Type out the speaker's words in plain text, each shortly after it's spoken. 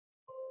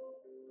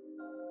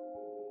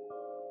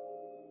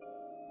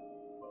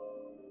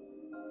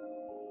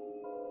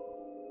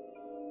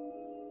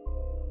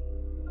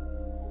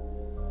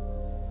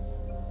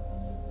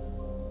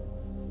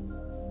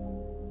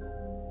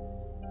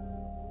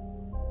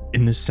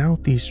In the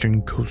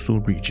southeastern coastal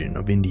region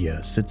of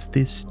India sits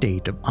the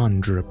state of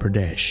Andhra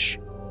Pradesh.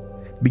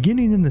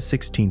 Beginning in the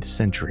 16th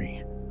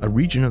century, a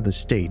region of the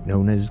state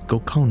known as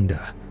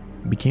Golconda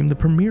became the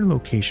premier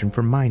location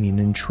for mining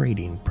and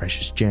trading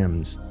precious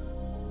gems.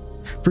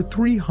 For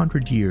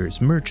 300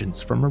 years,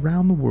 merchants from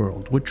around the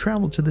world would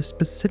travel to this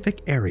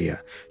specific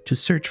area to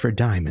search for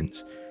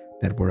diamonds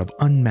that were of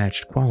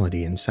unmatched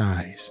quality and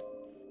size.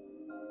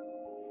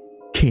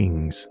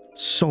 Kings,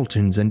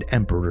 sultans, and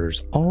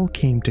emperors all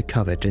came to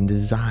covet and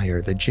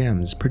desire the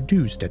gems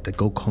produced at the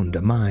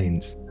Golconda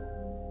mines.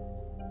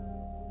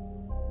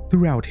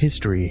 Throughout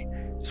history,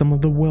 some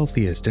of the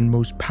wealthiest and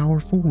most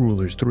powerful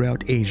rulers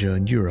throughout Asia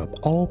and Europe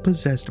all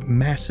possessed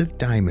massive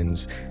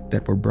diamonds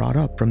that were brought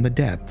up from the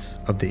depths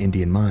of the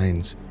Indian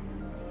mines.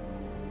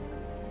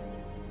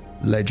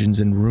 Legends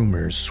and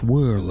rumors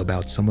swirl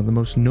about some of the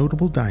most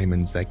notable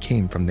diamonds that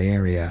came from the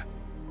area.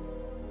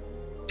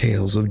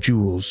 Tales of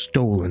jewels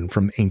stolen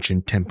from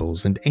ancient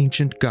temples and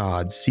ancient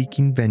gods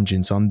seeking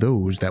vengeance on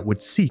those that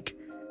would seek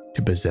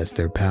to possess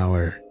their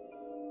power.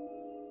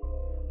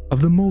 Of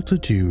the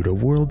multitude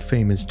of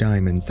world-famous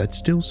diamonds that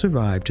still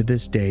survive to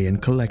this day in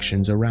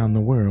collections around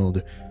the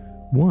world,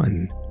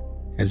 one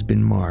has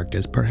been marked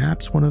as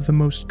perhaps one of the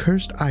most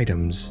cursed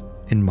items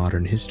in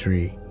modern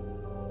history.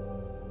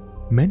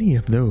 Many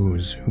of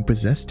those who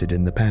possessed it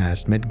in the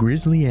past met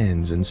grisly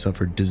ends and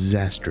suffered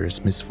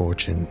disastrous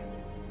misfortune.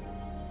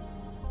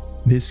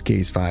 This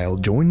case file,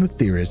 join the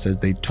theorists as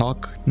they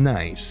talk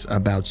nice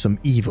about some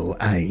evil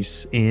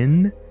ice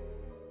in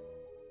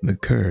The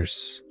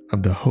Curse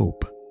of the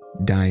Hope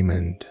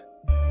Diamond.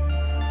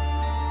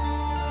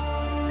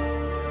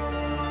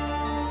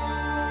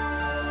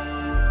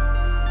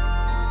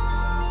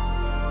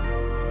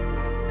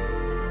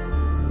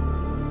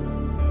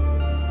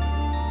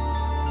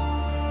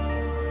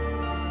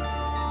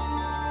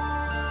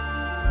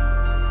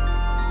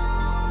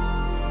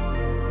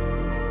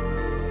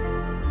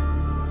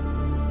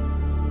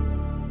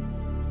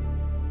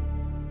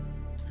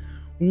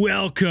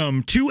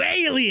 Welcome to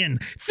Alien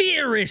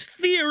Theorist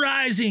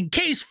Theorizing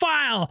Case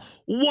File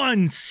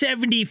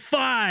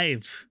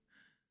 175,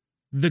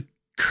 The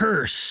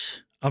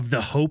Curse of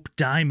the Hope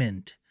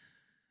Diamond.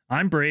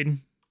 I'm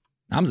Braden.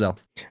 I'm Zell.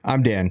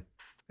 I'm Dan.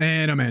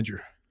 And I'm Andrew.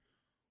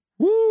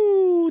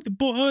 Woo, the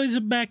boys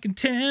are back in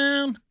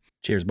town.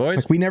 Cheers, boys.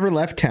 Like we never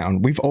left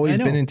town. We've always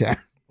been in town.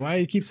 Why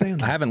do you keep saying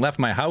that? I haven't left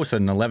my house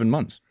in 11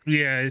 months.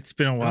 Yeah, it's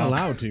been a I'm while. not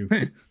allowed to.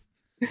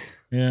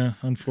 Yeah,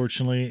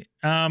 unfortunately.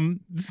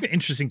 This is an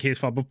interesting case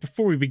file, but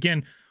before we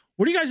begin,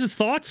 what are you guys'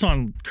 thoughts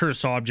on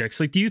cursed objects?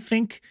 Like, do you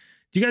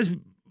guys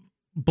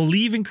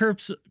believe in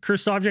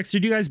cursed objects? Do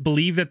you guys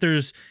believe that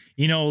there's,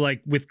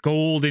 like with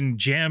gold and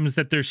gems,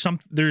 that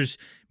there's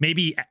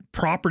maybe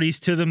properties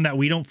to them that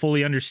we don't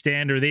fully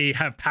understand, or they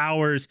have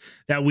powers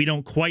that we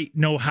don't quite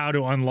know how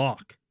to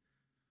unlock?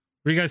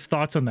 What are you guys'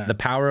 thoughts on that? The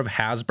power of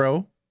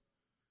Hasbro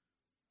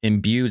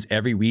imbues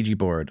every Ouija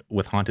board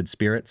with haunted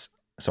spirits,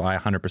 so I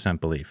 100%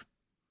 believe.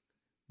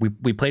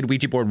 We played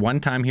Ouija board one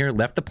time here,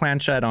 left the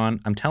planchette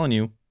on. I'm telling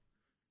you,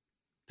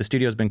 the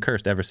studio's been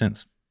cursed ever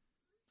since.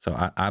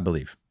 So I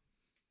believe.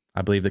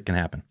 I believe it can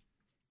happen.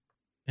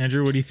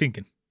 Andrew, what are you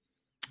thinking?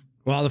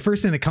 Well, the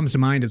first thing that comes to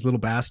mind is Little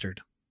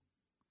Bastard.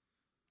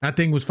 That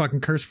thing was fucking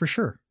cursed for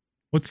sure.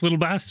 What's Little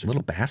Bastard?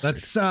 Little bastard.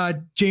 That's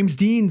James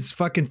Dean's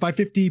fucking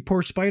 550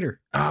 Porsche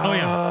Spider. Oh,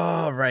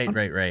 yeah. Right.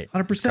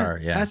 100%. Car,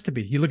 yeah. Has to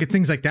be. You look at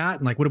things like that,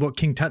 and like, what about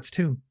King Tut's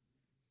tomb?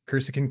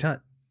 Curse of King Tut.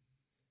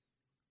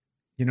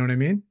 You know what I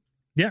mean?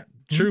 Yeah,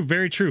 true.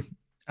 Very true.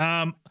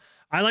 I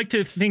like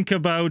to think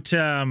about,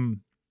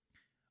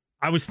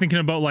 I was thinking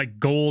about like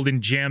gold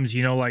and gems,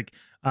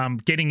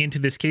 getting into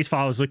this case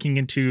file.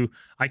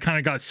 I kind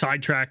of got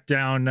sidetracked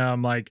down,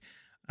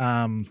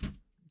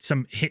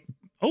 some hit.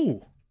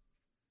 Oh,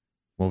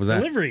 What was that?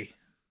 Delivery.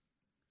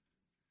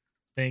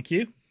 Thank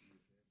you.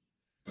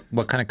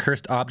 What kind of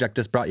cursed object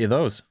just brought you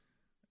those?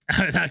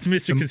 That's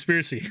Mr.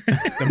 Conspiracy.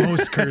 The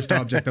most cursed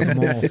object of them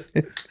all.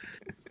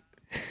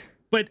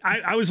 But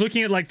I was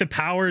looking at like the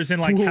powers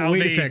and like how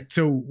Wait a sec.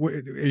 So are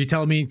you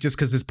telling me just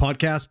because this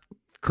podcast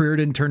career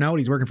didn't turn out,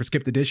 he's working for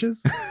Skip the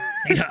Dishes?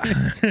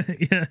 Yeah.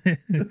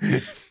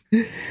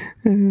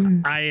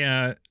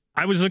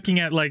 I was looking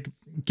at like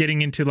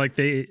getting into like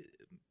the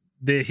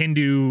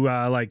Hindu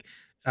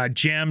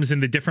gems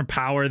and the different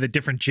power that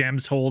different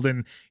gems hold,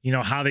 and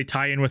how they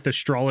tie in with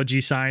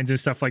astrology signs and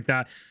stuff like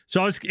that.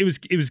 So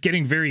it was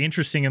getting very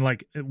interesting in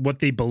like what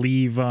they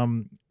believe,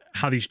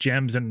 how these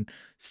gems and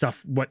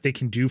stuff, what they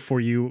can do for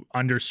you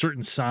under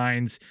certain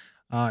signs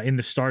in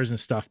the stars and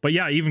stuff. But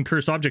yeah, even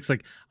cursed objects,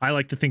 like I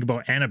like to think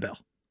about Annabelle.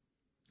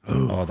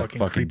 Oh, the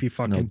fucking creepy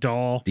fucking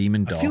doll.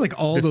 Demon doll. I feel like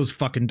those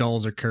fucking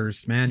dolls are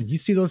cursed, man. You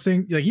see those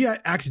things, like you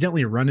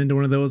accidentally run into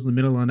one of those in the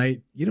middle of the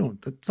night,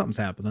 something's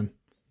happening.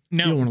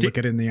 Now, You don't want to look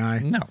it in the eye.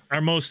 No.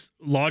 Our most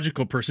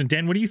logical person,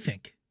 Dan, what do you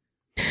think?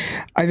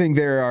 I think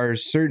there are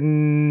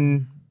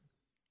certain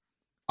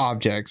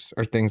objects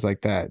or things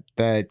like that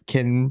that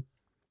can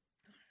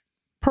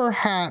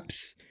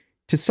perhaps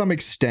to some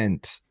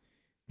extent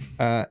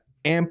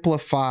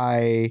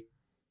amplify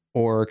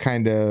or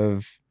kind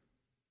of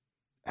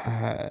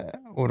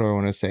what do I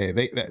want to say?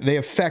 They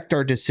affect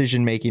our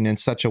decision making in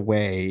such a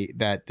way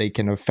that they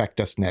can affect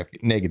us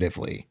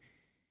negatively.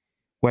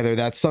 Whether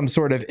that's some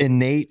sort of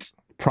innate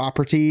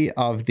property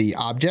of the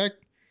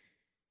object,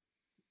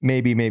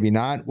 maybe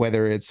not.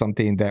 Whether it's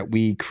something that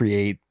we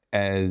create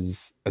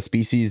as a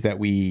species that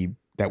we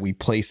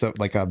place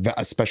like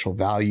a special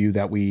value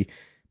that we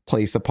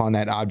place upon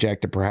that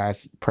object, or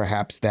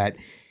perhaps that,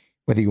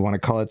 whether you want to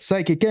call it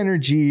psychic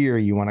energy or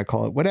you want to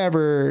call it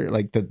whatever,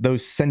 like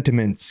those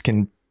sentiments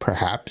can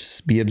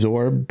perhaps be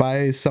absorbed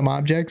by some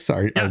objects.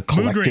 Our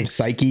collective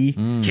psyche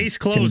Case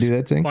can closed, do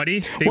that thing. buddy.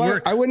 They Well,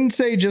 work. I wouldn't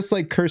say just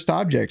like cursed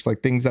objects,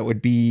 like things that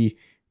would be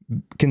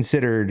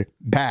considered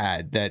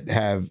bad, that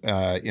have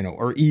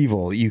or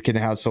evil. You can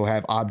also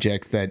have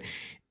objects that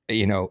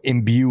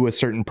imbue a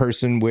certain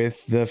person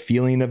with the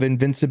feeling of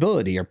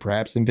invincibility, or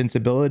perhaps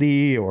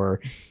invincibility, or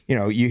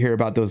you hear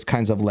about those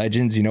kinds of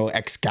legends,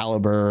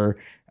 Excalibur,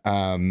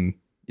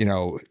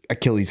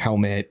 Achilles'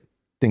 helmet,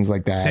 things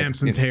like that.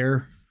 Samson's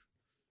hair.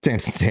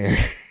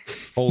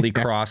 Holy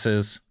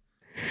crosses.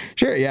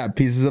 Sure, yeah,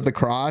 pieces of the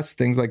cross,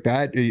 things like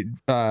that.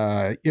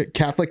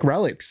 Catholic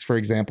relics, for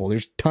example,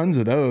 there's tons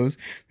of those.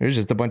 There's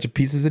just a bunch of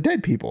pieces of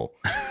dead people.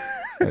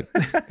 But,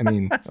 I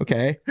mean,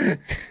 okay.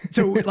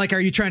 So, like, are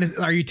you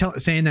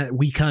saying that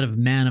we kind of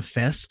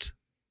manifest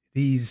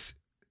these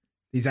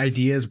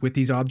ideas with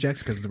these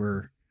objects because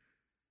we're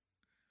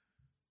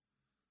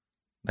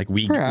like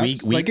we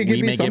perhaps, like it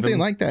could be something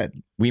like that.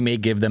 We may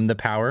give them the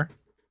power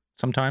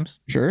sometimes.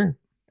 Sure.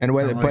 And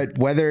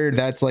whether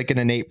that's like an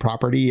innate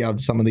property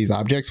of some of these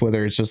objects,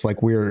 whether it's just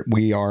like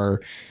we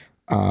are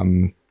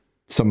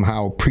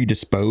somehow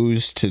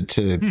predisposed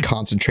to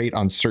concentrate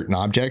on certain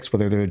objects,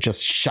 whether they're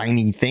just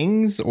shiny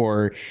things,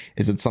 or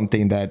is it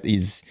something that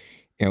is,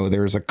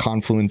 there's a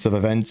confluence of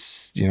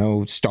events,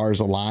 stars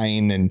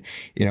align and,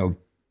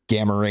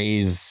 gamma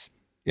rays,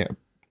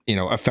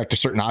 affect a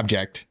certain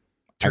object.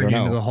 turning I don't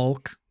know. into the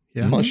Hulk?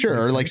 Yeah. Well, sure.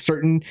 Or Makes like sense.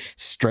 certain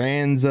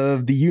strands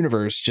of the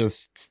universe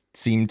just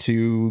seem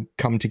to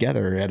come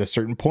together at a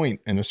certain point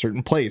in a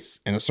certain place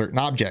in a certain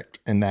object,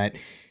 and that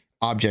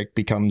object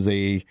becomes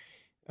a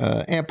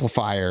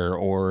amplifier,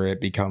 or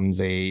it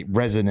becomes a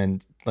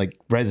resonant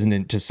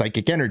to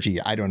psychic energy.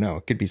 I don't know.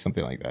 It could be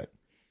something like that.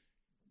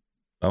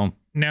 Boom.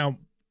 Now,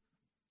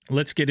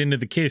 let's get into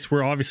the case.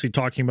 We're obviously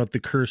talking about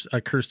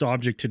a cursed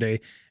object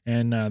today,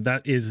 and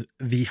that is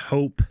the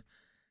Hope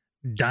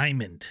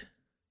Diamond.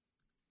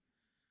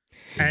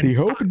 And The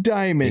Hope Big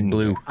Diamond.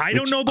 blue. I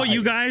don't know about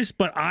you guys,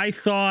 but I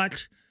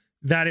thought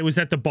that it was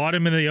at the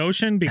bottom of the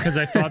ocean because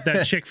I thought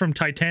that chick from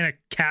Titanic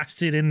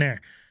cast it in there.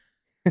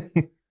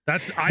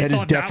 That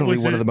is definitely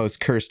one of the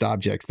most cursed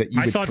objects, that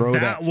you I would thought throw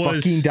that that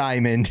was- fucking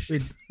diamond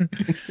into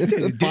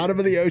the bottom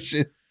of the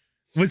ocean.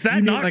 Was that You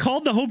mean not like-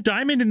 called the Hope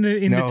Diamond in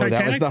the No, Titanic?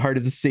 that was the Heart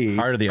of the Sea.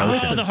 Heart of the Oh,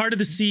 ocean. the Heart of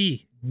the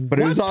Sea. But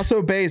it was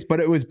also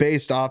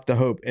based off the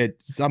Hope.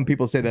 Some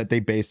people say that they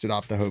based it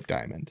off the Hope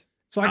Diamond.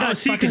 So I got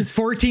see, fucking 'cause-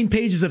 14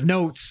 pages of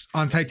notes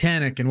on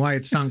Titanic and why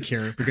it sunk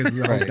here because of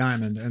the Hope Right.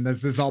 Diamond. And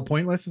this is all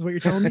pointless, is what you're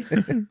telling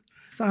me?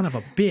 Son of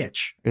a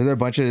bitch. Is there a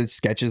bunch of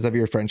sketches of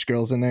your French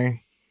girls in there?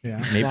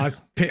 Yeah. Maybe. Well,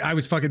 I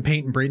was fucking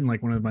painting Brayden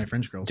like one of my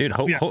French girls. Dude,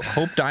 Yeah.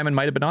 Hope Diamond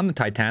might have been on the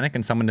Titanic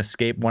and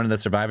one of the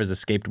survivors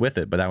escaped with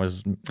it, but that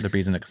was the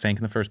reason it sank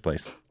in the first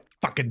place.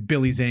 Fucking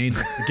Billy Zane.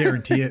 I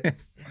guarantee it.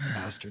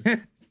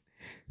 Bastard.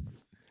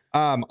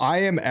 I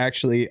am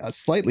actually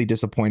slightly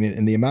disappointed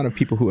in the amount of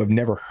people who have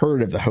never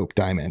heard of the Hope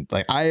Diamond.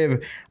 Like I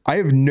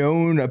have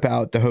known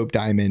about the Hope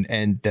Diamond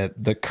and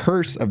the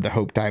curse of the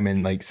Hope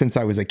Diamond like since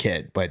I was a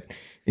kid, but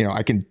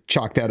I can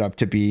chalk that up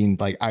to being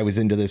like I was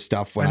into this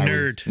stuff when A I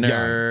was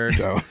nerd.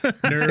 young. So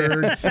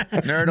Nerds.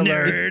 Nerd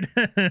alert.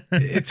 Nerd.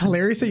 It's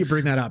hilarious that you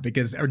bring that up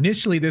because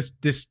initially this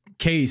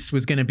case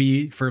was going to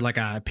be for like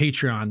a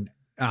Patreon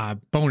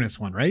bonus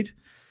one, right?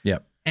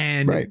 Yep.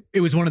 And Right. it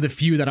was one of the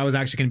few that I was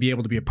actually going to be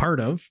able to be a part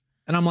of.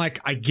 And I'm like,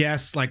 I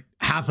guess like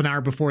half an hour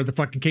before the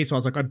fucking case, I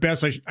was like, I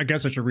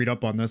guess I should read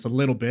up on this a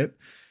little bit.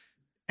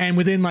 And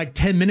within like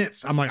 10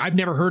 minutes, I'm like, I've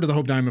never heard of the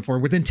Hope Diamond before.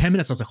 Within 10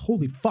 minutes, I was like,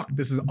 holy fuck,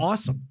 this is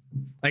awesome.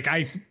 Like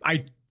I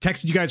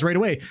texted you guys right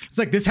away. It's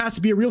like, this has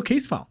to be a real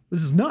case file.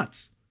 This is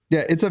nuts.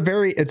 yeah, it's a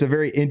very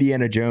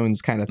Indiana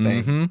Jones kind of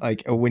thing. Mhm.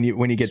 Like when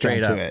you get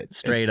Straight down up. to it,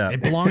 Straight It's- up.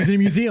 It belongs in a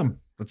museum.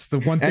 That's the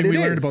one thing And we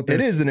learned about this.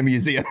 It is in a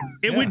museum.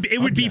 It would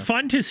fuck be yeah.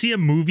 fun to see a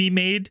movie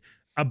made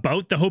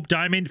about the Hope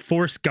Diamond,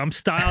 Forrest Gump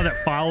style, that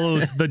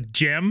follows the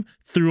gem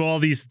through all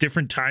these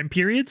different time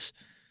periods.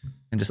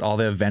 And just all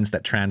the events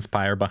that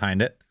transpire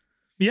behind it.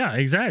 Yeah,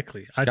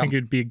 exactly. I think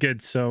it'd be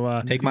good.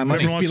 So Take my It would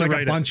money. just wants be to like a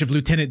write it. bunch of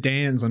Lieutenant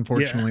Dans,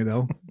 unfortunately,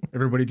 though.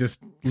 Everybody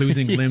just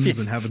losing limbs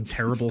and having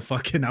terrible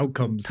fucking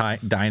outcomes.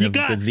 Dying of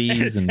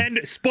disease and and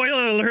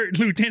spoiler alert,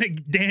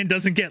 Lieutenant Dan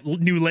doesn't get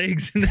new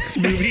legs in this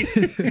movie.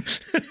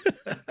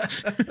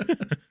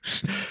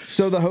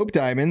 So the Hope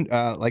Diamond,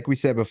 like we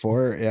said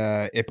before,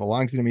 it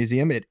belongs in a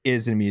museum. It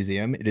is in a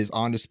museum. It is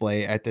on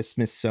display at the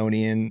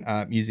Smithsonian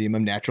Museum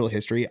of Natural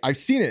History. I've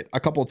seen it a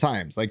couple of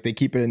times. Like they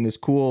keep it in this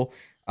cool,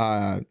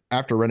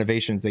 after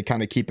renovations, they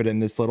kind of keep it in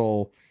this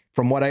little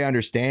from what I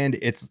understand,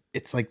 it's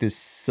like this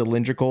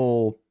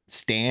cylindrical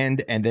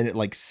stand, and then it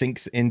like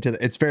sinks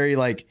into it's very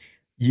like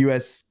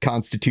U.S.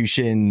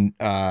 Constitution,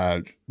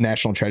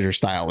 National Treasure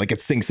style. Like it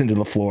sinks into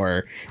the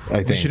floor. I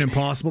think. Mission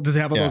Impossible. Does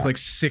it have all those like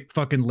sick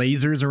fucking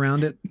lasers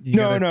around it?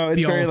 No,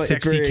 it's very like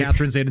sexy. it's very,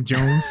 Catherine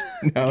Zeta-Jones.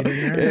 No,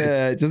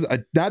 it just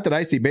not that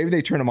I see. Maybe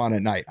they turn them on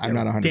at night. I'm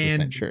not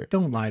 100% sure.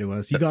 Don't lie to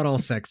us. You got all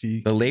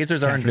sexy. The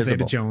lasers are invisible.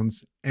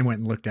 Zeta-Jones and went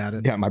and looked at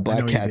it. Yeah, my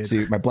black cat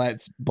suit, my black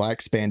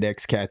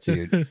spandex cat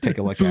suit. Take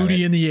a look at it.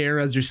 Booty in the air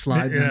as you're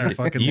sliding. Yeah. The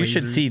fucking You lasers.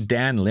 should see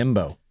Dan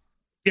Limbo.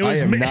 I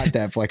am not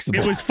that flexible.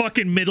 It was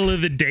fucking middle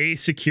of the day.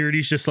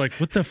 Security's just like,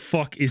 what the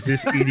fuck is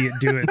this idiot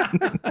doing?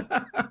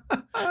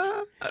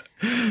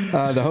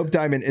 The Hope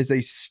Diamond is a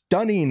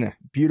stunning,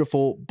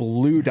 beautiful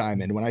blue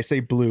diamond. When I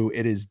say blue,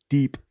 it is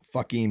deep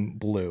fucking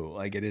blue.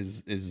 Like it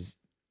is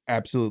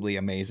absolutely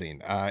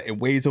amazing. It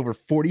weighs over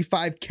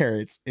 45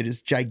 carats. It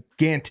is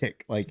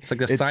gigantic. Like It's like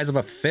the size of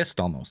a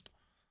fist almost.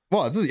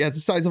 Well, it's the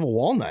size of a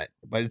walnut,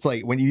 but it's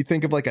like when you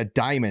think of like a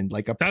diamond,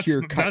 like a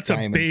pure cut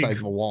diamond big, size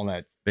of a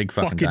walnut. Big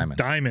fucking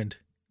diamond.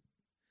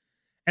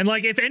 And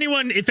like if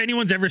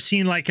anyone's ever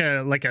seen like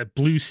a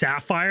blue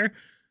sapphire,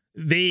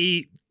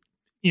 they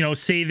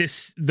say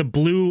the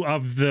blue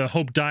of the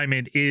Hope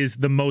Diamond is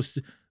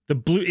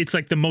it's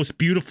like the most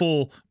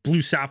beautiful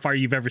blue sapphire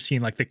you've ever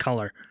seen. Like the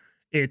color,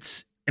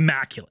 it's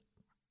immaculate.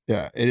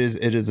 Yeah, it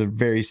is a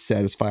very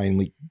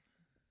satisfyingly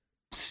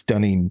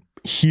stunning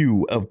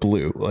hue of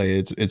blue. Like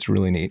it's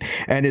really neat,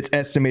 and it's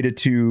estimated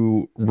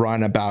to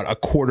run about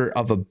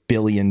 $250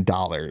 million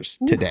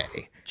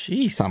today.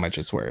 Jeez, how much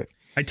it's worth.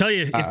 I tell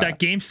you, if that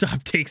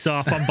GameStop takes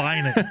off, I'm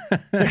buying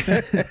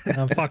it.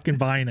 I'm fucking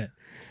buying it.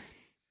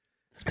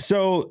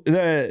 So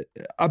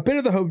a bit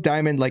of the Hope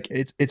Diamond, like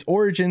its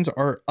origins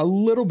are a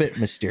little bit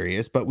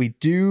mysterious, but we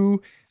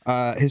do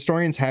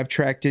historians have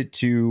tracked it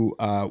to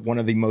one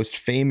of the most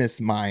famous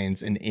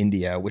mines in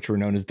India, which were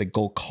known as the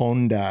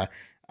Golconda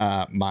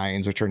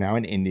mines, which are now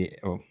in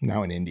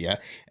India.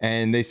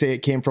 And they say it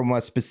came from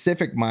a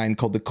specific mine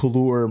called the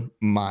Kulur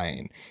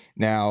mine.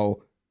 Now,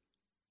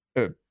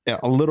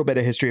 a little bit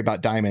of history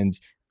about diamonds.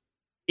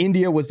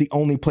 India was the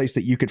only place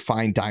that you could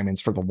find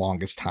diamonds for the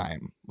longest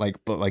time, like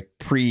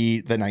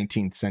pre the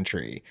 19th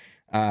century.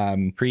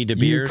 Pre De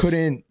Beers,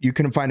 you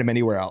couldn't find them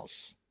anywhere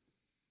else,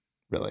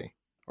 really,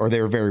 or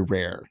they were very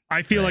rare.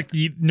 I feel like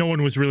no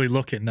one was really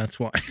looking. That's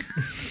why,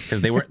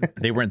 because they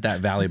weren't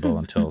that valuable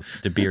until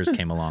De Beers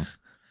came along.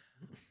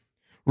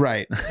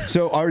 Right.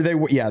 So they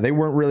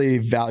weren't really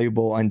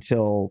valuable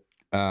until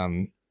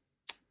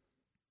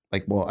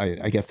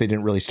I guess they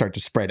didn't really start to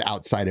spread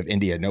outside of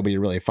India. Nobody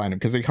really find them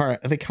because they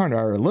kind of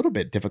are a little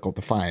bit difficult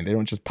to find. They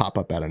don't just pop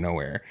up out of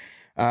nowhere.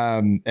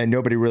 And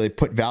nobody really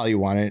put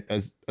value on it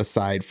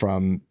aside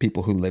from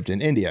people who lived in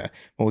India.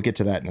 We'll get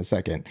to that in a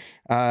second.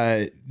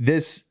 The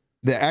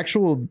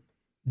actual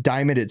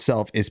diamond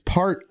itself is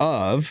part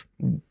of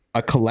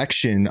a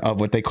collection of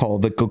what they call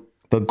the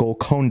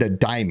Golconda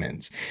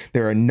diamonds.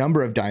 There are a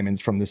number of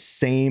diamonds from the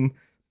same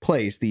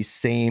place, these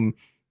same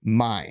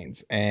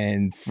mines,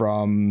 and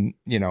from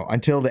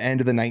until the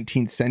end of the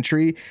 19th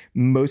century,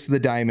 most of the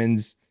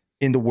diamonds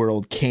in the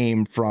world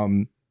came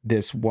from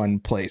this one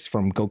place,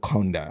 from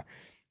Golconda.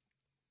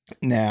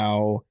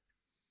 Now,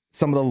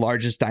 some of the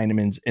largest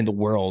diamonds in the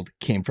world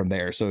came from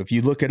there. So if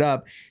you look it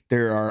up,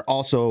 there are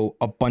also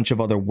a bunch of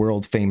other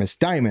world famous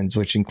diamonds,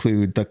 which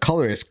include the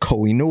colorist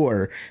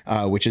Koh-i-Noor,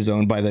 which is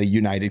owned by the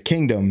United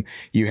Kingdom.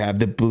 You have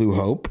the Blue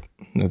Hope,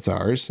 that's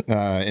ours,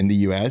 in the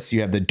US.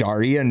 You have the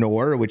Daria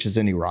Noor, which is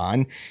in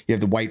Iran. You have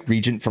the White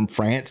Regent from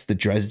France, the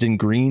Dresden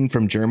Green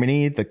from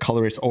Germany, the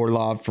colorist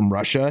Orlov from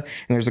Russia.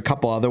 And there's a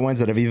couple other ones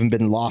that have even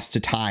been lost to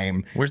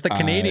time. Where's the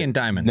Canadian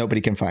diamond?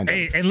 Nobody can find them.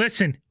 Hey, and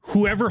listen,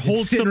 whoever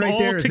holds them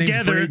all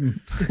together,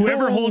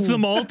 holds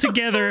them all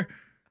together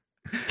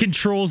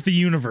controls the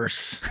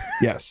universe.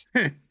 Yes.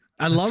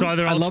 I love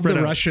the out.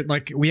 Russian,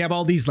 like we have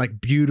all these like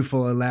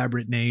beautiful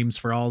elaborate names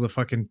for all the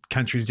fucking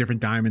countries,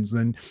 different diamonds.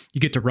 And then you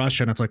get to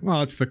Russia and it's like,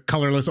 well, it's the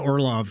colorless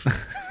Orlov.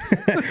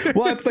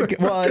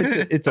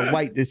 it's a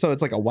white, so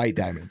it's like a white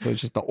diamond. So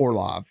it's just the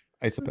Orlov,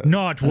 I suppose.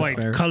 Not white,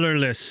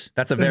 colorless.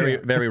 That's a very,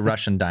 very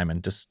Russian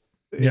diamond. Just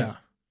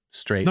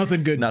straight.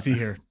 Nothing good to see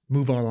here.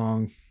 Move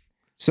along.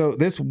 So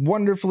this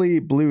wonderfully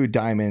blue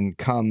diamond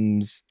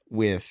comes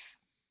with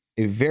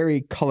a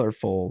very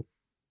colorful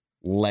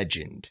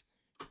legend.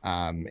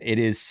 It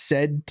is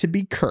said to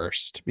be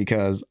cursed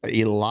because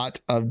a lot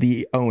of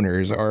the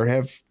owners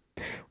are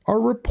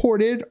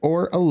reported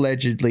or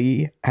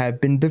allegedly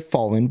have been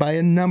befallen by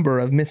a number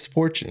of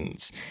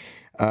misfortunes.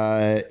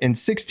 In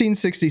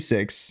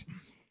 1666,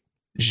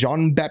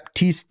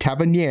 Jean-Baptiste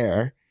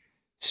Tavernier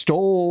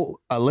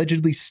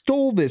allegedly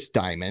stole this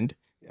diamond.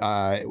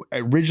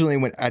 Originally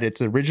went at its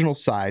original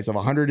size of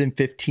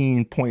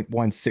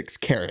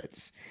 115.16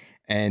 carats.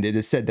 And it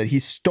is said that he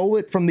stole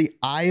it from the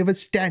eye of a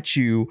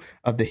statue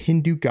of the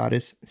Hindu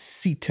goddess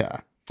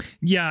Sita.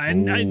 Yeah,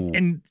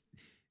 and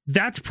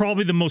that's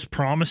probably the most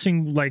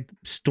promising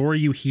story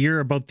you hear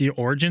about the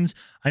origins.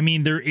 I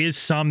mean, there is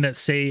some that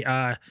say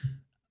a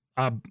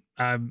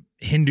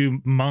Hindu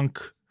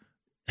monk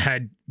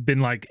had been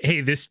like,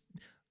 hey, this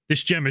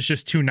gem is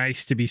just too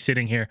nice to be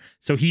sitting here.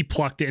 So he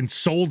plucked it and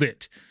sold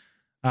it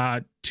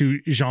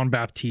to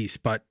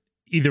Jean-Baptiste. But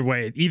either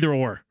way, either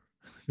or.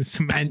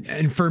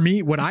 And for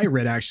me, what I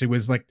read actually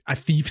was like a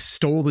thief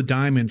stole the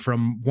diamond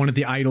from one of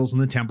the idols in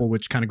the temple,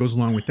 which kind of goes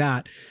along with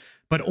that,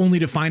 but only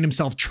to find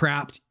himself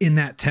trapped in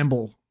that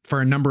temple for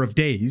a number of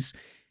days.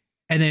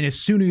 And then as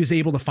soon as he was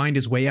able to find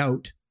his way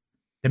out,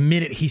 the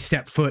minute he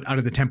stepped foot out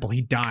of the temple,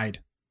 he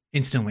died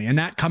instantly. And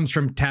that comes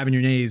from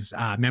Tavernier's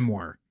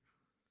memoir.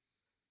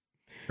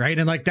 Right.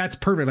 And like, that's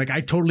perfect. Like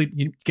I totally,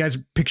 you guys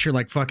picture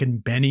like fucking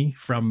Benny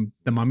from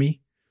The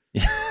Mummy.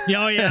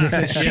 Oh yeah, Just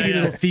that shitty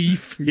little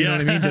thief. You know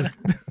what I mean? Just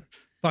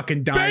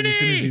fucking dies Benny! as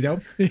soon as he's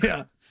out.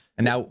 Yeah.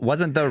 And now,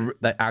 wasn't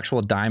the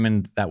actual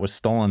diamond that was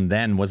stolen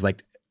then was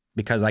like,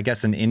 because I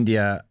guess in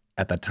India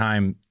at the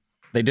time,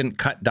 they didn't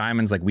cut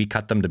diamonds like we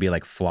cut them to be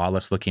like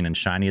flawless looking and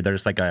shiny. They're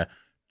just like a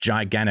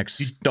gigantic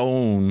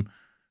stone,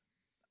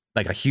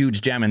 like a huge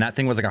gem. And that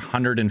thing was like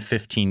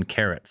 115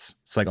 carats.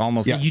 It's like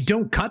almost. Yes. You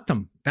don't cut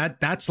them.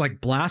 That's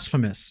like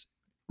blasphemous.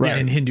 Right.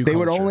 In Hindu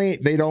culture.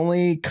 They'd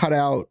only cut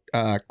out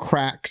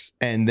cracks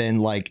and then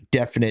like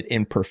definite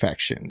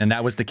imperfections. And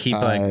that was to keep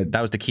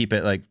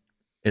it like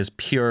as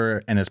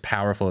pure and as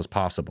powerful as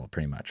possible,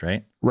 pretty much,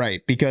 right? Right,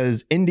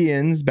 because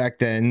Indians back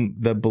then,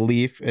 the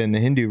belief in the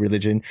Hindu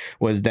religion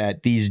was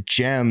that these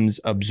gems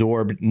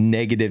absorbed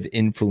negative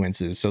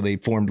influences. So they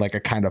formed like a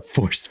kind of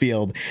force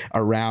field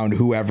around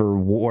whoever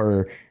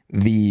wore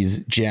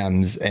these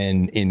gems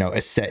and, you know,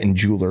 a set in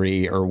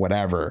jewelry or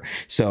whatever.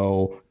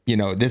 So, you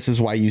know, this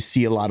is why you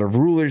see a lot of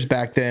rulers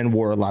back then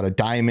wore a lot of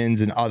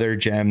diamonds and other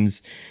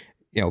gems,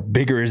 you know,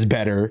 bigger is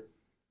better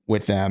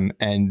with them.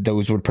 And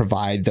those would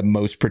provide the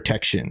most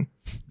protection.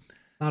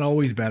 Not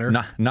always better.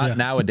 Not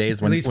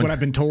nowadays. At least what I've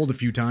been told a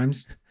few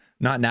times.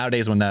 Not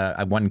nowadays when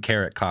the 1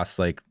 carat costs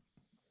like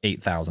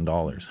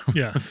 $8,000.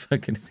 Yeah.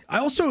 I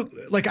also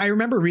I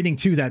remember reading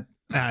too that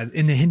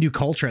in the Hindu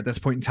culture at this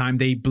point in time,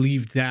 they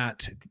believed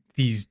that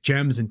these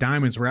gems and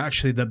diamonds were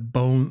actually the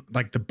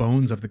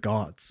bones of the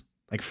gods,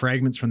 like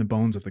fragments from the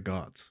bones of the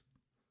gods.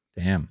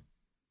 Damn.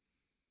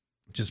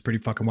 Which is pretty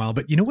fucking wild.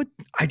 But you know what?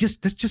 This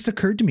just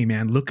occurred to me,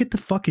 man. Look at the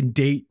fucking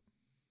date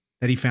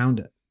that he found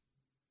it.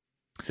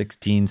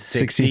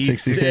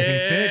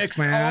 1666,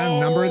 man.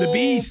 Number of the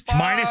beast.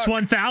 Minus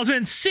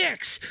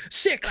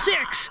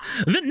 1,666.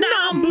 The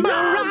number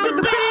of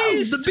the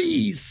beast. The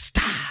beast.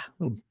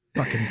 Little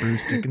fucking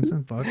Bruce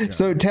Dickinson. Fuck yeah.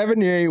 So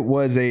Tavernier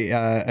was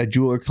a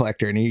jeweler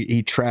collector, and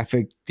he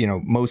trafficked, you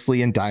know,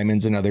 mostly in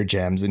diamonds and other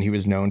gems, and he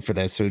was known for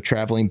this. So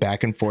traveling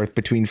back and forth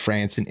between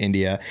France and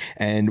India.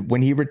 And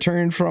when he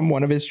returned from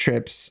one of his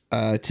trips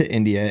to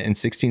India in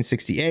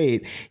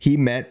 1668, he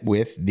met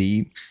with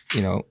the,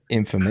 you know,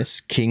 infamous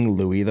King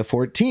Louis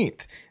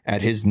XIV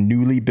at his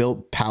newly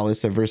built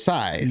palace of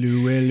Versailles.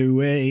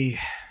 Louis.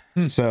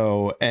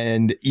 So,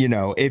 and you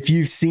know, if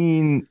you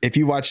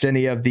watched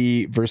any of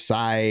the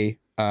Versailles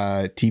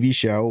TV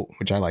show,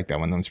 which I like that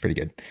one. That one's pretty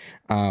good.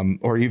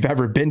 Or you've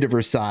ever been to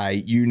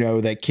Versailles, you know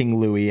that King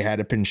Louis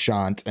had a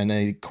penchant and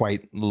a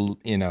quite,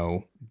 you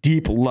know,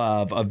 deep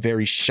love of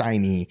very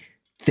shiny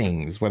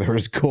things, whether it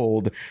was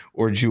gold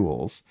or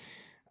jewels.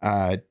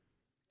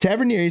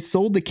 Tavernier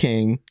sold the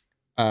king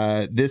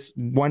this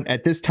one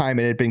at this time.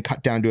 It had been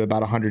cut down to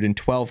about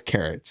 112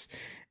 carats,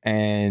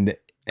 and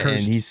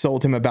he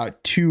sold him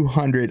about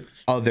 200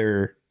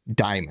 other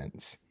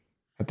diamonds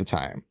at the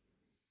time.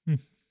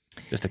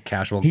 Just a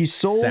casual. He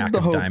sold sack the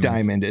of Hope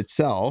diamond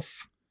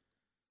itself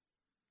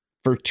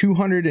for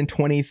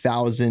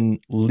 220,000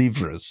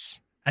 livres.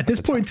 At this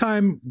point in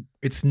time,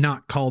 it's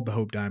not called the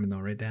Hope Diamond, though,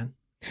 right, Dan?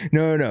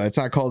 No, it's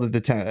not called at the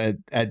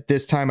time. At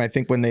this time, I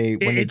think when they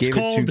gave it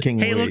to King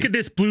Louis. Hey, look at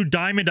this blue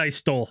diamond I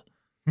stole.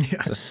 Yeah.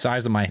 It's the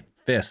size of my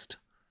fist.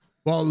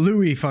 Well,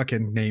 Louis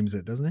fucking names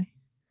it, doesn't he?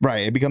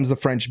 Right, it becomes the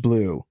French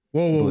blue.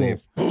 Whoa.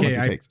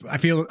 Okay, I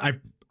feel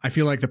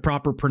like the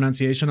proper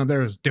pronunciation of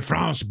there is de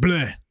France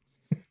bleu.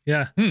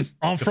 Yeah.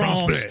 En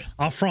France bleu.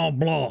 En France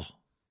blanc.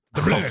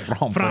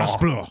 France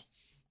bleu.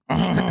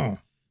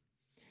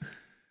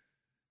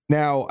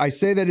 Now, I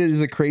say that it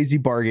is a crazy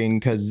bargain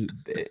because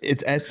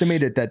it's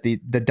estimated that the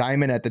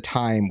diamond at the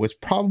time was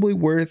probably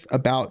worth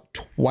about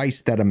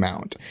twice that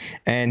amount.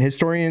 And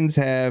historians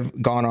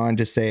have gone on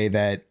to say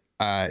that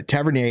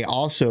Tavernier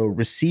also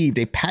received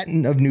a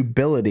patent of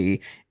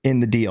nobility in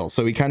the deal.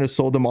 So he kind of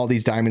sold them all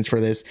these diamonds for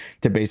this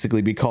to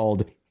basically be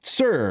called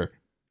Sir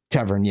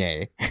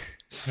Tavernier.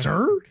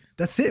 Sir?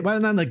 That's it. Why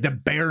not like the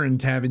Baron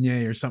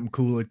Tavernier or something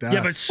cool like that?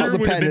 Yeah, but Sir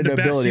would have been the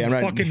best. He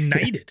fucking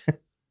knighted.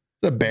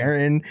 The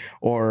Baron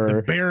or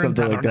the Baron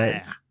something like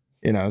that.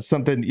 You know,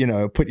 something, you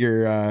know, put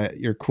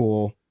your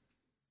cool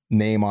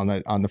name on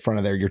the front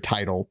of there, your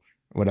title,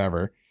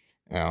 whatever.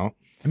 You know.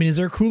 I mean, is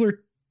there a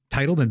cooler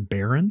title than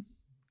Baron?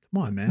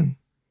 Come on, man.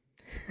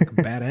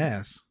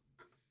 Badass.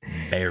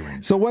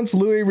 Baron. So once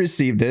Louis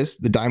received this,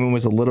 the diamond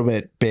was a little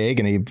bit big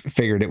and he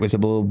figured it was a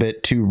little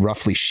bit too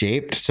roughly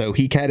shaped. So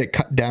he had it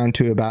cut down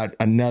to about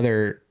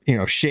another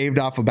shaved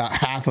off about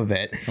half of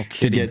it to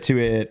kidding. get to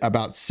it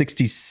about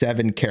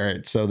 67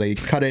 carats. So they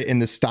cut it in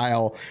the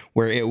style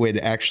where it would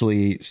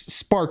actually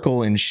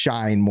sparkle and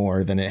shine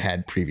more than it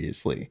had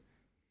previously.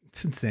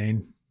 It's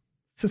insane.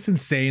 It's just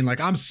insane. Like,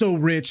 I'm so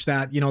rich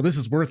that, this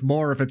is worth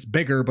more if it's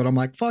bigger, but I'm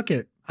like, fuck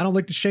it. I don't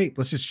like the shape.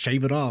 Let's just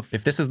shave it off.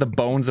 If this is the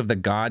bones of the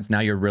gods, now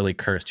you're really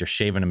cursed. You're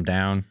shaving them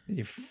down.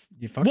 You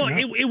fucking Well,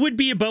 it would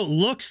be about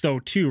looks though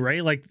too,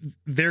 right? Like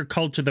their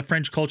culture, the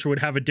French culture would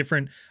have a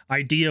different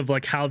idea of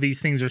like how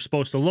these things are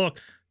supposed to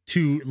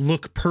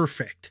look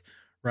perfect,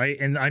 right?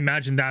 And I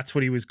imagine that's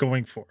what he was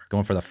going for.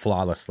 Going for the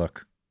flawless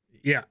look.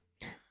 Yeah.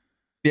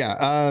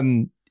 Yeah.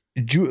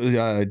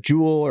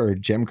 Jewel or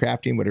gem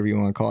crafting, whatever you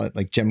want to call it,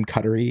 like gem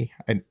cuttery.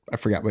 I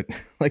forgot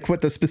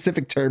what the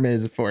specific term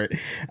is for it.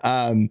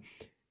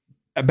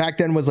 Back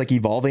then was like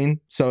evolving.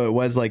 So it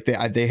was like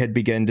they had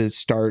begun to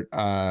start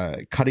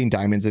cutting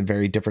diamonds in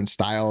very different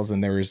styles.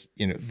 And there was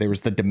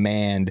the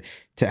demand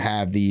to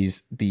have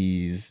these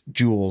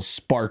jewels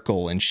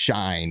sparkle and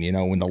shine.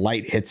 When the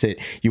light hits it,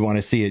 you want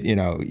to see it,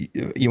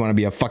 you want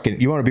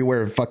to be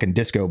wearing a fucking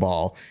disco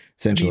ball,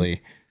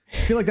 essentially. I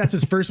feel like that's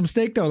his first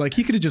mistake, though. Like,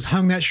 he could have just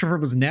hung that shit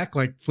from his neck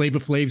like Flava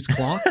Flav's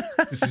clock.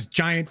 This is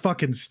giant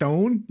fucking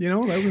stone, That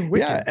would have been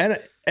wicked. Yeah,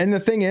 and the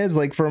thing is,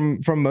 like,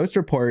 from most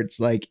reports,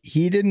 like,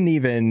 he didn't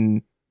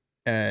even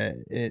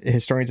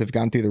historians have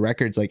gone through the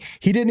records, like,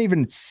 he didn't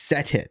even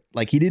set it.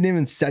 Like, he didn't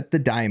even set the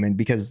diamond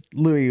because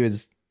Louis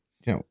was,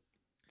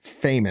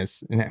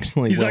 famous and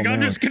absolutely He's like,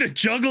 I'm just gonna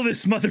juggle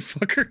this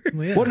motherfucker.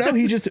 Yeah. Well, no,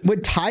 he just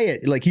would tie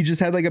it. Like, he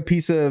just had like a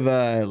piece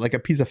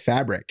of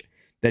fabric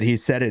that he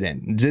set it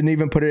in. Didn't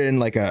even put it in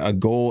like a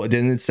gold.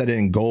 Didn't set it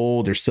in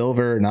gold or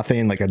silver or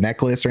nothing, like a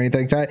necklace or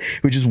anything like that. He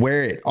would just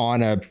wear it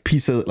on a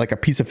piece of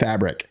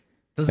fabric,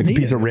 Doesn't like a need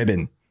piece it. of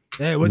ribbon.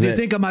 Hey, what do you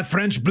think of my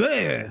French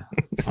bleu?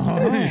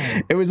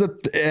 It was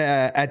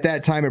at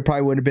that time, it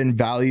probably would have been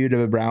valued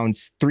of around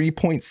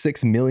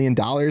 $3.6 million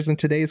in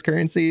today's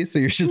currency. So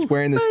you're just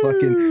wearing this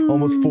fucking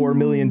almost $4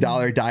 million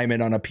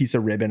diamond on a piece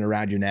of ribbon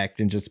around your neck,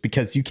 and just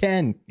because you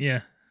can.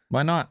 Yeah.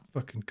 Why not?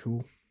 Fucking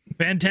cool.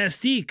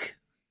 Fantastique.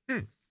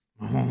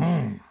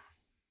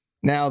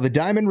 Now, the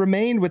diamond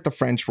remained with the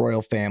French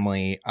royal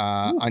family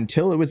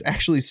until it was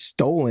actually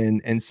stolen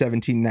in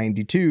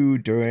 1792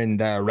 during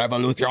the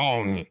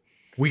Revolution.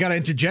 We got to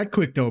interject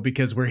quick, though,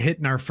 because we're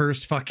hitting our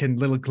first fucking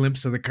little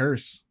glimpse of the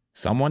curse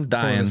Someone's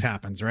before dying. this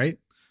happens, right?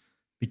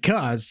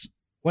 Because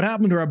what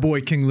happened to our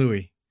boy King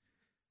Louis?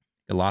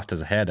 He lost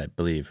his head, I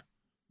believe.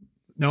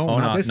 No, Oh,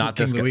 not no, this not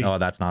King this guy. Louis. Oh,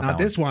 that's not that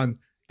this one.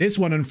 This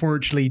one,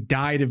 unfortunately,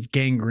 died of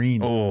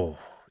gangrene. Oh,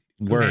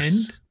 worse.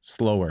 And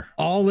Slower.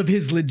 all of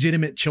his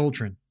legitimate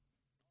children,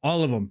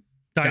 all of them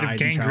Died of in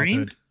gangrene?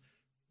 childhood.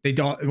 They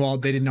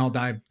didn't all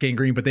die of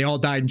gangrene, but they all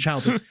died in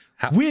childhood.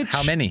 How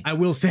many? I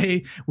will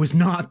say was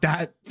not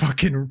that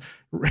fucking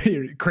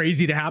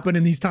crazy to happen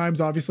in these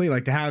times, obviously.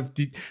 Like, to have,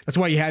 that's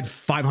why you had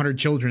 500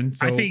 children.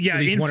 So I think, at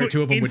least one or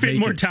two of them would infant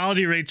make it.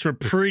 mortality rates were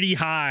pretty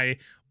high,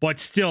 but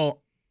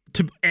still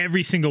to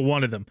every single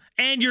one of them.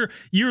 And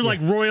you're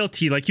like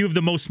royalty, like you have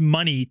the most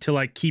money to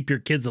like keep your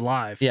kids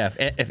alive. Yeah,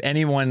 if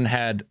anyone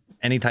had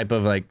any type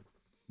of like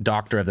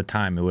doctor of the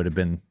time, it would have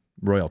been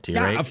royalty,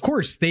 Yeah, right? of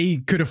course they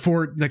could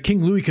afford. The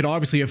King Louis could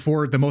obviously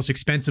afford the most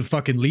expensive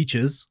fucking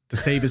leeches to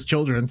save his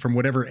children from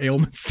whatever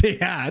ailments they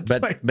had.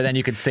 But Like, then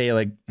you could say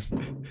like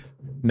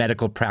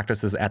medical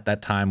practices at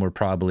that time were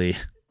probably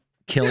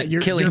killing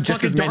your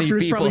just as fucking many doctor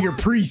is people. probably your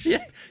priest. Yeah,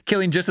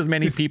 killing just as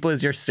many people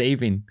as you're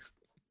saving.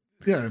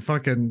 Yeah,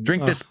 fucking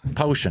Drink this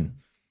potion;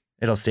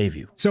 it'll save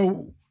you.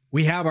 So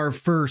we have our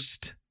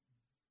first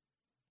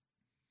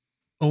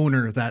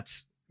owner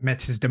that's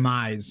met his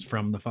demise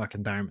from the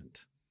fucking diamond,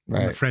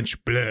 from the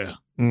French bleu.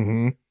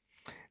 Mm-hmm.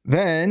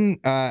 Then,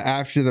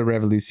 after the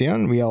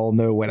Revolution, we all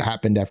know what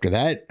happened after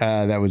that.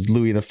 That was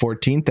Louis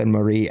XIV and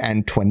Marie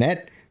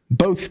Antoinette,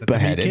 both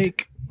beheaded.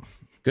 Cake.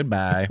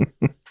 Goodbye.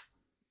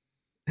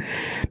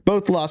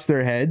 Both lost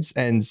their heads,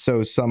 and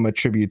so some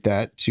attribute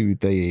that to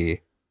the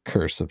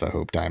curse of the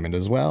Hope Diamond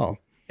as well.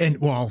 And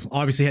well,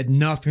 obviously had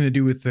nothing to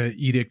do with the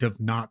Edict of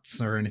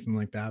Knots or anything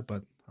like that,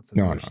 but that's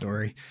another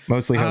story.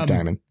 Mostly Hope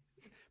Diamond.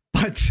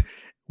 But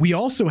we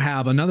also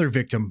have another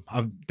victim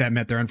that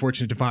met their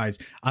unfortunate demise,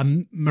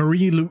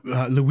 Marie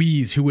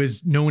Louise, who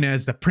was known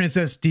as the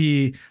Princess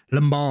de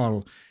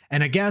Lamballe.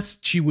 And I guess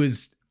she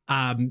was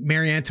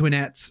Marie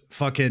Antoinette's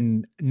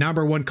fucking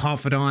number one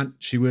confidant.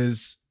 She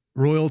was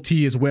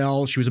royalty as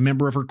well. She was a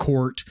member of her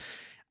court.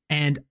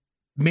 And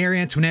Marie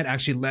Antoinette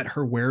actually let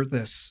her wear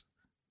the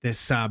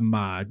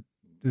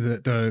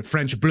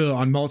French bleu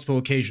on multiple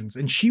occasions.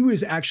 And she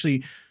was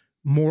actually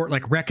more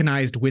like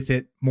recognized with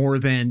it more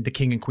than the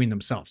king and queen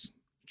themselves.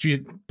 She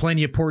had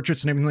plenty of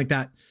portraits and everything like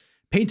that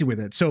painted with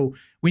it. So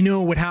we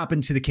know what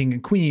happened to the king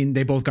and queen.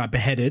 They both got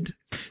beheaded.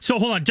 So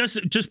hold on,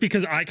 just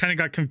because I kind of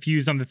got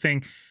confused on the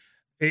thing.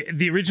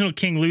 The original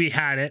King Louis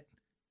had it.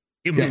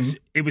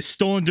 It was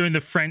stolen during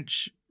the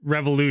French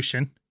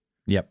Revolution.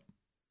 Yep.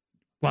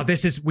 Well,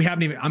 we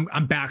haven't even,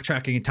 I'm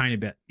backtracking a tiny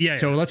bit. Yeah.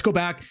 So let's go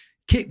back.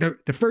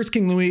 The first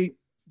King Louis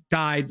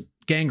died,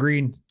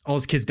 gangrene, all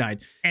his kids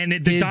died. And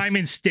the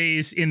diamond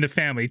stays in the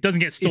family. It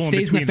doesn't get stolen. It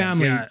stays in the between them.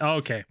 family. Yeah. Oh,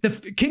 okay.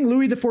 King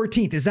Louis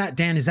XIV, is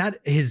that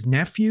his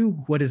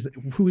nephew?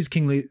 Who is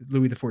King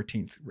Louis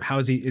XIV? How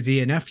is he? Is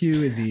he a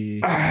nephew? Is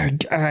he? I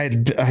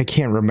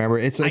can't remember.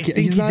 It's like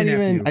he's not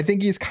even. I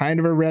think he's kind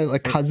of a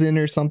cousin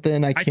or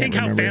something. I think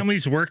how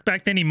families worked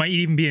back then. He might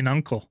even be an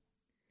uncle.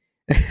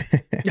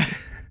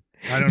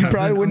 I don't know. You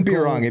probably wouldn't be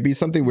wrong. It'd be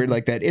something weird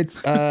like that. It's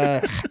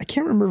I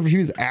can't remember if he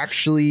was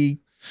actually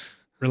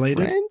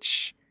related.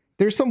 French.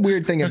 There's some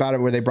weird thing about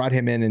it where they brought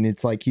him in and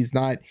it's like he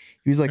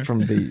was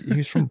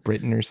from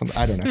Britain or something.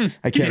 I don't know.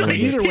 I can't remember.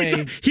 Either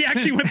way, he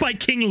actually went by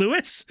King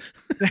Louis.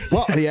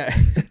 Well, yeah.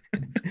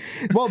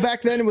 Well,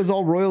 back then it was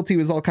all royalty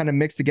was all kind of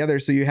mixed together.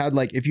 So you had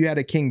like if you had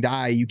a king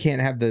die, you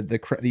can't have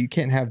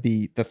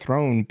the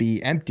throne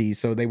be empty.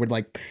 So they would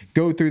like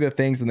go through the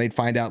things and they'd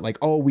find out like,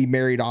 oh, we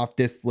married off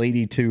this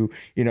lady to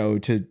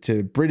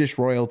British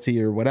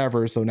royalty or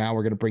whatever. So now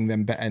we're gonna bring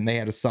them back, and they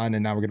had a son,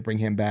 and now we're gonna bring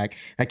him back.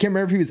 I can't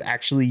remember if he was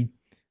actually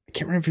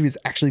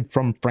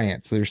from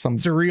France. There's some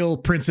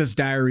surreal Princess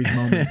Diaries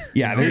moment.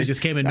 Yeah, they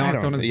just came and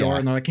knocked on his door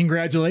and they're like,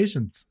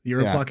 "Congratulations,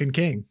 you're a fucking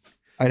king."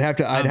 I'd have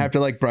to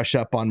like brush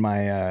up on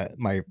my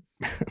my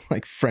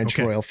like French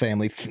royal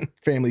family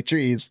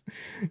trees.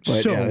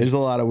 But yeah, there's a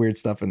lot of weird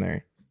stuff in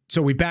there.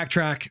 So we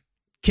backtrack.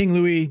 King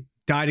Louis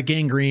died of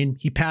gangrene.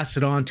 He passed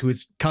it on to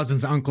his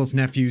cousin's uncle's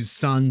nephew's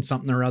son,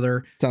 something or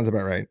other. Sounds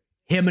about right.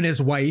 Him and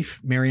his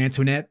wife, Marie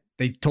Antoinette,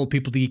 they told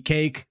people to eat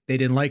cake. They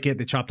didn't like it.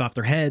 They chopped off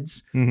their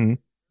heads. Mm-hmm.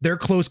 Their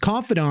close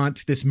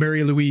confidant, this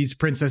Marie Louise,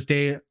 Princess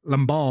de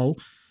Lamballe,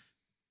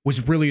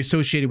 was really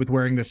associated with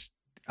wearing this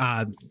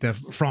the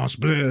France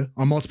Bleu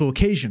on multiple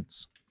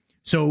occasions.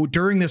 So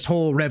during this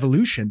whole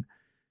revolution,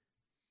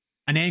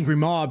 an angry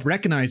mob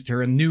recognized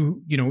her and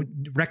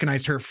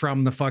recognized her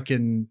from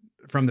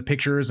the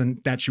pictures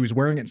and that she was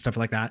wearing it and stuff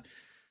like that.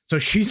 So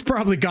she's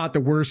probably got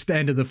the worst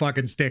end of the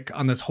fucking stick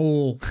on this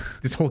whole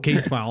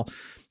case file.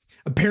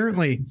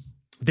 Apparently,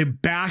 they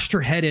bashed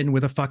her head in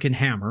with a fucking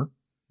hammer.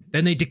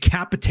 Then they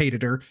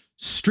decapitated her,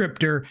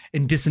 stripped her,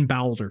 and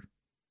disemboweled her.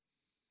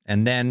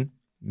 And then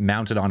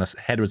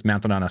head was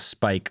mounted on a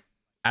spike.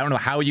 I don't know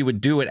how you would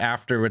do it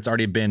after it's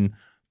already been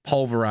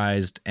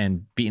pulverized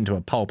and beaten to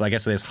a pulp. I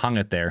guess they just hung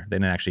it there. They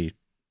didn't actually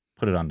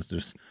put it on.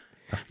 Just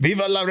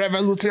Viva la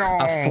revolution!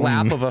 A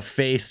flap of a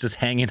face just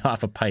hanging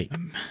off a pike.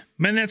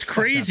 Man, that's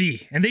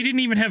crazy. And they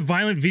didn't even have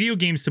violent video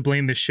games to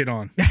blame this shit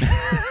on.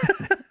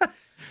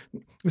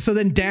 So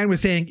then Dan was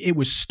saying it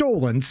was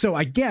stolen. So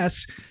I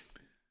guess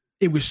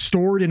it was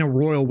stored in a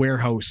royal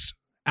warehouse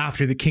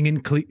after the king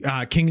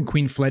and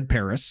queen fled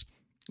Paris.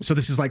 So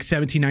this is like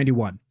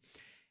 1791.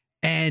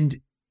 And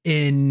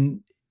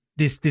in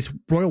this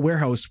royal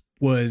warehouse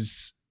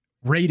was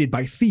raided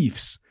by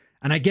thieves.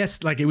 And I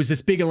guess like it was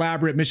this big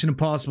elaborate Mission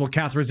Impossible,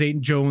 Catherine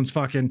Zeta-Jones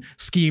fucking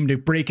scheme to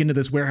break into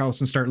this warehouse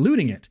and start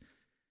looting it.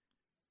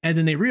 And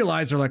then they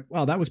realized, they're like,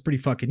 well, that was pretty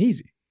fucking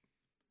easy.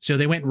 So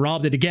they went and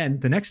robbed it again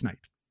the next night.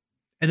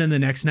 And then the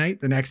next night,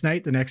 the next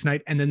night, the next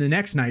night, and then the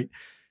next night.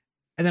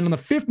 And then on the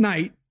fifth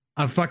night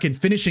of fucking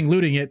finishing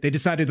looting it, they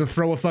decided to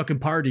throw a fucking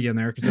party in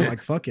there because they're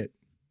like, fuck it.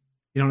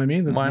 You know what I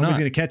mean? Why Nobody's not?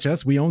 going to catch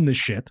us. We own this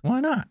shit. Why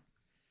not?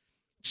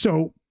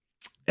 So,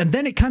 and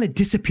then it kind of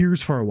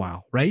disappears for a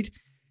while, right?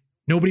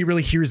 Nobody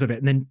really hears of it.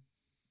 And then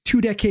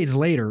 2 decades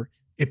later,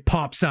 it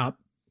pops up.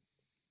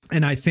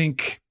 And I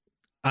think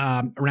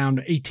around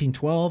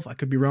 1812, I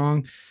could be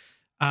wrong.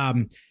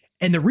 And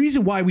the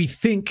reason why we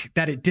think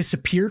that it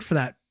disappeared for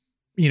that,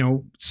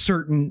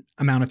 certain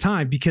amount of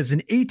time, because in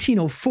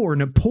 1804,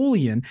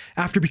 Napoleon,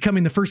 after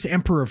becoming the first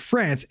emperor of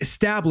France,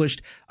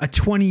 established a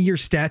 20-year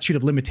statute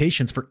of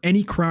limitations for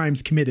any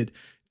crimes committed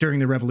during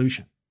the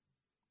revolution.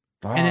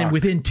 Fuck. And then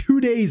within 2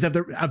 days of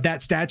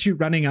that statute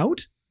running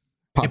out,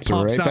 Pops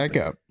right back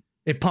up.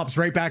 It pops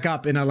right back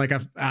up in a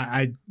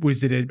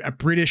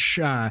British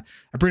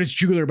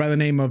jeweler by the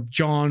name of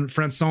John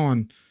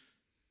Franson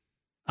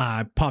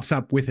pops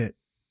up with it.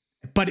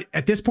 But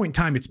at this point in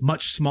time, it's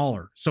much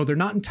smaller. So they're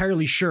not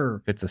entirely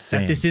sure It's the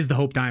same. that this is the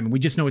Hope Diamond. We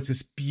just know it's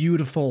this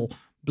beautiful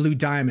blue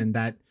diamond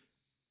that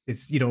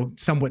is,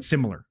 somewhat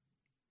similar.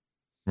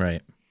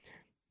 Right.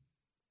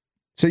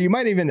 So you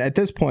might even, at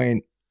this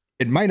point,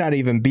 it might not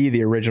even be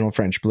the original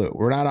French blue.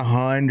 We're not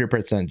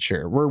 100%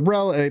 sure. We're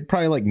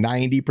probably like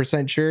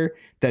 90% sure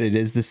that it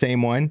is the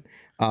same one.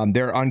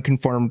 There are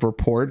unconfirmed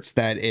reports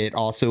that it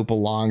also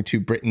belonged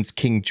to Britain's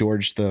King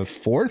George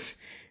IV,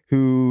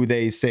 who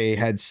they say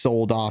had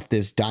sold off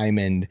this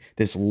diamond,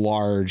 this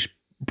large,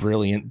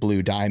 brilliant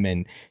blue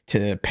diamond,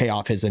 to pay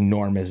off his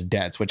enormous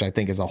debts, which I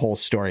think is a whole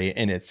story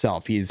in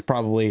itself. He's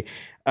probably,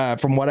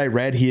 from what I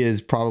read, he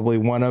is probably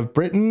one of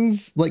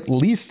Britain's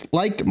least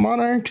liked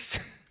monarchs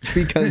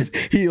because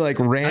he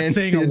ran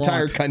the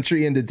entire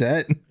country into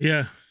debt.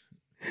 Yeah.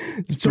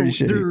 It's pretty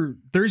shitty.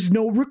 There's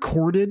no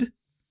recorded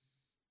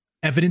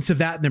evidence of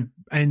that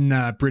in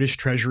the British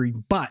Treasury,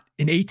 but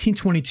in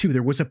 1822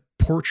 there was a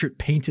portrait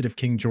painted of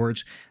King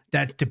George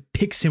that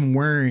depicts him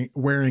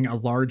wearing a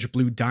large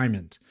blue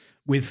diamond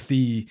with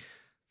the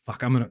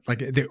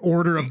the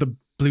Order of the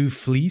Blue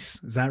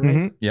Fleece. Is that right?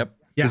 Mm-hmm. Yep.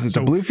 Yeah, Is it so-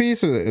 the blue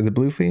fleece or the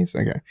blue fleece?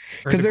 Okay, or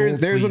because the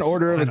there's gold an fleece.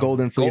 order of I the don't-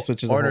 golden fleece,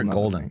 which is a Order whole nother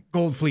golden. thing.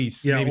 gold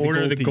fleece. Yeah, maybe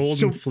order the fleece. golden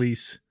So-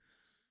 fleece.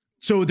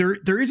 So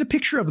there is a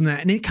picture of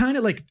that, and it kind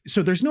of like,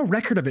 so there's no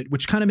record of it,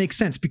 which kind of makes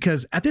sense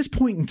because at this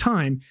point in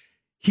time,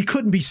 he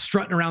couldn't be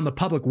strutting around the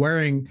public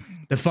wearing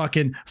the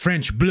fucking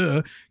French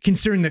bleu,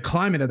 considering the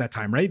climate at that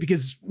time, right?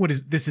 Because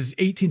this is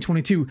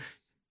 1822.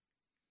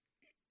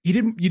 You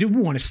didn't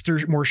want to stir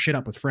more shit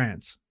up with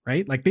France,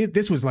 right? Like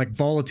this was like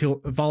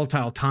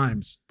volatile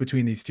times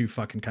between these two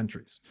fucking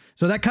countries.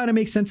 So that kind of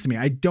makes sense to me.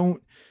 You know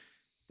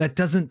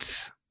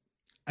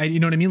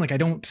what I mean? Like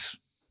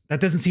that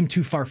doesn't seem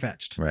too far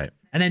fetched. Right.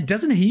 And then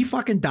doesn't he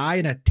fucking die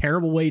in a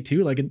terrible way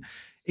too? Like in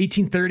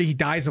 1830, he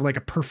dies of like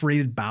a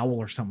perforated bowel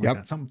or something Yep.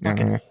 like that. Something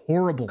fucking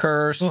horrible.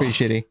 Curse. Ugh. Pretty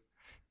shitty.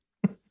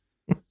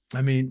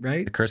 I mean,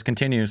 right? The curse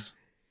continues.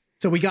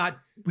 So we got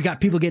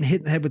people getting hit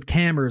in the head with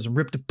cameras and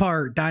ripped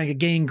apart, dying of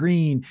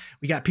gangrene.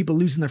 We got people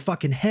losing their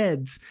fucking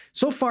heads.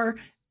 So far,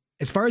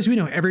 as far as we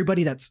know,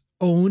 everybody that's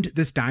owned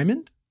this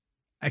diamond,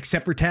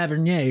 except for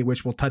Tavernier,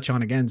 which we'll touch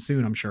on again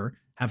soon, I'm sure,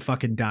 have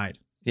fucking died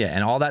Yeah,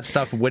 and all that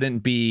stuff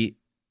wouldn't be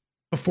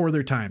before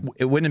their time.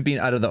 it wouldn't be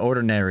out of the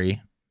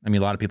ordinary. I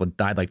mean, a lot of people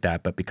died like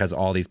that, but because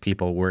all these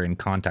people were in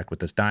contact with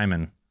this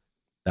diamond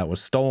that was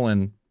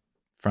stolen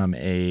from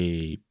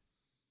a,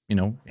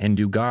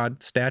 Hindu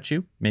god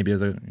statue, maybe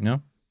as a,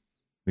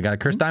 we got a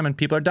cursed diamond,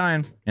 people are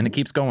dying, and it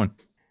keeps going.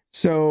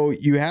 So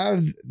you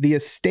have the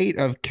estate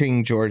of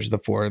King George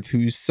IV,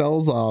 who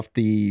sells off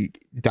the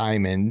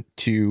diamond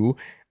to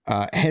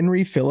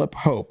Henry Philip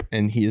Hope,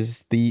 and he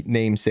is the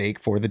namesake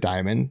for the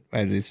diamond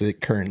as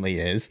it currently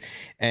is.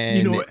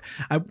 And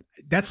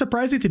That's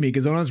surprising to me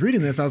because when I was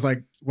reading this, I was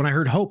like, when I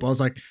heard Hope, I was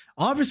like,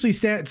 obviously,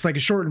 it's like a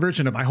shortened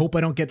version of I hope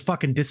I don't get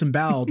fucking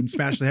disemboweled and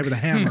smashed in the head with a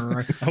hammer. Or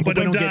I hope I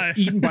don't die. get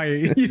eaten by,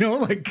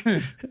 like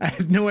I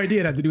had no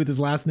idea it had to do with his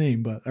last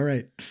name, but all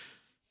right.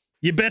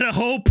 You better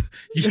hope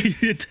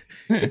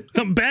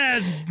something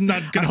bad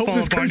not I gonna hope fall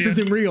this upon curse you.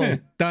 isn't real.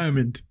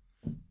 Diamond.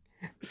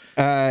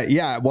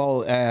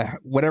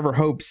 whatever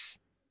hopes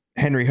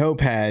Henry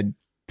Hope had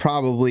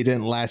probably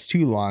didn't last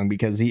too long,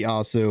 because he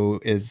also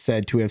is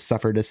said to have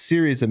suffered a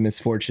series of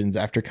misfortunes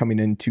after coming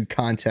into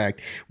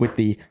contact with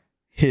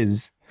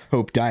his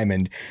Hope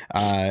Diamond,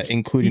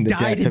 including the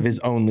death of his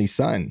only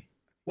son.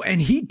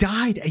 And he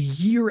died a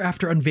year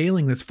after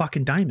unveiling this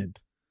fucking diamond.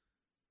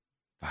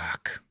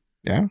 Fuck.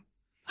 Yeah.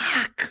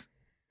 Fuck.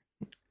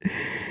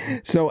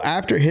 So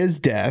after his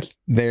death,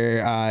 there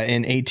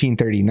in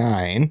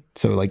 1839,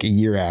 so like a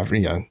year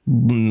after,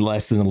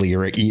 less than a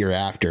year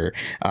after,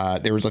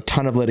 there was a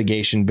ton of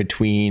litigation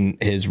between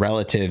his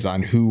relatives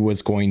on who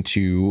was going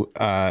to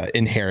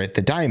inherit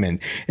the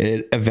diamond.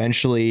 It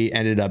eventually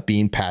ended up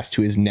being passed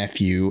to his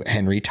nephew,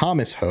 Henry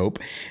Thomas Hope,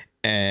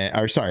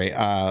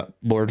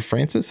 Lord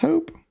Francis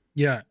Hope.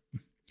 Yeah.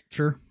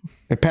 Sure.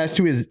 It passed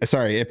to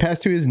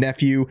his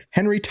nephew,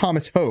 Henry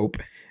Thomas Hope,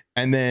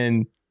 and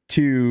then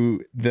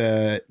to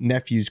the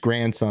nephew's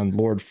grandson,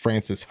 Lord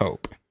Francis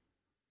Hope.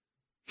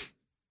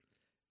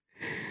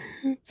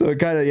 So it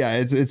kind of,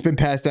 it's been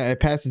passed down. It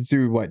passes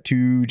through what,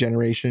 3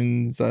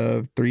 generations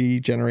of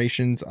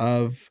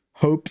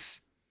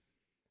Hopes.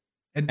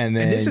 And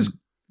then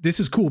this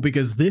is cool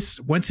because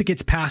once it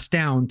gets passed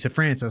down to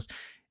Francis,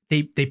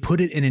 they put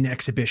it in an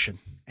exhibition,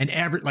 and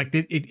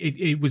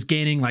it was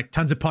gaining like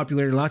tons of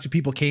popularity. Lots of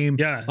people came,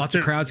 lots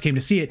of crowds came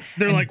to see it.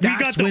 They're and like, we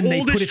got the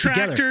oldest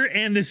tractor together.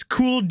 and this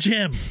cool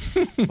gem.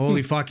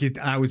 Holy fuck!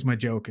 That was my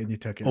joke, and you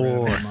took it. Right out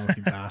of my mouth,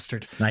 you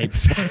bastard.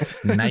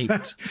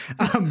 Sniped.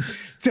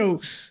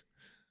 So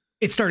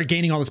it started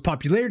gaining all this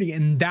popularity,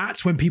 and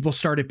that's when people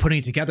started putting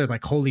it together.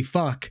 Like, holy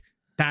fuck,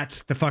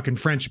 that's the fucking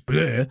French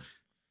bleu,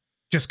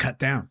 just cut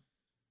down.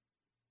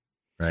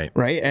 Right.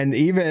 And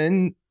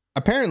even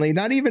apparently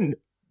not even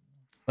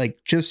like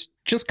just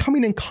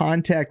coming in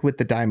contact with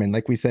the diamond,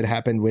 like we said,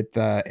 happened with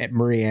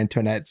Marie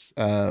Antoinette's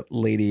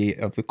lady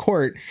of the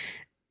court.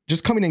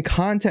 Just coming in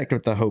contact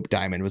with the Hope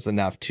Diamond was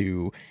enough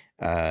to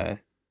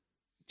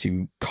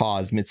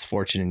cause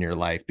misfortune in your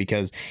life,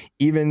 because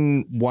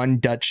even one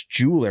Dutch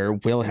jeweler,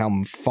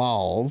 Wilhelm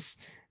Fals,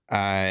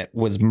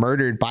 was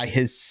murdered by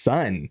his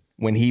son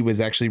when he was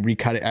actually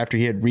recut it after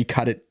he had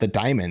recut it the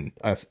diamond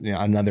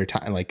another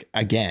time, like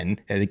again,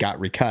 and it got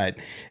recut,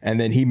 and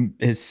then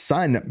his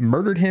son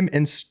murdered him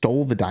and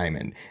stole the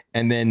diamond,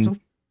 and then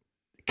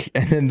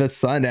the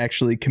son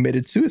actually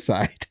committed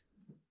suicide.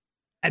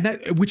 And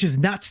that, which is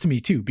nuts to me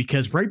too,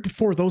 because right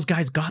before those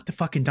guys got the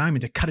fucking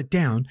diamond to cut it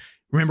down,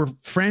 remember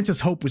Francis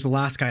Hope was the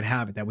last guy to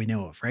have it that we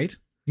know of, right?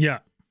 Yeah.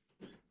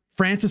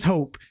 Francis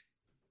Hope,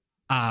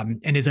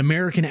 and his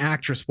American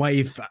actress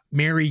wife,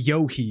 Mary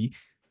Yohe,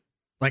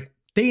 like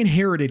they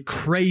inherited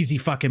crazy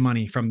fucking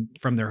money from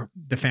the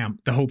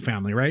Hope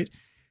family, right?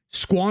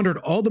 Squandered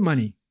all the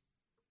money,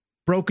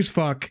 broke as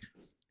fuck,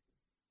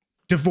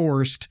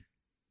 divorced.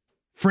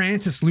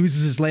 Francis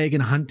loses his leg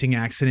in a hunting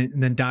accident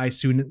and then dies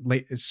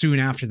soon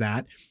after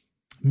that.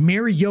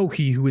 Mary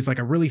Yohe, who is like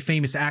a really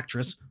famous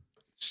actress,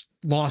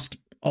 lost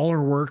all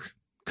her work,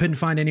 couldn't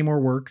find any more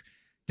work,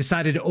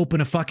 decided to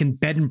open a fucking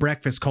bed and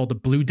breakfast called the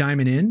Blue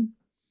Diamond Inn.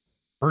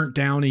 burnt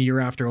down a year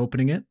after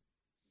opening it.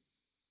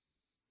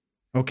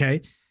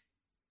 Okay.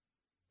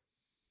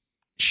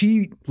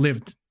 She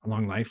lived a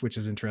long life, which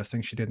is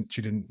interesting. She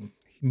didn't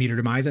meet her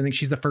demise. I think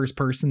she's the first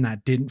person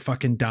that didn't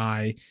fucking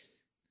die.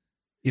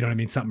 You know what I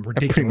mean? Something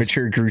ridiculous. A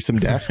premature, gruesome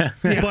death.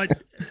 Yeah.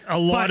 But a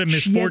lot But of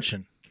she had-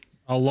 misfortune.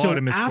 A lot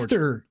of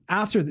misfortune.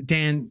 After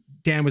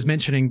Dan was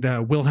mentioning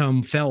the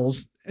Wilhelm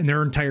Fells and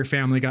their entire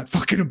family got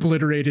fucking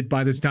obliterated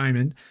by this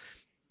diamond,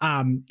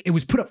 it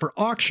was put up for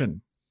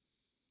auction.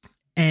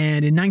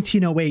 And in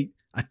 1908,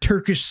 a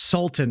Turkish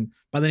sultan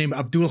by the name of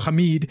Abdul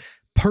Hamid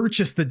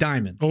purchased the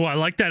diamond. Oh, I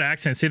like that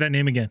accent. Say that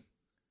name again.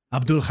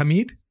 Abdul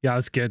Hamid, Yeah,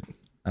 that's good.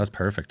 That was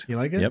perfect. you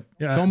like it? Yep.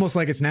 Yeah. It's almost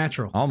like it's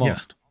natural.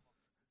 Almost.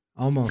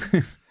 Almost.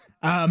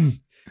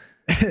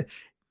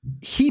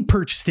 He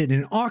purchased it in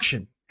an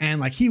auction, and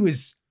like he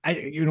was,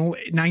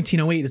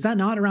 1908. Is that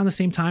not around the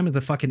same time as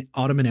the fucking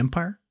Ottoman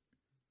Empire?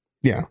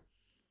 Yeah.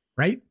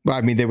 Right. Well,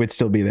 I mean, they would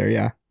still be there.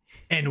 Yeah.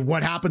 And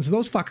what happens to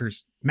those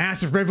fuckers?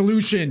 Massive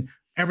revolution,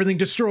 everything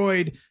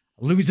destroyed,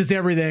 loses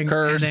everything,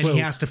 Curse. and then he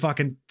has to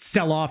fucking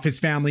sell off his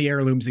family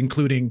heirlooms,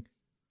 including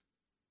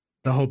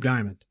the Hope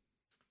Diamond.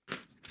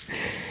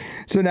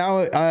 So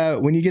now,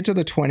 when you get to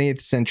the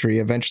 20th century,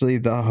 eventually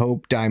the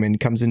Hope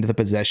Diamond comes into the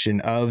possession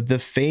of the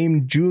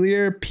famed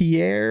jeweler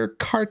Pierre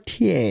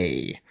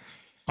Cartier.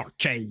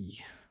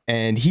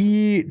 And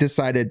he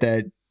decided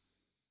that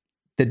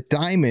the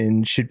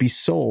diamond should be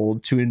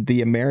sold to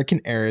the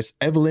American heiress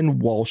Evelyn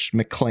Walsh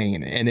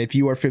McLean. And if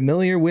you are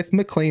familiar with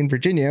McLean,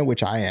 Virginia,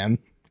 which I am,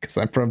 because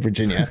I'm from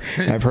Virginia,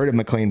 and I've heard of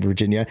McLean,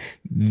 Virginia,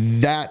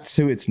 that's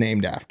who it's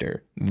named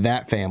after.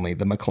 That family,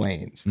 the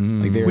McLeans.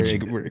 Like they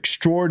were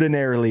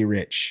extraordinarily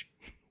rich.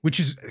 Which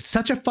is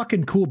such a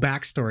fucking cool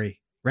backstory,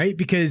 right?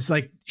 Because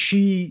like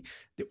she,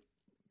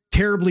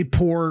 terribly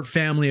poor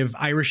family of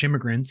Irish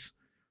immigrants,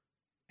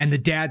 and the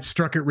dad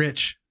struck it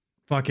rich,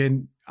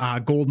 fucking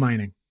gold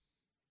mining.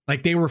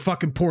 Like they were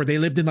fucking poor. They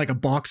lived in like a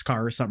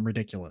boxcar or something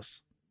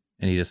ridiculous.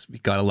 And he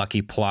just got a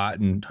lucky plot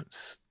and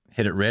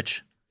hit it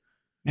rich.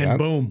 And Yep.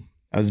 boom.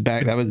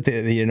 That was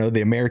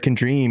the American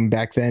dream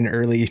back then,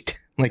 early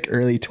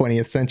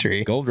 20th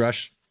century. Gold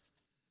rush.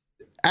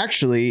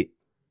 Actually,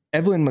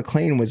 Evelyn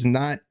McLean was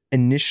not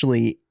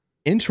initially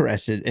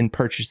interested in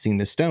purchasing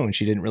the stone.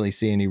 She didn't really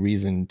see any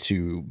reason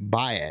to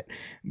buy it.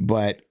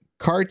 But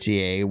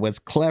Cartier was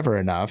clever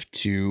enough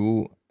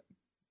to,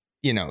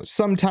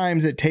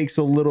 sometimes it takes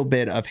a little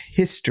bit of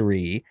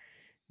history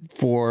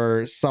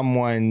for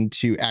someone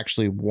to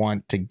actually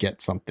want to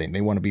get something.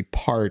 They want to be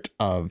part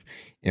of,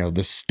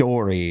 the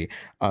story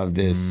of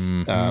this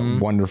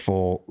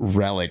wonderful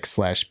relic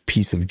 /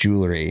 piece of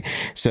jewelry.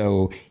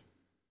 So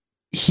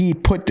he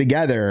put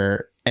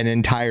together an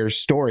entire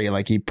story.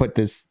 Like he put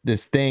this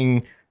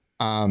thing,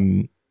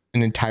 an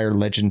entire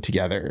legend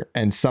together,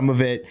 and some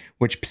of it,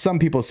 which some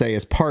people say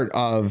is part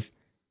of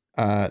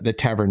the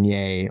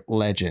Tavernier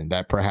legend,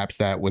 that perhaps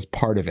that was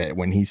part of it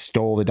when he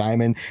stole the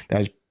diamond. That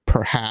was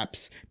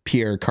perhaps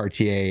Pierre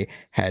Cartier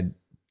had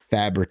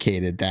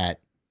fabricated that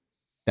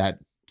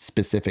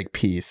specific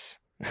piece.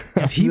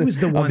 He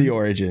was the one of the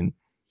origin.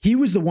 He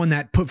was the one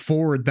that put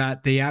forward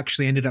that they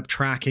actually ended up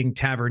tracking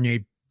Tavernier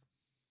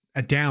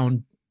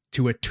down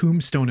to a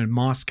tombstone in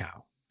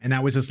Moscow. And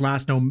that was his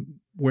last known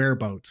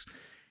whereabouts.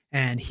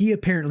 And he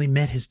apparently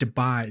met his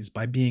demise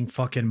by being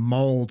fucking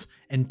mauled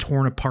and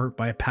torn apart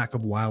by a pack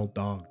of wild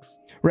dogs.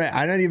 Right.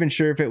 I'm not even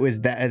sure if it was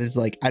that. It's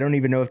like, I don't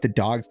even know if the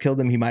dogs killed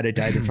him. He might have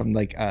died from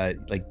like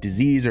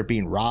disease or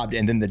being robbed.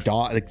 And then the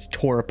dog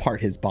tore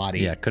apart his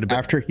body. Yeah, could have been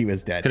after he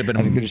was dead. Could have been.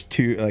 I think there's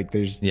two. Like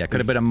there's. Yeah, could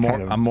have been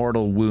a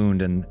mortal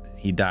wound, and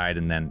he died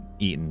and then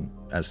eaten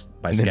by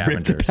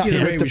scavengers.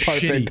 Either way, Ripped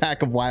apart by a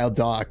pack of wild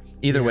dogs.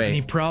 Either way, and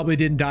he probably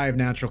didn't die of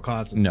natural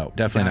causes. No,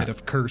 definitely he died not.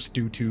 of curse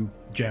due to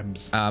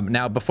gems.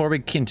 Now, before we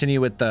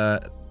continue with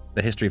the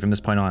history from this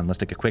point on, let's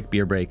take a quick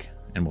beer break,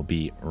 and we'll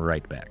be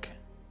right back.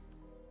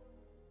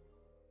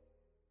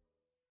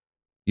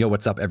 Yo,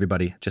 what's up,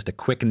 everybody? Just a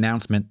quick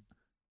announcement.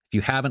 If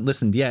you haven't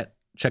listened yet,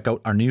 check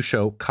out our new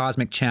show,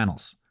 Cosmic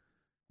Channels.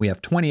 We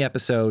have 20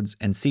 episodes,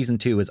 and season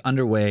 2 is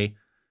underway.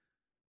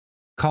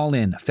 Call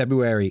in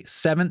February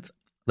 7th.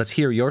 Let's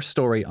hear your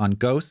story on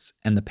ghosts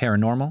and the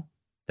paranormal.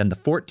 Then the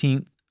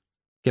 14th,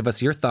 give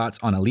us your thoughts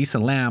on Elisa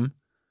Lam.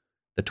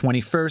 The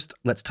 21st,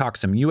 let's talk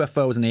some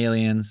UFOs and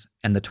aliens.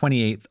 And the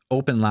 28th,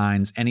 open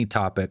lines, any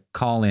topic,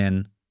 call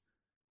in.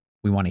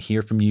 We want to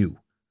hear from you.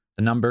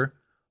 The number,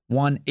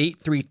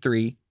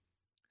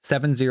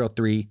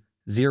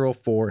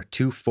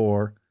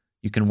 1-833-703-0424.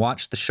 You can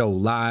watch the show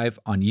live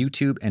on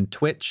YouTube and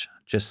Twitch.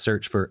 Just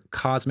search for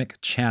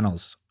Cosmic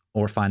Channels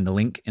or find the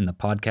link in the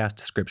podcast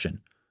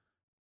description.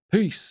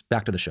 Peace.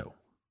 Back to the show.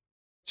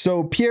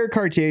 So Pierre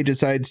Cartier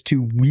decides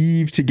to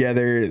weave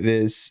together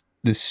this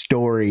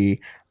story,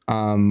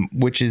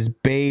 which is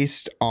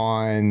based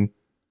on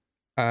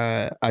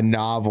a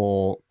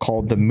novel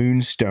called The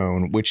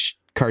Moonstone, which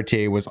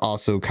Cartier was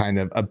also kind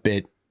of a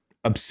bit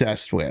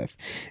obsessed with.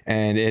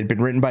 And it had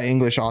been written by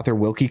English author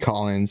Wilkie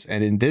Collins.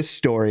 And in this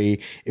story,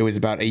 it was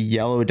about a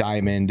yellow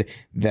diamond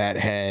that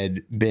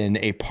had been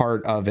a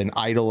part of an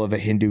idol of a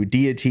Hindu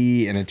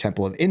deity in a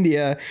temple of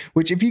India,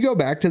 which if you go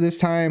back to this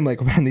time,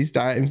 like around these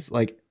times,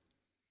 like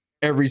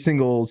every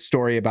single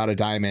story about a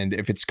diamond,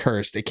 if it's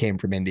cursed, it came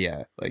from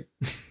India. Like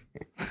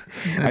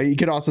you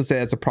could also say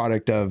that's a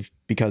product of,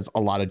 because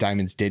a lot of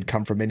diamonds did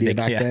come from India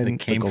back then. They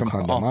came from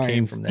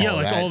there. Yeah,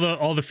 like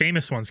all the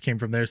famous ones came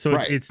from there. So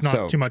it's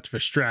not too much of a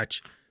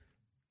stretch.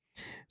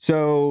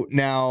 So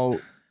now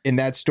in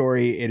that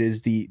story, it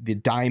is the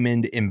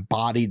diamond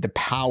embodied the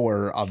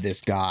power of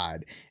this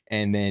god.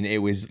 And then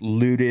it was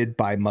looted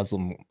by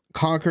Muslim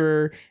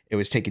conqueror. It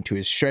was taken to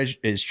his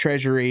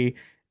treasury.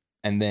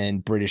 And then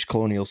British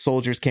colonial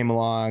soldiers came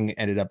along,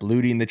 ended up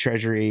looting the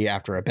treasury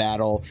after a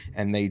battle,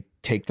 and they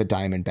take the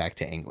diamond back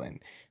to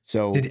England.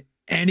 So did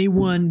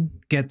anyone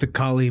get the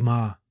Kali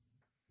Ma?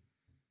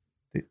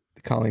 The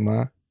Kali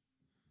Ma?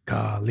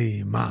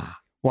 Kali Ma.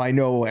 Well, I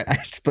know,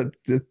 but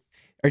are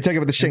you talking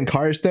about the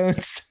Shankara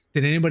stones?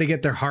 Did anybody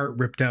get their heart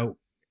ripped out?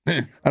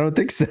 I don't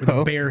think so. With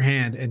a bare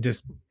hand and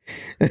just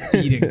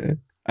beating.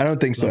 I don't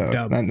think so.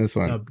 Dub. Not in this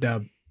one.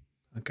 Dub.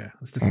 Okay,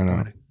 that's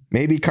disappointing.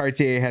 Maybe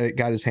Cartier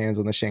got his hands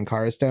on the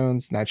Shankara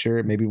stones. Not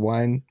sure. Maybe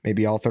one.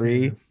 Maybe all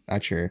three. Yeah.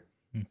 Not sure.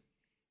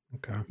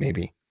 Okay.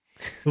 Maybe.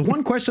 The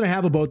one question I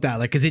have about that,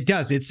 like, because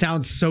it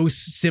sounds so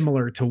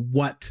similar to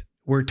what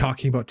we're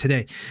talking about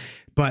today.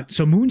 But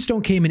so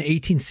Moonstone came in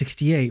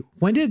 1868.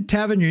 When did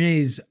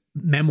Tavernier's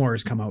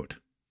memoirs come out?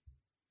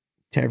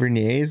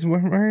 Tavernier's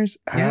memoirs?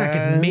 Yeah,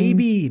 because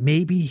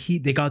maybe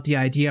they got the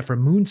idea from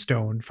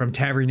Moonstone from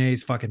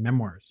Tavernier's fucking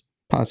memoirs.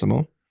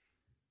 Possible.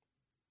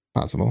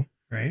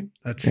 Right?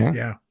 That's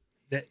yeah.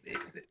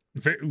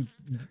 Very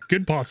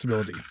good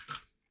possibility.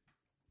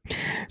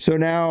 So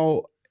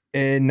now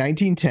in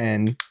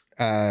 1910,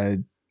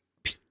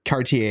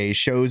 Cartier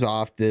shows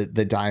off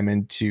the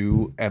diamond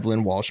to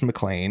Evelyn Walsh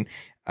McLean.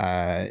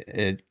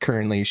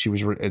 Currently, she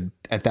was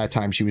at that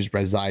time she was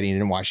residing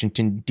in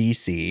Washington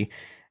D.C.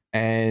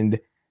 and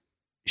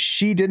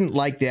she didn't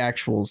like the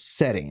actual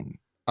setting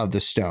of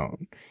the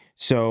stone.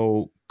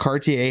 So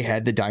Cartier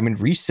had the diamond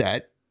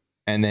reset.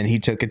 And then he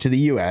took it to the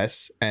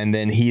U.S. and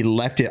then he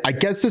left it. I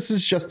guess this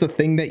is just the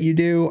thing that you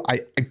do.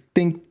 I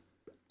think,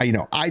 I'm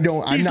not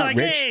like,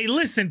 rich. Hey,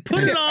 listen,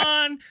 put it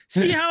on.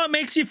 See how it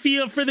makes you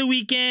feel for the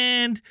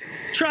weekend.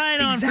 Try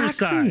it on for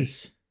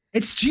size.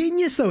 It's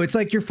genius, though. It's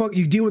like you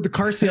deal with the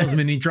car salesman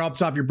and he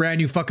drops off your brand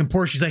new fucking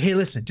Porsche. He's like, hey,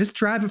 listen, just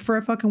drive it for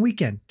a fucking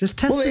weekend. Just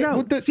test it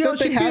out. See how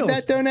she have feels.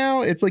 That though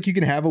now? It's like you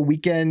can have a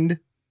weekend.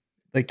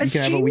 Like you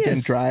can have a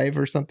weekend drive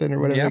or something or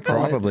whatever. Yeah, they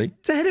call probably. it.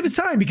 It's ahead of its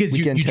time because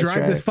you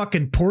drive this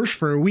fucking Porsche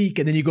for a week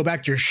and then you go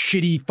back to your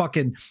shitty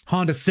fucking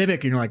Honda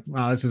Civic and you're like,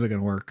 oh, this isn't going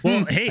to work.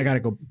 Well, hey, I got to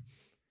go.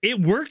 It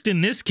worked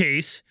in this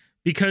case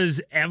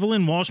because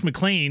Evelyn Walsh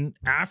McLean,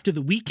 after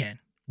the weekend,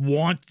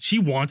 she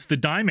wants the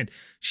diamond.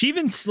 She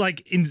even,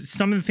 like, in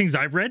some of the things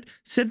I've read,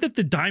 said that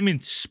the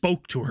diamond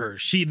spoke to her.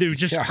 She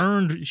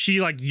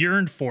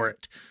yearned for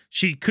it.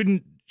 She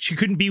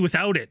couldn't be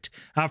without it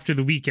after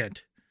the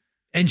weekend.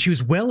 And she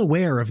was well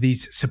aware of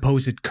these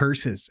supposed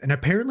curses. And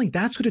apparently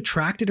that's what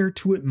attracted her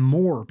to it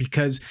more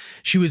because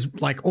she was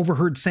like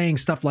overheard saying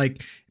stuff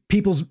like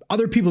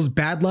other people's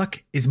bad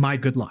luck is my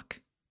good luck.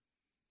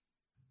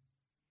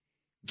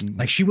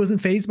 Like she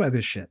wasn't fazed by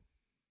this shit.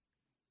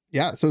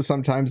 Yeah. So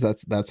sometimes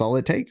that's all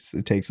it takes.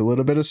 It takes a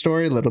little bit of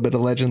story, a little bit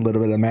of legend, a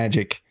little bit of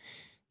magic.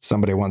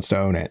 Somebody wants to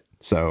own it.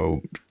 So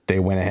they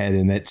went ahead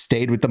and it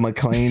stayed with the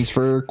McLeans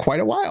for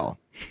quite a while.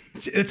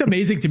 It's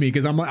amazing to me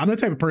because I'm the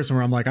type of person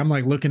where I'm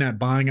like looking at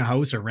buying a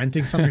house or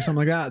renting something or something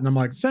like that. And I'm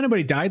like, has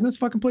anybody died in this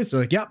fucking place? They're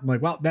like, yep. I'm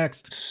like, well,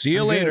 next. See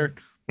you later.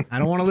 I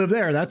don't want to live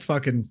there. That's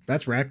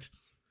wrecked.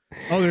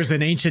 Oh, there's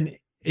an ancient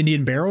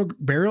Indian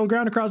burial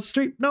ground across the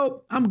street.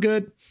 Nope. I'm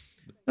good.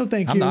 No,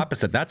 thank you. I'm the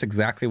opposite. That's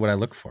exactly what I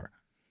look for.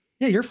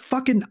 Yeah.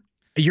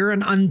 You're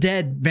an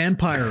undead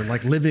vampire,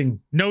 like living.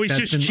 No, he's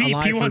just cheap.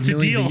 He wants a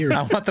deal.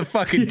 I want the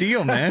fucking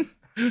deal, man.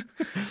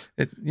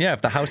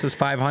 If the house is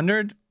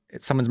 500,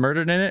 someone's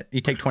murdered in it,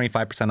 you take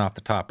 25% off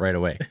the top right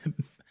away.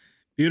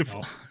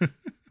 Beautiful.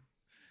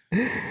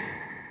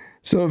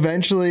 So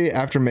eventually,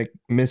 after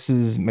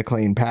Mrs.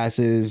 McLean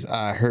passes,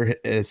 her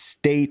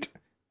estate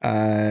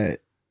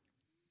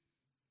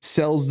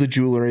sells the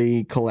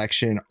jewelry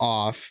collection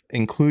off,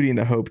 including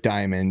the Hope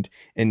Diamond,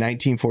 in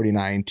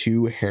 1949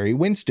 to Harry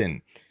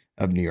Winston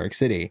of New York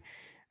City.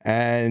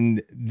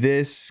 And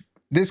this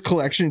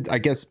collection, I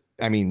guess,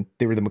 I mean,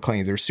 they were the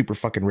McLeans. They were super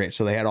fucking rich.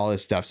 So they had all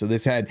this stuff. So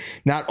this had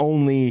not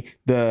only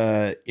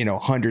the,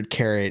 100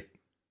 carat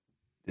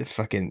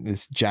fucking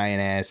this giant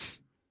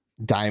ass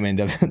diamond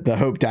of the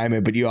Hope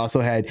Diamond, but you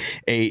also had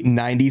a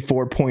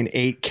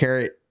 94.8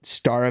 carat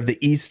Star of the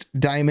East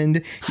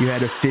diamond. You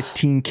had a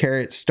 15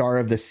 carat Star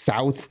of the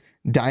South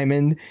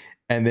diamond.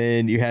 And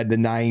then you had the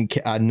 9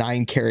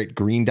 carat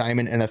green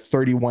diamond and a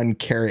 31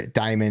 carat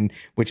diamond,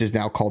 which is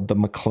now called the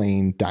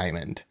McLean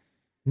diamond.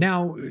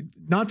 Now,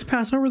 not to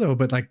pass over though,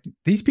 but like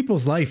these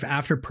people's life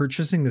after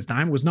purchasing this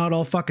diamond was not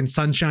all fucking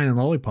sunshine and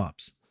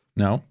lollipops.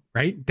 No.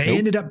 right? They Nope.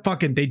 ended up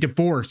they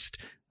divorced,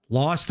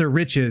 lost their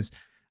riches.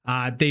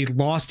 They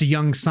lost a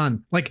young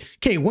son. Like,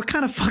 okay, what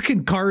kind of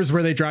fucking cars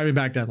were they driving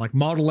back then? Like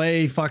Model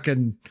A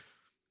fucking,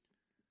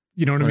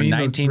 you know what I mean? Those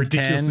 1910.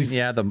 ridiculously-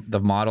 Yeah, the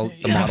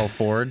model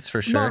Fords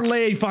for sure. Model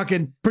A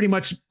fucking pretty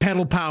much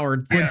pedal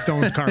powered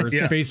Flintstones cars,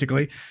 Yeah.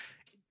 basically.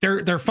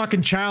 Their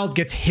fucking child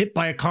gets hit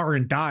by a car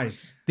and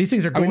dies. These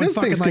things are I going mean, those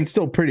fucking things like, can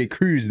still pretty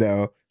cruise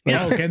though.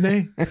 oh, can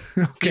they?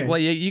 Okay. Well,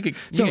 yeah, you could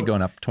get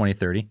going up 20,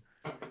 30.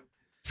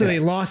 So they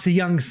lost a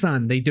young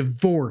son. They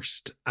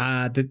divorced. The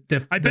I bet the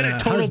it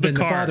totaled the husband,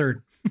 the car.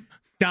 father,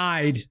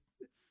 died.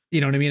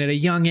 You know what I mean? At a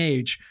young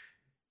age.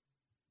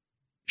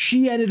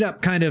 She ended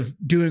up kind of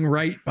doing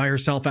right by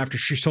herself after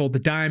she sold the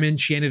diamond.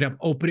 She ended up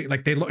opening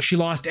she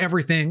lost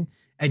everything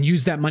and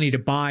used that money to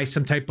buy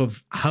some type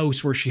of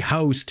house where she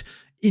housed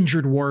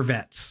injured war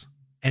vets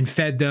and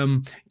fed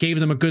them, gave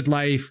them a good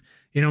life.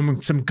 You know,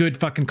 some good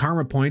fucking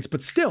karma points,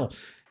 but still.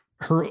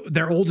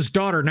 Their oldest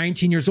daughter,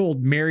 19 years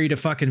old, married a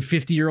fucking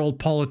 50-year-old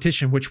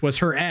politician, which was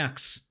her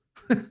ex.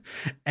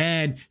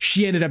 And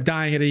she ended up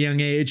dying at a young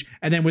age.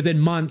 And then within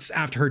months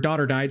after her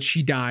daughter died,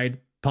 she died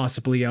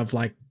possibly of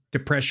like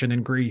depression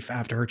and grief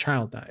after her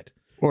child died.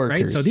 Or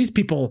Right. So these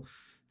people,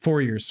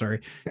 4 years,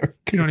 sorry.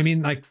 You know what I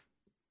mean? Like,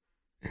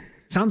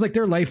 sounds like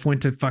their life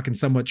went to fucking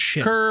somewhat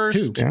shit.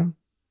 Cursed. Too. Yeah.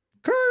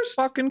 Cursed.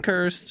 Fucking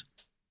cursed.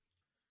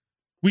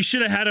 We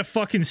should have had a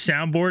fucking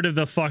soundboard of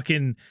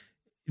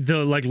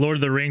the like Lord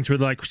of the Rings where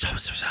they're like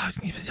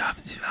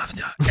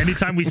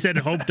anytime we said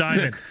Hope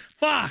Diamond.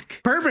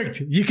 Fuck.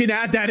 Perfect. You can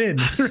add that in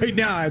right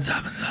now.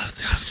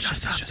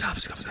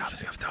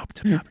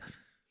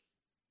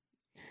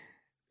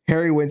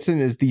 Harry Winston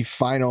is the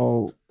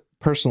final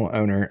personal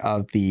owner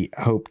of the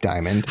Hope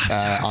Diamond.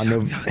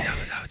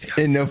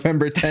 In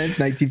November 10th,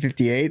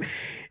 1958,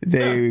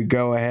 they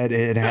go ahead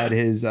and had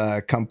his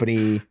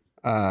company,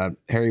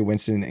 Harry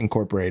Winston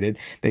Incorporated.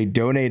 They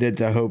donated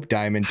the Hope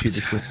Diamond to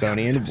the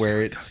Smithsonian,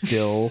 where it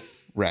still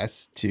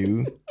rests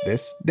to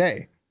this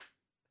day.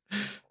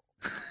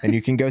 And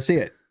you can go see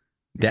it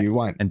if you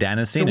want. And Dan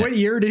has So seen what it.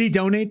 year did he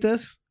donate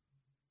this?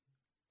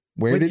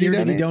 Where What did he year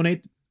donate? did he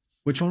donate?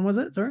 Which one was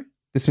it? Sorry.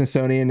 The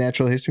Smithsonian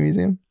Natural History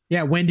Museum,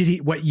 Yeah. What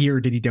year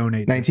did he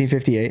donate? this?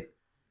 1958.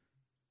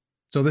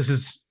 So this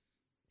is,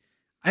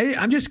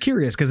 I'm just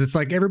curious because it's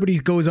like everybody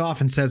goes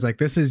off and says like,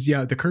 this is,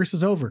 the curse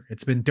is over.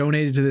 It's been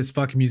donated to this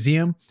fucking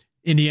museum.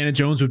 Indiana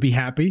Jones would be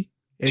happy.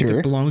 It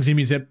Sure. belongs in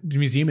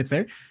museum. It's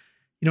there.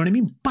 You know what I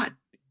mean? But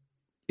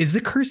is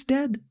the curse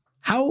dead?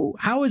 How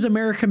has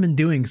America been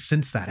doing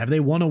since that? Have they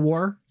won a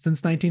war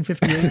since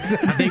 1958?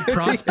 Have they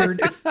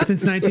prospered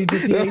since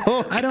 1958?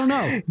 I don't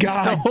know.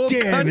 God The whole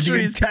damn,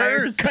 country is the entire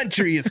cursed.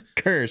 country is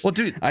cursed. Well,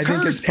 dude, I think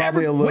it's Cursed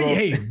probably a little.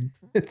 Wait, hey,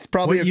 It's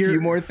probably What a year-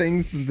 few more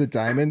things than the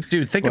diamond.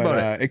 Dude, think but,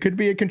 about it. It could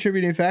be a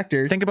contributing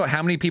factor. Think about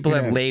how many people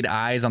Yeah. have laid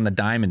eyes on the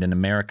diamond in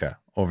America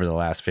over the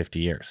last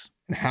 50 years.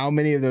 And how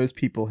many of those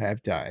people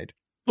have died?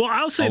 Well,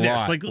 I'll say A this: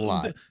 lot, like, a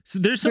lot. so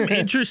there's some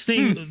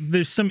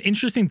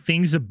interesting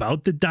things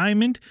about the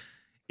diamond.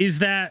 Is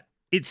that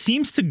it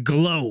seems to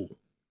glow,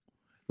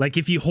 like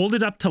if you hold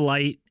it up to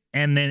light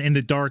and then in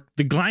the dark,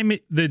 the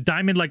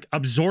diamond like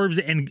absorbs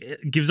it and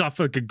gives off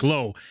like a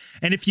glow.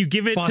 And if you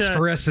give it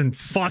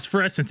phosphorescence.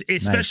 phosphorescence,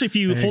 especially Nice. if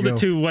you There you hold go. it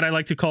to what I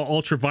like to call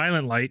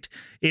ultraviolet light,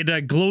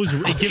 it glows.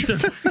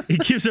 It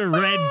gives a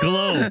red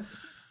glow,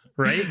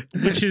 right?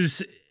 Which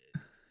is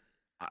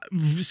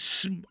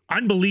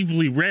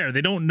unbelievably rare.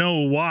 They don't know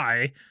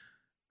why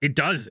it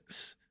does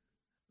this,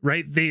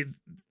 right?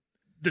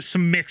 There's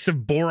some mix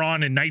of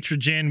boron and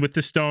nitrogen with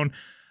the stone,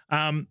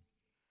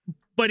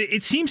 but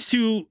it seems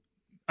to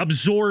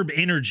absorb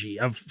energy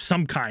of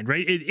some kind,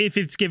 right? If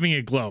it's giving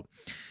a glow.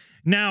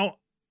 Now,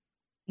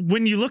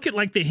 when you look at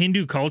like the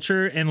Hindu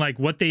culture and like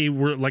what they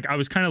were like, I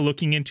was kind of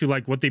looking into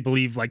like what they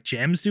believe like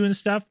gems do and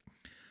stuff.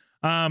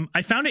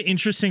 I found it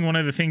interesting. One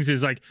of the things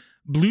is like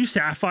blue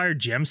sapphire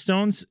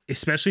gemstones,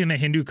 especially in the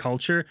Hindu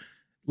culture,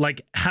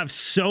 like have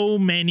so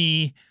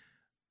many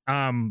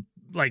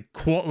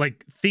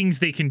like things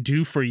they can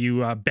do for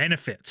you,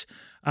 benefits.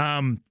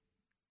 And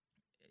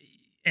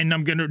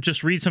I'm going to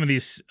just read some of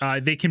these.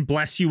 They can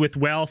bless you with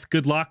wealth,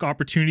 good luck,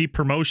 opportunity,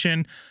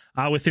 promotion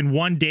within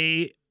 1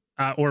 day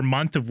or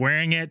month of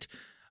wearing it.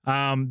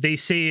 They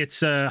say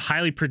it's a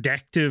highly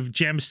protective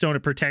gemstone.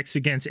 It protects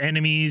against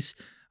enemies,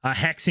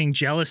 hexing,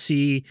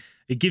 jealousy.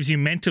 It gives you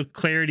mental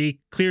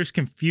clarity, clears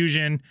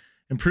confusion,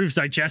 improves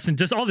digestion,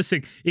 does all this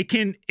thing. It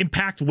can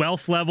impact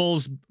wealth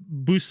levels,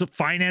 boost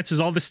finances,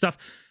 all this stuff.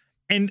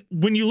 And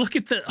when you look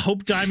at the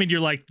Hope Diamond,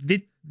 you're like,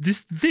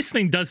 this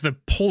thing does the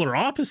polar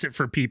opposite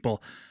for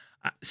people.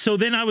 So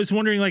then I was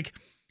wondering, like,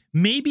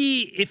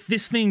 maybe if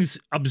this thing's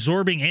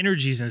absorbing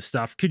energies and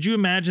stuff, could you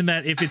imagine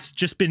that if it's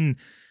just been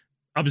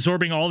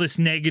absorbing all this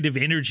negative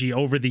energy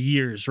over the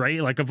years,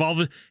 right? Like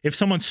if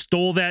someone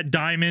stole that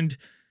diamond,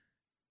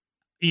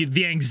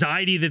 the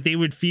anxiety that they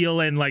would feel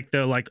and like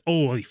the like,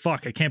 oh, holy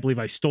fuck, I can't believe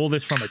I stole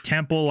this from a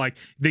temple. Like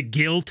the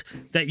guilt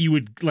that you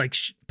would like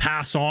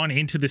pass on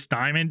into this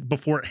diamond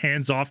before it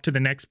hands off to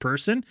the next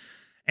person.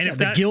 And Yeah, if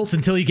the that guilt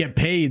until you get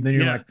paid, then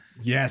you're Yeah. like,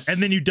 yes. and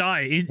then you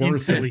die Worth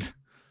instantly. it.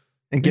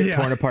 And get Yeah.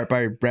 torn apart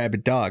by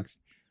rabid dogs.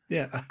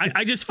 Yeah.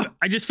 I just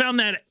found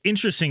that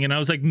interesting, and I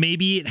was like,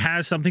 maybe it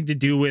has something to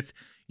do with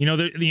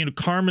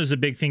karma is a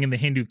big thing in the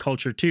Hindu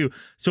culture too.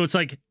 So it's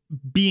like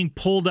being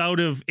pulled out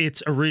of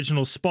its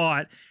original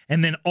spot,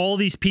 and then all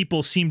these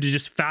people seem to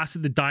just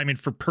facet the diamond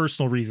for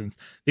personal reasons.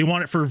 They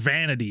want it for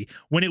vanity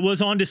when it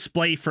was on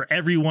display for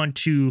everyone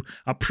to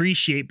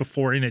appreciate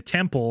before in a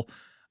temple,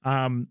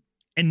 and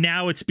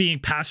now it's being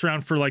passed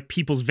around for like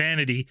people's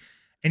vanity.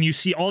 And you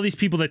see all these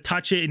people that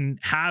touch it and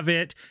have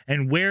it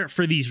and wear it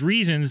for these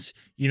reasons,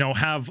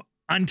 have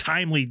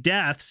untimely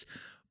deaths.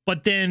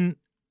 But then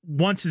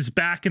once it's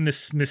back in the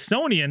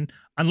Smithsonian,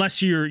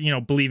 unless you're,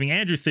 believing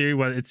Andrew's theory,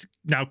 well, it's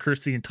now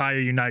cursed the entire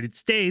United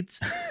States.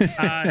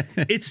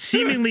 It's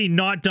seemingly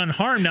not done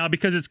harm now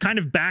because it's kind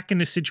of back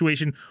in a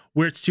situation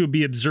where it's to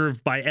be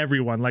observed by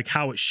everyone, like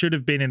how it should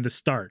have been in the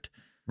start.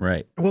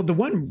 Right. Well, the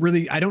one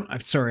really,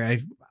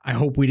 I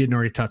hope we didn't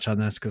already touch on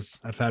this because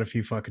I've had a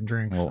few fucking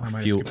drinks. Well, I a might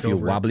have few skipped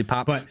over it. wobbly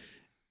pops.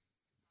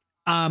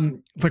 But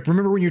like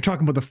remember when you're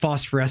talking about the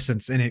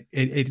phosphorescence and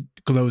it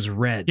glows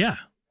red? Yeah.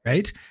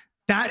 Right?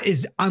 That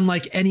is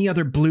unlike any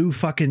other blue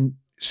fucking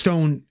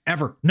stone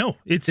ever. No,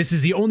 This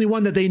is the only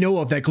one that they know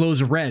of that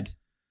glows red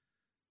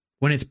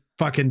when it's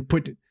fucking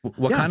put.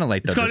 What Yeah. kind of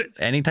light It's though? got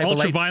Any type of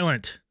light?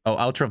 ultraviolet. Oh,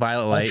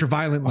 ultraviolet light.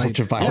 Ultraviolet light.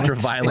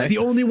 Ultraviolet. It's the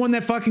only one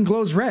that fucking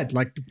glows red.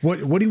 Like what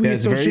do we Yeah,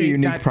 it's a very associate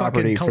unique that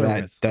property fucking for color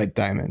that, with? that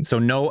diamond. So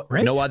no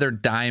Right? other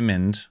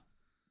diamond.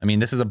 I mean,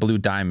 this is a blue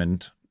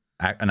diamond,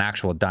 an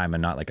actual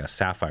diamond, not like a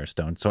sapphire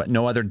stone. So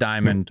no other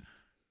diamond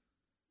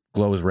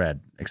glows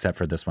red except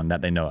for this one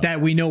that they know of. That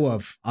we know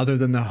of, other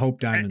than the Hope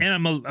Diamond.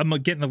 And I'm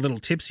getting a little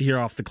tipsy here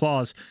off the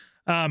claws.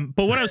 But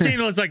what I was saying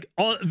is like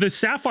all the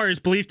sapphire is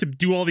believed to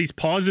do all these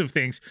positive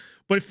things.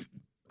 But if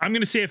I'm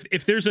going to say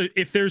if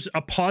there's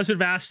a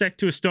positive aspect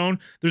to a stone,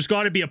 there's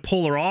got to be a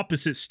polar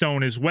opposite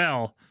stone as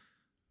well.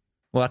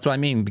 Well, that's what I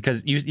mean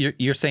because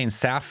you're saying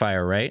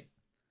sapphire, right?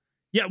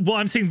 Yeah, well,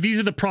 I'm saying these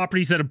are the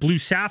properties that a blue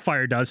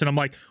sapphire does. And I'm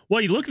like, well,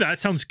 you look at that, it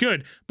sounds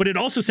good. But it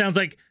also sounds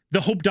like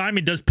the Hope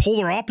Diamond does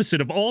polar opposite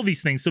of all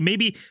these things. So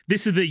maybe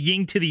this is the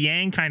yin to the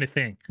yang kind of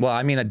thing. Well,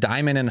 I mean, a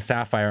diamond and a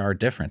sapphire are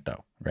different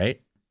though, right?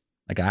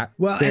 Like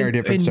well, They are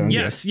different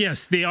stones.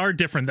 Yes, they are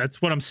different.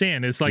 That's what I'm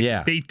saying. It's like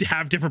they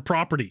have different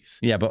properties.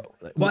 yeah, but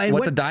Well,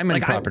 what's a and diamond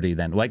like, property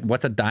then? Like,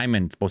 what's a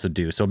diamond supposed to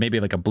do? So maybe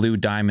like a blue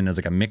diamond is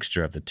like a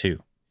mixture of the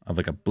two, of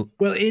like a blue.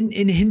 Well, in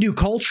Hindu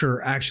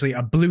culture, actually,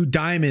 a blue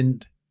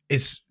diamond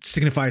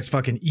signifies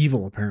fucking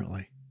evil,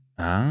 apparently.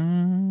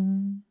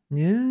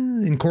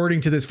 Yeah,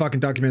 according to this fucking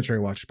documentary I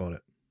watched about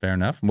it. Fair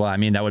enough. Well, I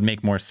mean, that would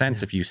make more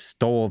sense if you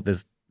stole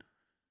this.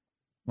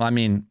 Well, I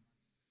mean,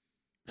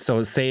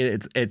 so say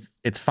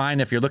it's fine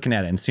if you're looking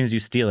at it, and as soon as you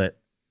steal it,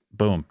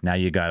 boom, now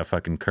you got a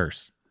fucking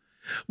curse.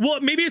 Well,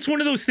 maybe it's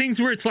one of those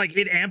things where it's like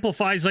it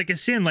amplifies like a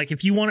sin. Like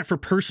if you want it for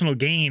personal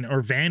gain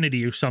or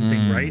vanity or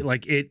something, right?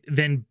 Like it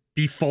then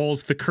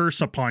befalls the curse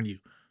upon you,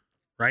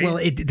 right? Well,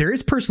 there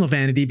is personal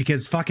vanity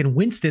because fucking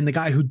Winston, the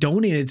guy who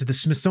donated to the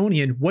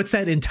Smithsonian, what's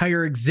that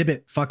entire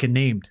exhibit fucking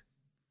named?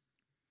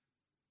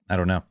 I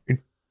don't know.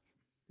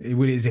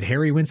 Is it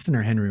Harry Winston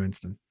or Henry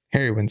Winston?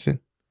 Harry Winston.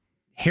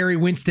 Harry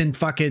Winston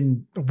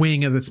fucking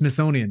wing of the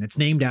Smithsonian. It's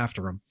named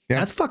after him. Yeah.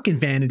 That's fucking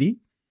vanity.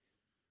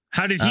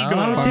 How did he go? Oh.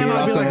 out? See, He I'll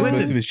be also like, has most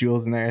listen. of his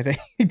jewels in there. I think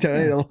he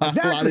donated a lot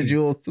Exactly. of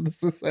jewels to the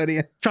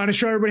Smithsonian. Trying to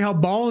show everybody how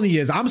ballin' he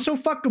is. I'm so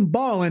fucking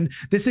ballin'.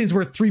 This thing's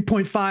worth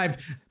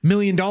 $3.5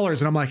 million.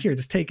 And I'm like, here,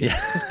 just take it. Yeah.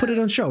 Just put it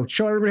on show.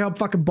 Show everybody how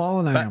fucking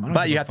ballin' I am. I don't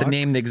But give you a have to fuck.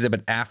 name the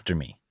exhibit after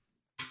me.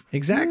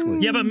 Exactly.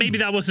 Yeah, but maybe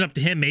that wasn't up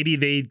to him. Maybe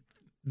the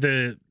He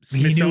knew it was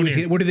Smithsonian.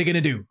 gonna- what are they going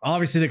to do?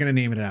 Obviously, they're going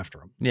to name it after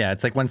him. Yeah,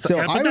 it's like when So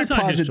Yeah, but I would that's not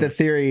his posit the choice.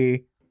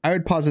 theory. I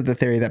would posit the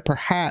theory that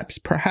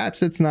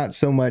perhaps it's not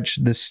so much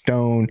the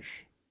stone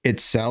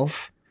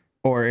itself,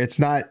 or it's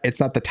not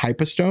the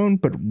type of stone,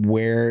 but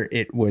where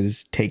it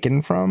was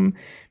taken from,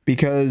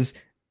 because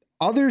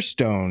other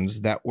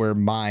stones that were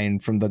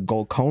mined from the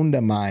Golconda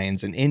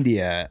mines in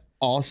India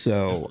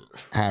also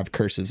have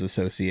curses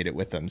associated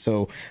with them.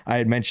 So I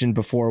had mentioned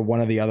before, one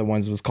of the other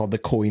ones was called the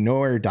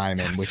Koh-i-Noor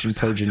diamond, which in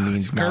Persian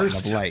means mountain of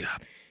cursed. light.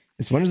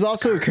 This one is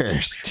also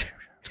cursed.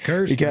 It's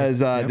cursed. Because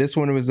this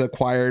one was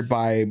acquired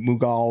by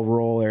Mughal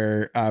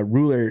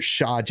ruler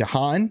Shah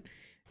Jahan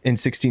in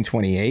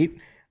 1628,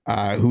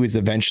 who was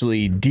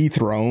eventually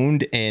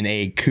dethroned in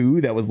a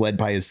coup that was led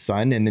by his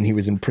son, and then he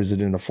was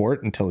imprisoned in a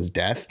fort until his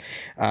death.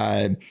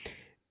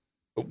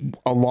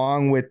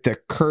 Along with the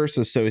curse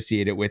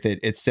associated with it,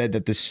 it's said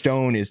that the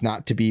stone is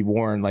not to be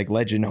worn. Like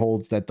legend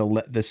holds that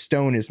the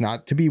stone is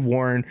not to be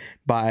worn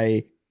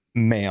by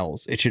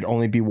males. It should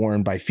only be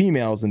worn by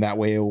females, and that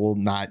way it will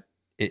not.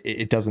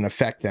 It doesn't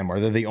affect them, or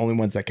they're the only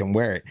ones that can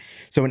wear it.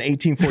 So in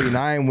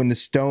 1849, when the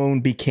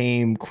stone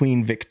became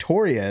Queen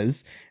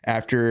Victoria's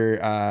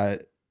after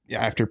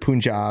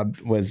Punjab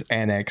was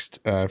annexed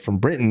from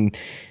Britain,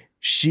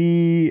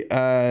 she,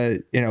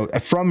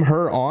 from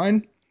her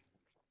on,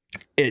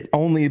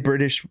 only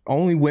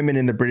women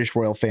in the British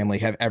royal family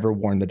have ever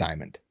worn the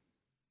diamond,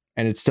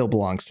 and it still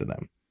belongs to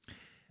them.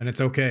 And it's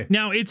okay.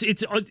 Now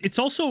it's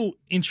also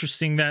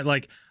interesting that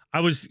like I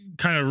was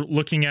kind of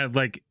looking at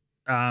like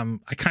I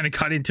kind of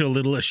got into a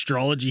little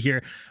astrology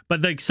here,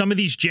 but like some of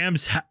these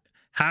gems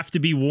have to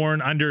be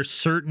worn under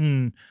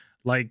certain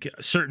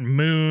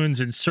moons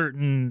and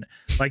certain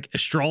like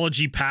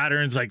astrology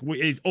patterns, like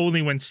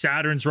only when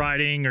Saturn's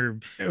riding or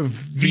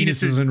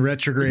Venus is in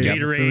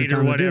retrograde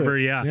or whatever.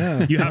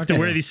 Yeah. You have to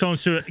wear these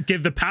stones to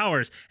give the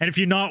powers. And if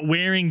you're not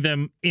wearing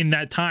them in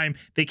that time,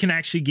 they can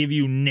actually give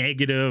you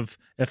negative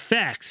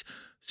effects.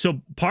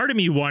 So part of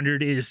me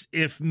wondered is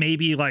if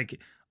maybe like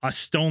a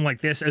stone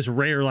like this, as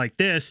rare like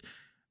this,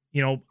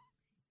 you know,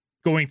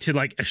 going to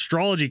like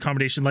astrology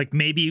combination, like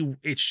maybe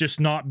it's just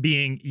not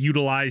being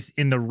utilized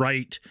in the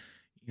right,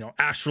 you know,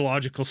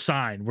 astrological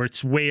sign where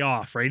it's way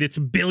off, right? It's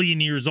 1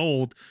 billion years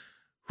old.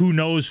 Who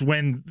knows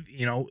when,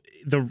 you know,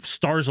 the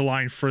stars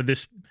align for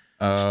this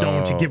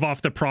stone to give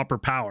off the proper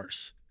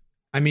powers.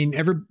 I mean,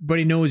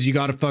 everybody knows you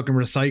got to fucking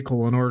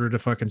recycle in order to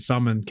fucking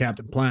summon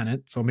Captain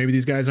Planet. So maybe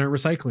these guys aren't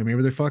recycling.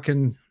 Maybe they're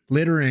fucking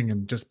littering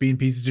and just being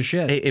pieces of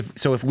shit. Hey,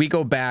 if we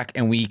go back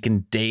and we can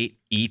date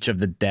each of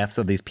the deaths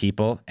of these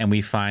people and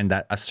we find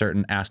that a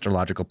certain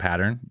astrological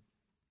pattern,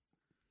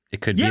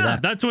 it could be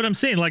that. That's what I'm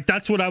saying. Like,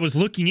 that's what I was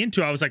looking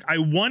into. I was like, I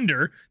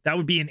wonder, that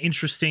would be an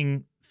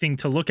interesting thing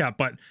to look at.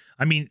 But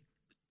I mean,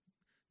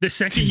 the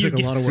second Seems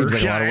like a lot of work.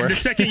 The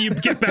second you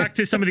get back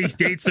to some of these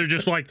dates, they're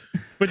just like,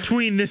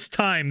 between this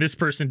time, this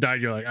person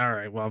died. You're like, all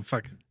right, well,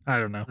 fucking, I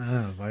don't know.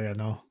 I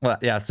know. Well,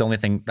 yeah, that's the only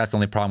thing. That's the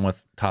only problem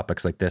with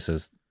topics like this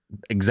is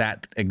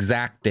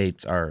exact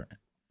dates are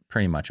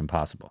pretty much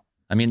impossible.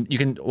 I mean, you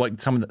can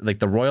some of the, like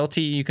the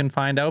royalty you can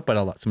find out,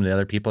 but some of the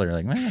other people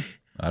are like,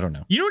 I don't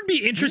know. You know, it'd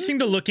be interesting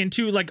to look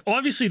into. Like,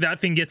 obviously, that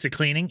thing gets a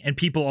cleaning, and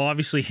people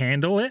obviously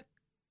handle it.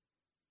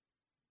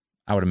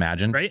 I would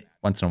imagine, right?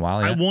 Once in a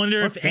while. Yeah.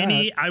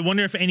 I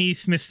wonder if any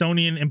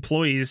Smithsonian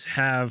employees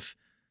have,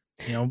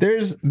 you know,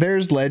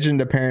 there's legend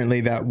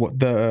apparently that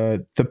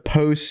the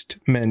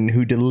postman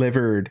who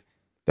delivered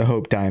the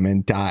Hope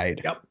Diamond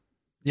died. Yep.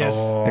 Yes.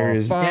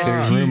 There's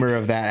rumor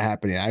of that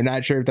happening. I'm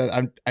not sure if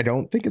that. I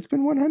don't think it's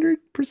been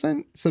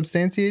 100%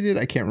 substantiated.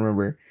 I can't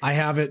remember. I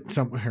have it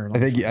somewhere. I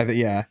think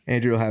yeah.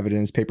 Andrew will have it in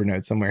his paper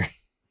notes somewhere.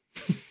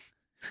 I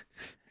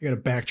got to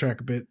backtrack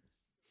a bit.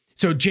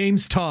 So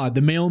James Todd,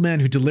 the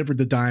mailman who delivered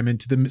the diamond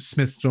to the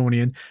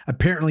Smithsonian,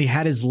 apparently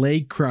had his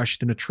leg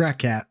crushed in a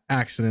truck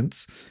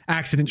accident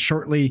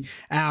shortly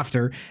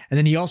after, and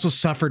then he also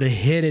suffered a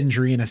head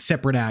injury in a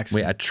separate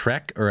accident. Wait, a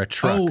trek or a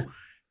truck? Oh,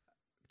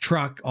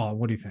 truck. Oh,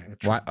 what do you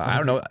think? I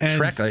don't know.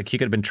 Trek, like he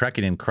could have been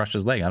trekking and crushed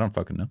his leg. I don't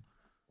fucking know.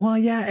 Well,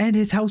 yeah, and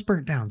his house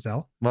burnt down,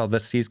 Zell. Well,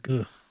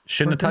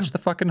 shouldn't have touched the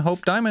fucking Hope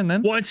Diamond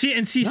then. Well, and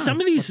see, some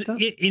of these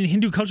in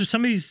Hindu culture,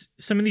 some of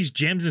these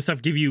gems and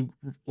stuff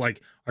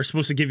are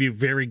supposed to give you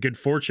very good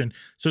fortune.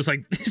 So it's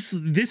like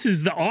this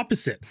is the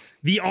opposite.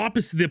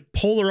 The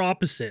polar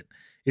opposite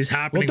is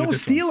happening. Well, don't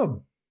steal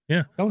them.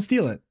 Yeah, don't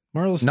steal it.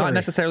 Moral of the story. Not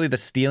necessarily the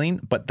stealing,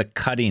 but the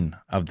cutting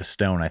of the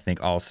stone. I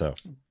think also,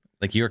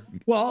 like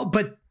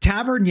but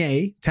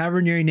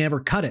Tavernier never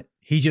cut it.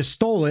 He just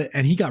stole it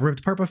and he got ripped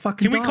apart by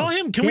fucking dogs. Call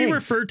him? Can we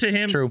refer to him?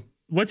 It's true.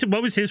 What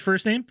was his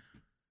first name?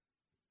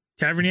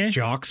 Tavernier?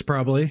 Jacques,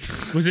 probably.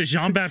 Was it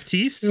Jean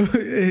Baptiste?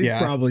 Yeah,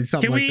 probably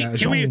something like that.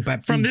 Can we,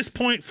 from this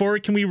point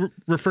forward, can we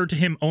refer to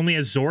him only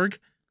as Zorg?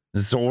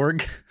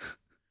 Zorg?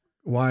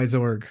 Why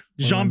Zorg?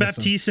 Jean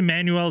Baptiste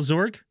Emmanuel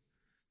Zorg?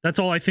 That's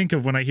all I think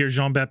of when I hear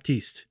Jean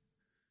Baptiste.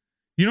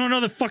 You don't know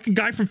the fucking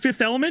guy from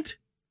Fifth Element?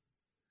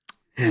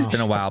 It's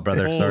been a while,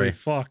 brother. Holy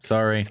fuck.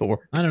 Sorry.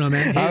 I don't know,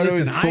 man. I don't know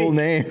his full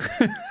name.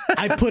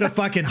 I put a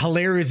fucking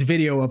hilarious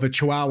video of a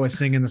Chihuahua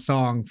singing the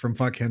song from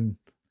fucking.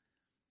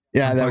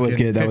 Yeah, that was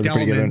good. That was a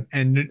pretty good one.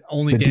 And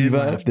only the Dan Diva,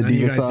 laughed. the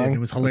Diva song. It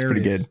was hilarious.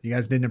 Pretty good. You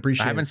guys didn't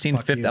appreciate it. I haven't seen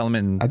Fifth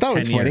Element in I thought it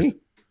was 10 funny. years.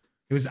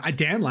 It was.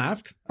 Dan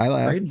laughed. I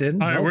laughed. Right?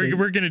 Didn't. All right,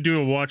 we're gonna do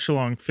a watch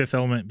along Fifth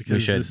Element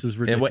because this is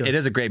ridiculous. It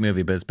is a great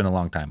movie, but it's been a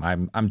long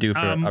time. I'm due for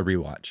a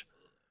rewatch.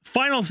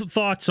 Final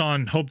thoughts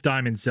on Hope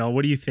Diamond, Zell.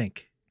 What do you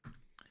think?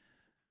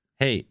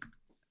 Hey,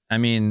 I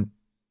mean,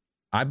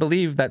 I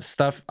believe that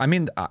stuff. I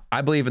mean,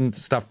 I believe in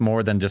stuff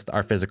more than just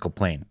our physical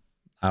plane.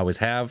 I always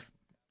have.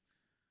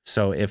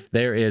 So if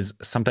there is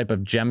some type of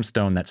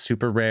gemstone that's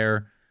super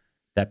rare,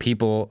 that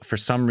people for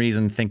some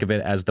reason think of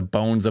it as the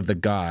bones of the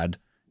god,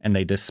 and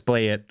they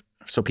display it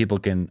so people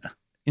can,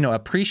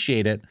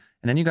 appreciate it,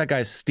 and then you got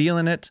guys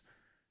stealing it.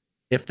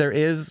 If there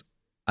is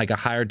like a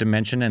higher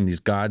dimension and these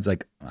gods,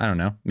 like, I don't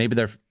know, maybe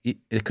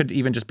it could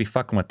even just be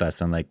fucking with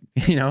us and like,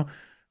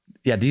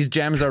 yeah, these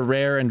gems are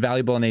rare and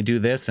valuable and they do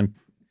this. And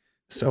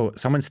so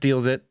someone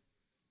steals it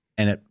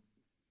and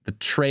the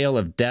trail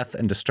of death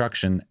and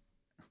destruction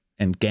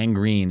and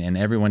gangrene and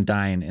everyone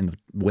dying in the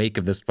wake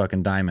of this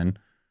fucking diamond.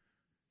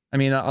 I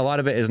mean, a lot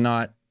of it is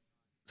not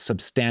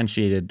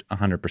substantiated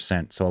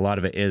 100%. So a lot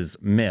of it is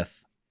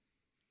myth,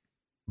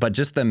 but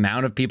just the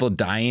amount of people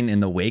dying in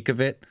the wake of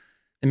it,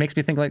 it makes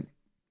me think like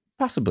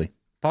possibly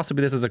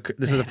this is a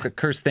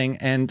cursed thing.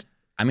 And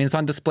I mean, it's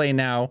on display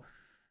now.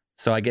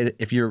 So I get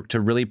if you're to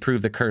really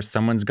prove the curse,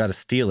 someone's got to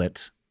steal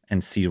it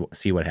and see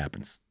what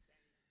happens.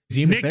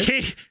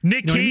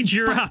 Nick Cage,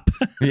 you're up.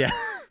 Yeah.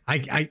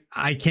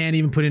 I can't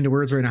even put into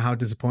words right now how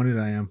disappointed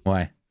I am.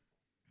 Why?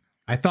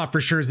 I thought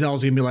for sure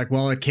Zell's gonna be like,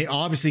 well, it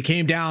obviously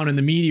came down in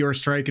the meteor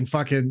strike and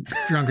fucking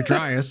Younger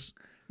Dryas.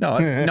 No,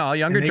 Younger And they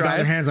got their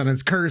Dryas. hands on it.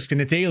 It's cursed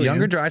and it's alien.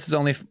 Younger Dryas is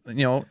only,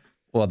 the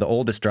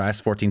oldest Dryas,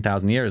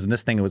 14,000 years. And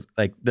this thing was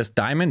like this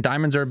diamonds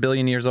are 1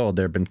 billion years old.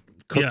 They've been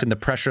cooked in the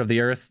pressure of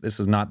the earth. This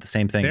is not the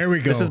same thing. There we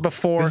go. This is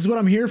before. This is what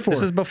I'm here for.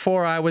 This is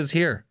before I was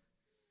here.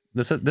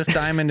 This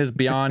diamond is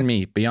beyond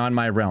me, beyond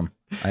my realm.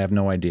 I have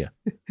no idea.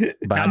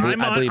 But I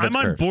believe it's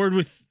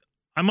cursed.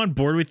 I'm on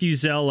board with you,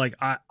 Zell. Like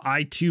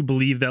I too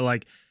believe that,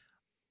 like,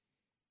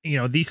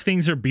 these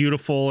things are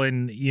beautiful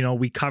and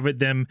we covet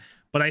them,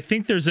 but I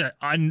think there's a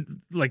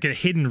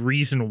hidden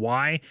reason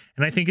why,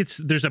 and I think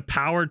there's a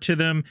power to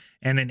them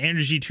and an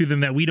energy to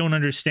them that we don't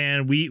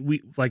understand.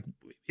 We like,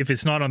 if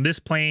it's not on this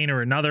plane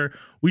or another,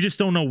 we just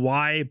don't know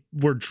why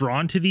we're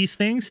drawn to these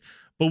things,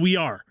 but we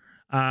are.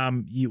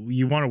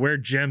 You want to wear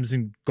gems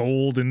and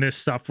gold and this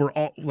stuff. We're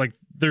all like,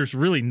 there's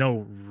really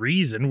no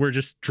reason. We're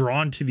just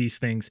drawn to these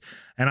things.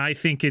 And I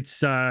think it's,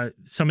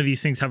 some of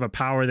these things have a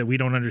power that we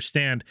don't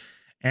understand.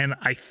 And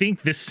I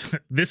think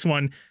this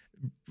one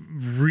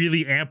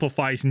really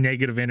amplifies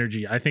negative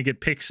energy. I think it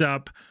picks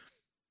up,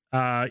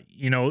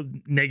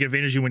 negative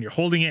energy when you're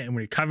holding it and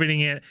when you're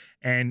coveting it.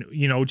 And,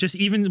 just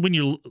even when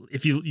you're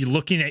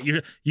looking at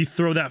you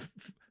throw that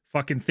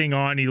fucking thing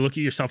on, you look at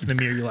yourself in the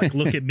mirror, you're like,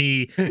 look at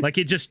me. Like,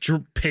 it just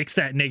picks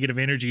that negative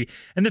energy.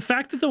 And the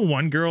fact that the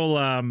one girl,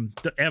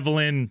 the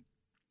Evelyn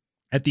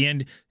at the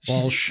end,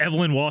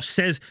 Evelyn Walsh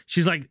says,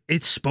 she's like,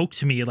 it spoke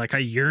to me. Like, I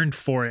yearned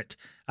for it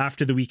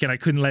after the weekend. I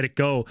couldn't let it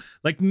go.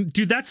 Like,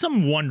 dude, that's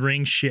some One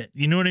Ring shit.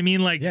 You know what I mean?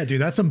 Like, yeah, dude,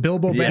 that's some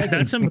Bilbo Baggins.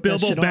 That's some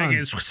Bilbo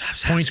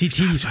Baggins. Pointy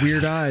teeth,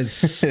 weird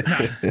eyes.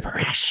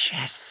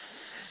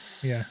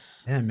 Precious. Yeah.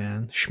 Yeah,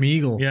 man.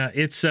 Schmeagol. Yeah,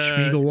 it's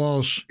Schmeagol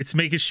Walsh. It's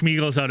making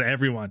Schmeagles out of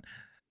everyone.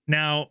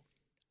 Now,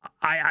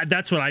 I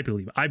that's what I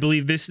believe. I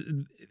believe this,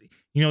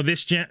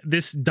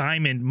 this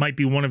diamond might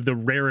be one of the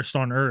rarest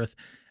on Earth.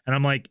 And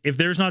I'm like, if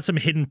there's not some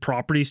hidden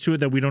properties to it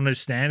that we don't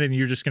understand, and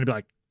you're just gonna be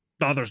like,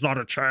 oh, there's not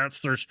a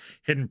chance there's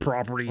hidden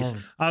properties.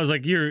 I was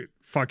like, you're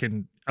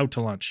fucking out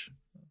to lunch.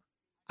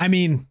 I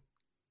mean,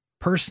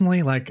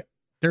 personally, like,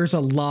 there's a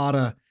lot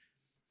of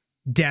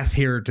death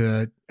here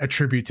to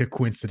attribute to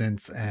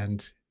coincidence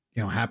and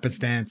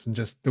happenstance and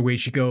just the way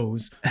she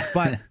goes.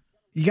 But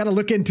you got to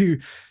look into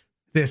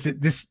this,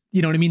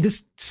 you know what I mean?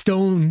 This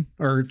gem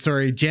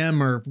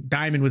or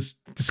diamond was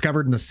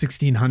discovered in the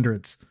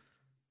 1600s.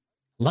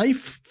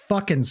 Life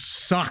fucking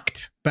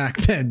sucked back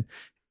then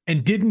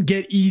and didn't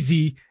get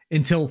easy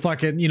until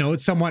fucking,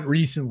 somewhat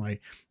recently.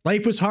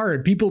 Life was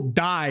hard. People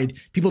died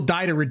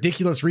of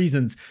ridiculous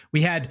reasons.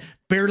 We had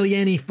barely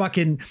any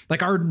fucking,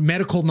 like, our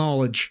medical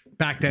knowledge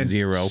back then.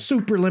 Zero.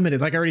 Super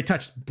limited. Like, I already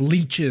touched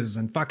bleaches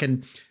and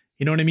fucking,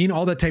 you know what I mean?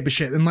 All that type of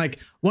shit. And like,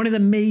 one of the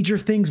major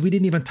things we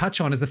didn't even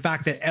touch on is the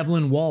fact that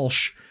Evelyn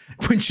Walsh,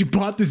 when she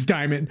bought this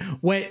diamond,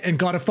 went and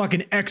got a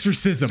fucking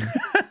exorcism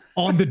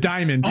on the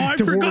diamond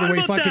to ward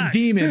away fucking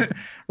demons,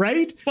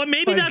 right? But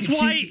maybe that's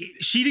why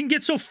she didn't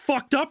get so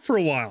fucked up for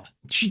a while.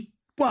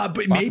 But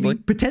Possibly. maybe,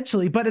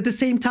 potentially. But at the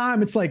same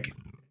time, it's like,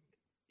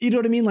 you know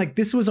what I mean? Like,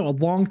 this was a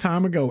long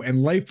time ago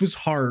and life was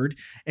hard.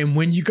 And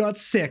when you got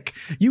sick,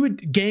 you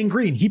would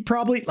gangrene. He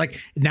probably, like,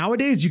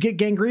 nowadays you get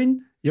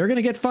gangrene, you're going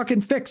to get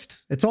fucking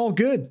fixed. It's all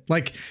good.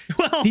 Like,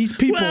 these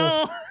people.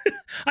 Well,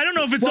 I don't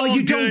know if it's all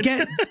you good.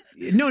 don't get.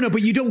 No,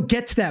 but you don't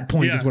get to that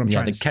point, is what I'm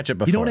trying to say. catch it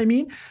before. You know what I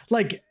mean?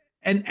 Like,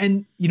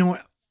 and you know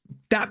what?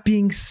 That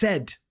being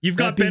said, you've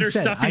got better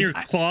stuff in your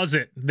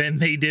closet than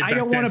they did. I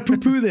don't want to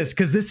poo-poo this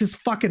because this is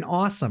fucking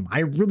awesome. I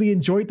really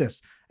enjoyed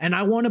this. And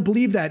I want to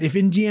believe that if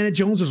Indiana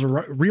Jones was a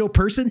real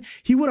person,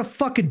 he would have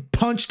fucking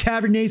punched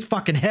Tavernier's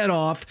fucking head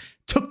off,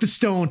 took the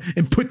stone,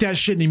 and put that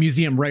shit in a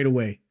museum right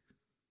away.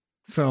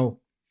 So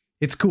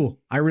it's cool.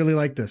 I really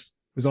like this.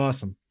 It was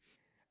awesome.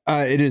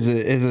 It is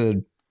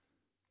a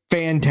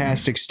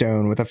fantastic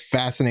stone with a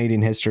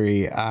fascinating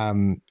history.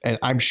 And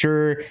I'm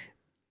sure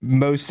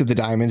most of the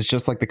diamonds,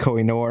 just like the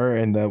Koh-i-Noor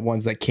and the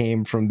ones that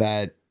came from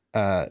that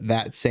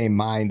same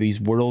mine, these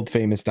world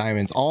famous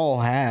diamonds, all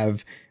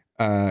have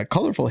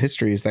colorful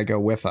histories that go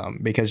with them,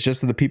 because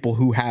just the people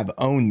who have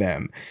owned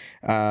them,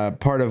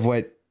 part of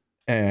what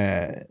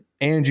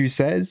Andrew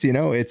says,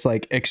 it's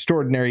like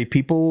extraordinary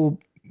people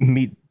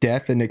meet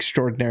death in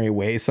extraordinary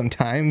ways.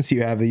 Sometimes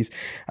you have these,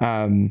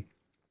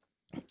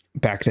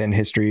 back then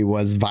history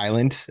was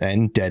violent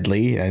and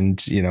deadly,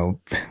 and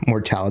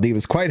mortality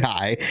was quite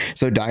high,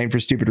 so dying for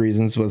stupid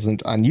reasons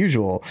wasn't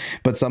unusual.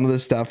 But some of the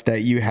stuff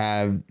that you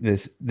have,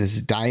 this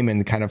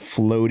diamond kind of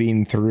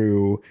floating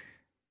through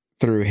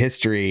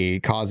history,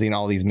 causing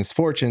all these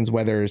misfortunes,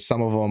 whether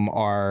some of them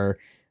are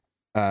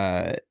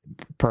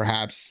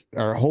perhaps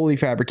are wholly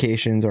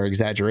fabrications or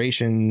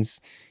exaggerations,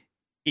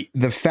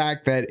 the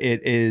fact that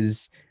it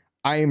is,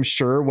 I am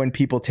sure when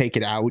people take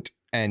it out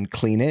and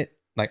clean it,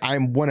 like,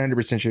 I'm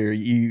 100% sure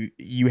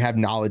you have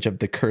knowledge of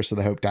the curse of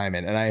the Hope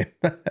Diamond, and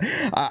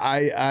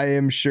I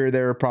am sure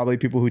there are probably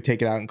people who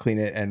take it out and clean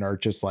it and are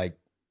just like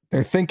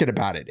They're thinking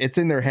about it. It's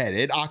in their head.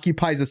 It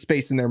occupies a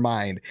space in their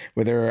mind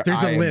where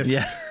There's a list.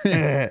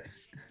 Yeah.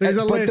 There's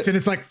a list, and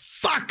it's like,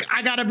 fuck,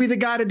 I gotta be the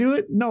guy to do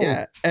it. No.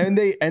 Yeah, and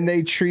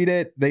they treat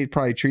it. They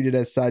probably treat it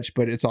as such,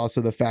 but it's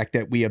also the fact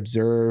that we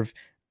observe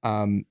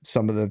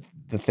some of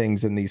the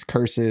things in these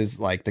curses,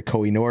 like the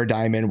Koh-i-Noor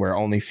diamond, where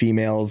only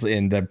females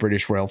in the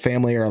British royal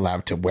family are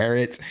allowed to wear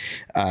it.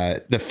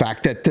 The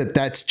fact that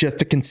that's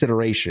just a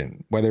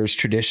consideration, whether it's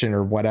tradition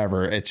or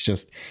whatever. It's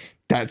just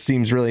that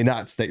seems really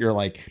nuts. That you're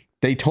like,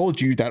 they told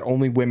you that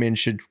only women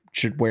should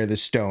wear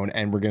this stone,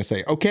 and we're gonna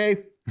say, okay,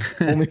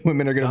 only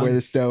women are gonna wear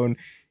this stone.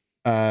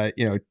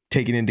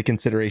 Taking into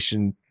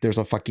consideration there's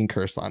a fucking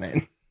curse on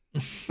it.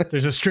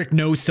 There's a strict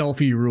no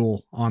selfie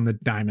rule on the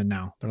diamond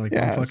now. They're like,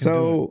 yeah, don't fucking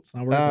do it. It's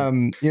not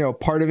worth it.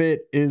 Part of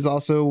it is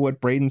also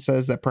what Braden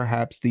says, that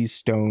perhaps these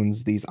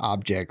stones, these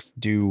objects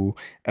do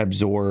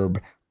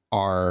absorb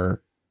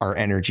our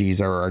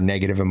energies or our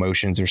negative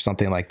emotions or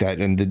something like that.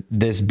 And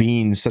this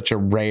being such a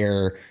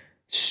rare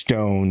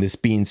stone, this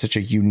being such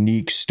a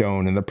unique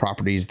stone and the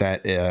properties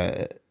that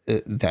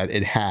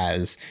it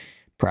has,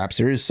 perhaps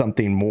there is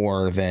something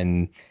more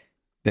than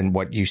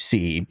what you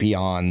see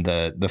beyond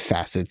the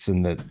facets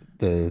and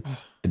the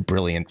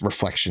brilliant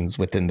reflections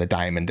within the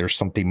diamond. There's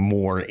something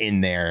more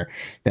in there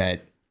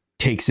that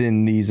takes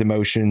in these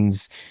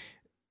emotions,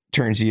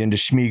 turns you into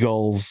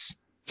Schmeagles,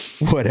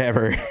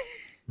 whatever.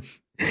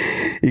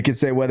 You could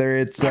say whether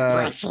it's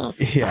it's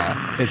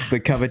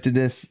the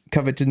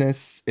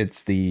covetousness,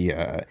 it's the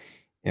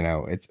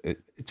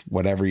it's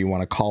whatever you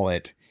want to call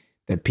it,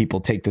 that people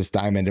take this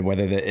diamond, and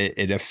whether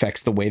it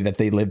affects the way that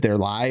they live their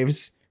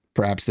lives,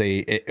 perhaps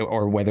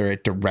or whether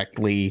it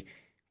directly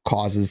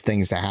causes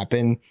things to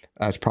happen.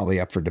 That's probably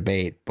up for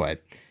debate,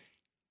 but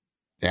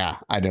yeah,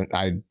 I don't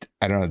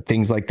know.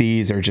 Things like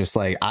these are just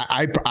like,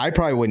 I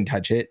probably wouldn't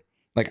touch it.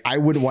 Like, I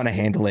wouldn't want to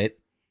handle it.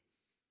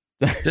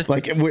 Just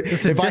like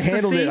if I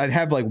handled it, I'd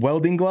have like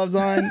welding gloves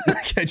on.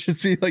 Like, I'd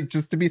just be like,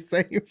 just to be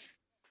safe.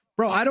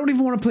 Bro, I don't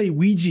even want to play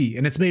Ouija,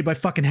 and it's made by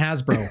fucking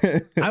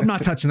Hasbro. I'm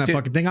not touching that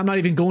fucking thing. I'm not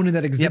even going to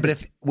that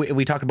exhibit. Yeah, but if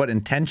we talked about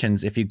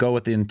intentions, if you go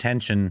with the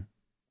intention,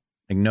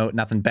 like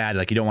nothing bad,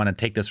 like you don't want to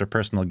take this for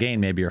personal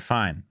gain, maybe you're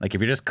fine. Like if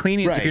you're just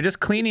cleaning, right. if you're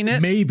just cleaning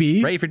it,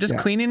 maybe. Right? If you're just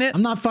cleaning it,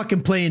 I'm not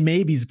fucking playing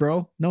maybes,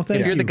 bro. No thank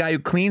you. If you're the guy who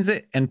cleans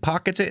it and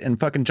pockets it and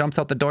fucking jumps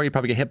out the door, you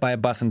probably get hit by a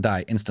bus and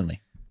die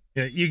instantly.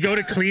 Yeah, you go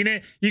to clean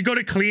it,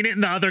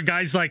 and the other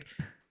guy's like,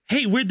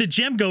 "Hey, where'd the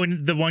gem go?"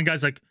 And the one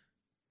guy's like,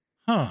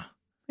 "Huh.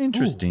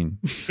 Interesting.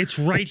 Ooh, it's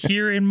right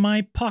here in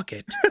my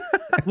pocket.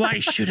 Why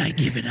should I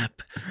give it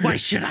up? Why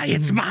should I?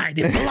 It's mine.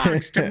 It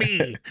belongs to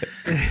me."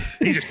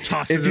 He just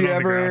tosses it on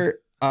the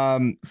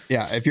ground.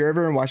 If you're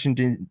ever in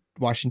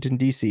Washington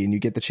D.C. and you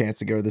get the chance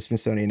to go to the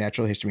Smithsonian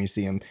Natural History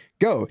Museum,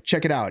 go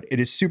check it out.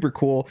 It is super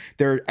cool.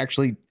 There are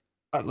actually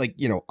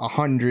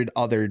 100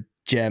 other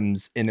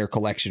gems in their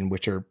collection,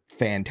 which are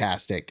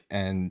fantastic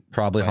and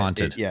probably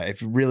haunted.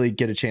 If you really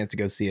get a chance to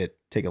go see it,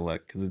 take a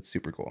look, because it's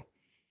super cool.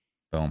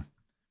 Boom.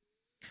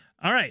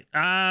 All right.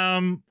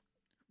 Why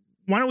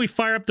don't we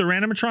fire up the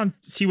Randomatron,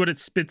 see what it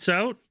spits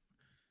out?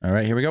 All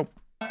right, here we go.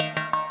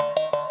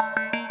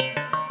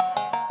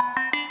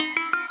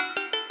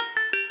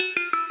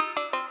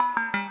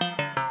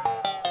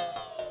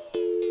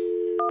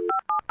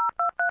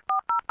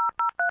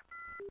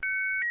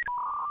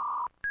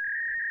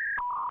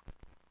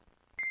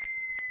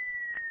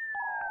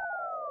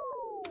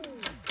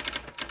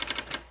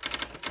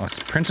 Oh,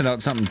 it's printing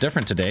out something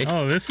different today.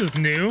 Oh, this is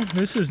new.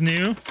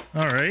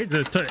 All right.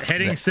 The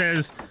heading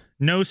says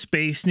no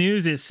space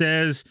news. It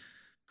says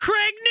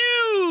Craig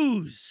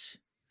News.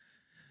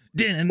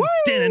 Craig's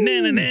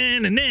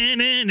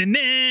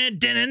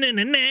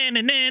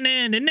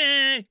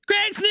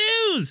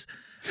News.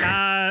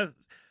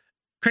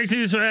 Craig's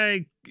News.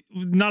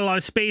 Not a lot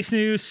of space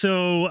news,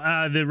 so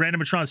the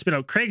Randomatron spit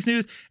out Craig's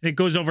News, and it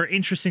goes over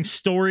interesting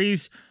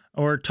stories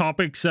or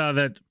topics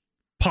that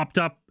popped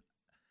up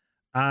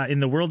in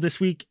the world this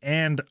week.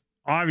 And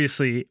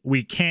obviously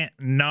we can't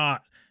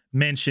not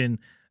mention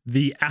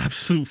the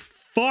absolute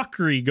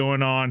fuckery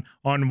going on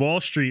Wall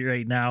Street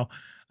right now,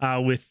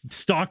 with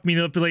stock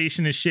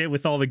manipulation and shit,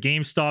 with all the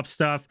GameStop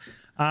stuff.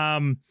 I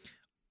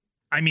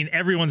mean,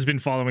 everyone's been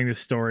following this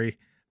story.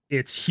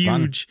 It's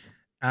huge.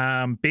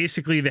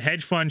 Basically the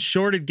hedge fund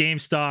shorted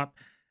GameStop.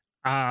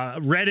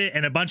 Reddit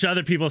and a bunch of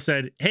other people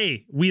said,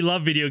 "Hey, we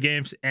love video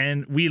games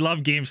and we love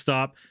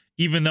GameStop,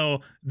 even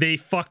though they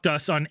fucked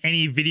us on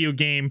any video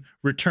game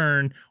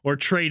return or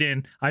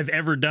trade-in I've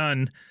ever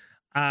done.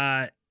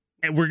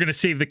 And we're going to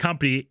save the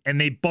company." And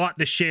they bought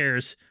the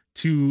shares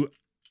to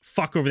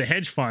fuck over the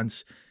hedge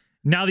funds.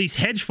 Now these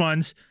hedge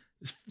funds,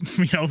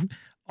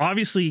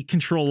 obviously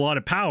control a lot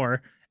of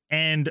power.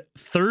 And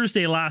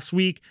Thursday last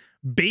week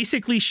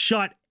basically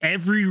shut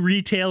every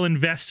retail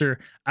investor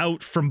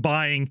out from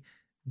buying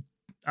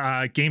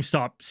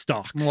GameStop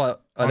stocks.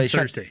 Well,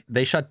 Thursday.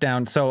 They shut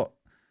down. So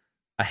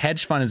a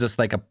hedge fund is just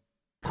like a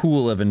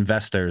pool of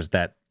investors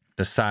that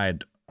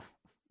decide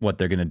what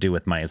they're going to do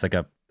with money. It's like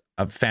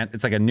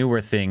it's like a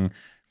newer thing.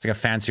 It's like a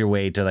fancier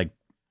way to like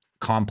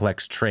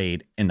complex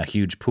trade in a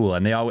huge pool,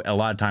 and they all a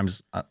lot of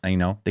times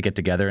they get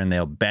together and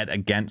they'll bet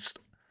against.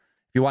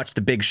 If you watch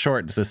The Big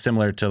Short, this is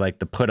similar to like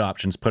the put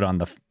options put on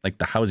the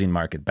housing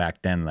market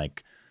back then.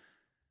 Like,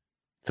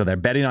 so they're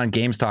betting on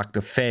GameStop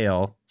to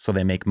fail so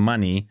they make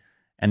money,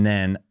 and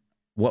then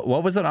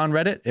what was it on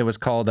Reddit? It was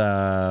called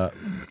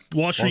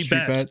Wall Street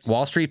Bets.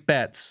 Wall Street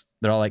Bets.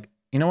 They're all like,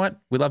 you know what?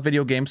 We love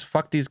video games.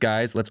 Fuck these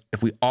guys.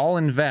 If we all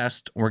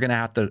invest, we're gonna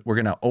have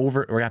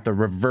to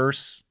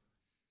reverse.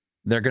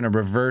 They're gonna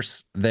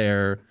reverse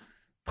their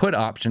put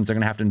options. They're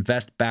gonna have to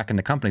invest back in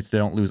the company so they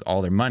don't lose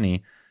all their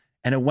money.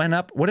 And it went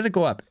up. What did it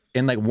go up?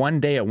 In like one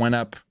day, it went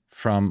up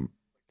from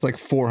It's like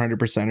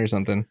 400% or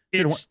something.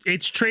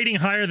 It's trading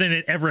higher than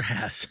it ever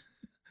has.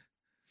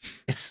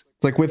 It's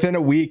Like within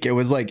a week, it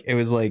was like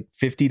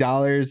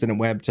 $50, and it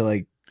went up to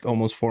like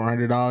almost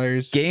 $400.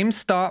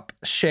 GameStop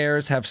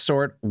shares have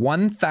soared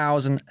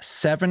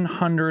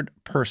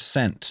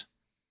 1,700%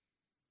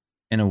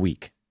 in a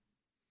week.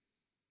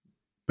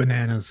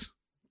 Bananas.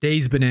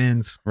 Days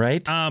bananas.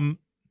 Right?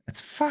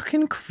 It's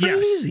fucking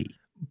crazy. Yes.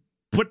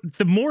 But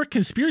the more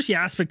conspiracy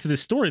aspect to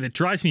this story that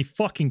drives me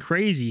fucking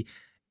crazy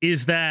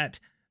is that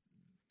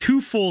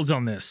two folds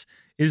on this.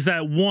 Is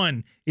that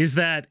one, is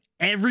that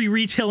every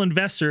retail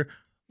investor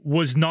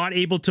was not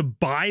able to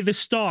buy the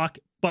stock,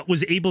 but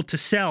was able to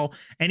sell.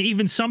 And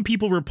even some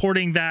people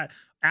reporting that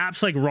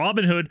apps like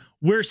Robinhood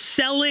were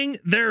selling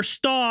their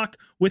stock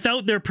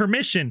without their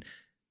permission.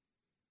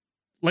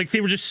 Like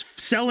they were just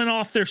selling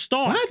off their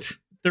stock. What?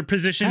 Their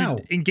position How?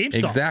 in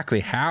GameStop.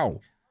 Exactly.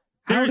 How?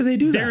 How do they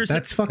do that? There's-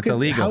 That's fucking It's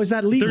illegal. How is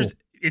that legal?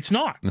 It's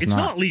not. It's It's not.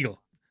 not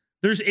legal.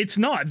 It's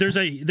not. There's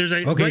a Okay,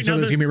 right so now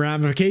there's gonna be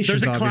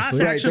ramifications, there's a class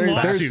obviously. Right. action There's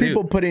lawsuit.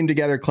 people putting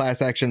together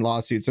class action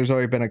lawsuits. There's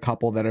already been a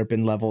couple that have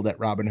been leveled at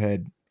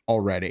Robinhood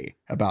already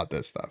about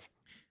this stuff.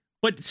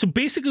 But so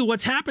basically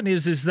what's happened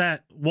is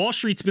that Wall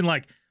Street's been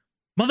like,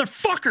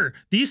 motherfucker,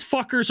 these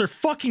fuckers are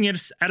fucking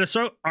at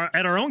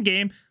our own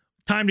game.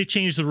 Time to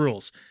change the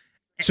rules.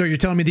 So you're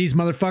telling me these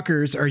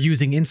motherfuckers are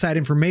using inside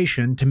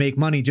information to make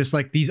money, just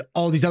like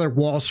all these other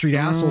Wall Street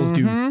assholes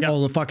do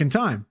all the fucking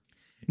time.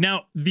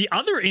 Now, the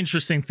other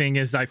interesting thing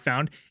is I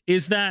found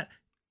is that,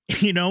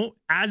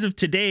 as of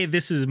today,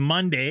 this is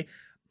Monday,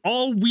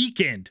 all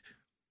weekend,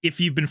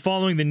 if you've been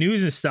following the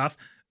news and stuff,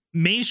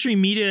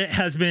 mainstream media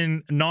has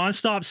been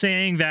nonstop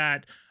saying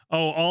that,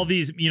 all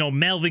these,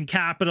 Melvin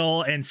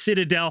Capital and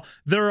Citadel,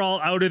 they're all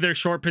out of their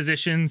short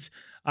positions.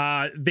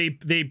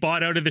 They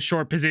bought out of the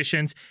short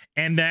positions,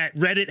 and that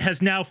Reddit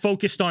has now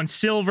focused on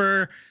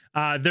silver.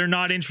 They're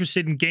not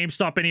interested in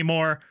GameStop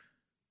anymore.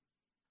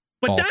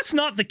 But False. that's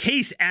not the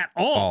case at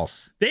all.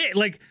 False. They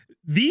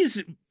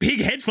these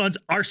big hedge funds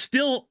are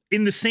still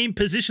in the same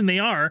position they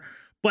are,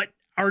 but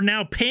are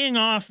now paying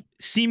off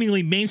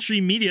seemingly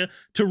mainstream media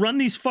to run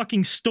these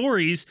fucking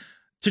stories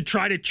to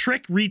try to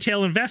trick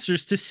retail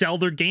investors to sell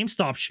their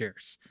GameStop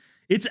shares.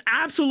 It's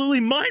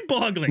absolutely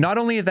mind-boggling. Not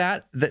only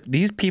that,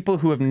 these people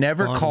who have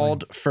never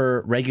called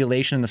for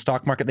regulation in the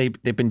stock market,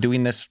 they've been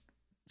doing this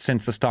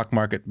since the stock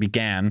market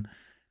began.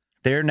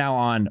 They're now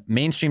on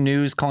mainstream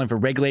news calling for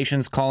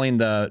regulations, calling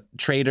the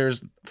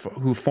traders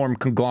who form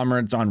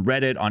conglomerates on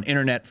Reddit, on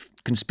internet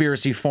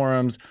conspiracy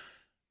forums,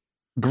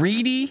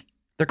 greedy.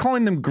 They're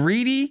calling them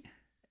greedy,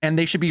 and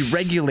they should be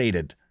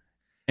regulated.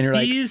 And you're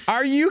like,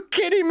 are you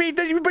kidding me?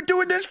 You've been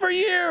doing this for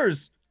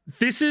years.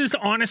 This is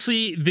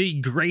honestly the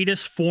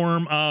greatest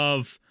form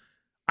of...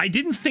 I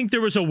didn't think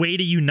there was a way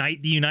to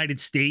unite the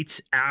United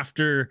States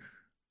after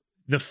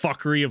the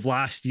fuckery of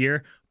last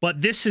year,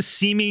 but this has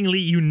seemingly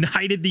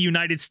united the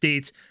United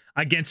States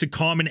against a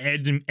common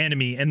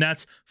enemy, and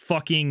that's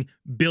fucking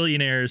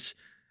billionaires,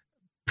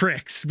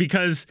 pricks,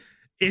 because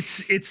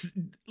it's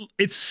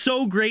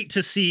so great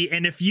to see.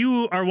 And if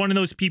you are one of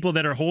those people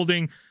that are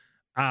holding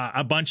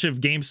a bunch of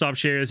GameStop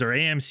shares or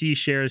AMC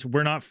shares,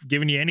 we're not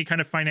giving you any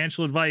kind of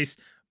financial advice,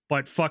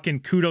 but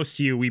fucking kudos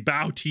to you. We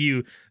bow to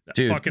you.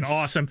 Dude. Fucking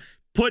awesome.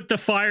 Put the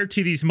fire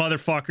to these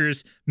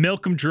motherfuckers,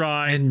 milk them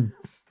dry.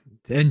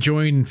 And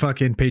join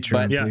fucking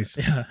Patreon, But- please.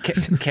 Yeah.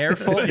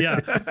 Careful. Yeah.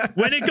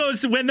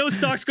 When those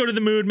stocks go to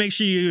the moon, make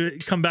sure you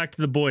come back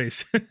to the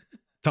boys.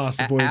 Toss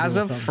the boys. As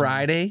a of something.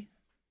 Friday,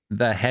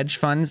 the hedge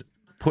funds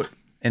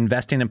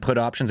investing in put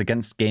options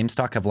against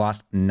GameStop have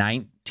lost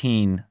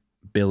 $19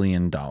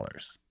 billion.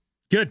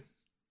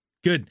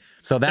 Good.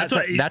 So That's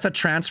that's a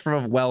transfer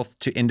of wealth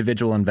to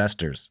individual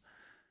investors,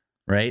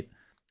 right?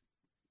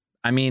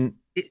 I mean,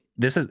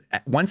 this is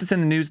once it's in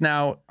the news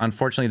now.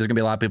 Unfortunately, there's gonna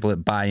be a lot of people that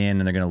buy in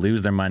and they're gonna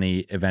lose their money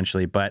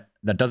eventually. But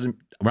that doesn't.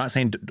 We're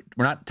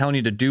not telling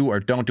you to do or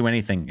don't do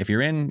anything. If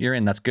you're in, you're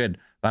in. That's good.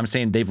 But I'm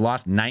saying they've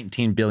lost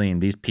 $19 billion.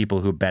 These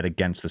people who bet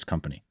against this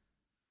company,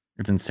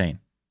 it's insane.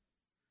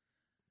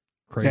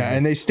 Crazy. Yeah,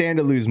 and they stand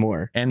to lose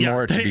more. And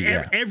more to be.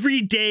 Yeah.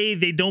 Every day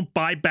they don't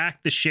buy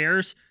back the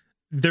shares,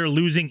 they're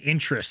losing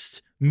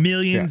interest.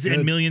 Millions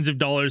and millions of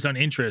dollars on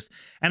interest.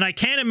 And I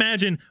can't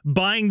imagine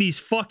buying these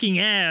fucking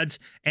ads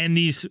and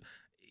these,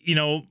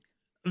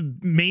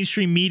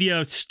 mainstream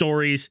media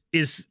stories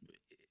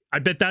I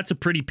bet that's a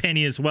pretty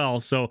penny as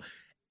well. So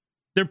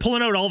they're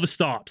pulling out all the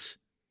stops.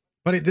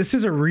 But this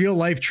is a real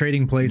life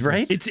trading place.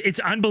 Right? It's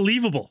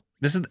unbelievable.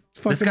 This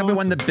fucking got to be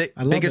one of awesome. the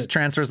I love biggest it.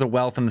 transfers of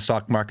wealth in the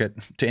stock market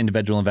to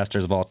individual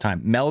investors of all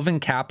time. Melvin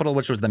Capital,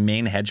 which was the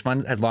main hedge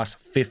fund, has lost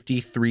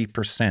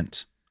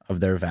 53% of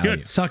their value.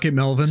 Good. Suck it,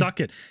 Melvin. Suck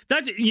it.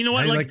 That's, you know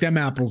what? I like them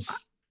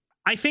apples.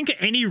 I think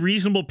any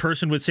reasonable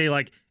person would say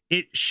like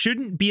it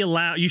shouldn't be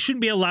allowed. You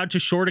shouldn't be allowed to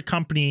short a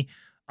company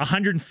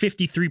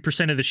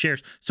 153% of the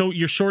shares. So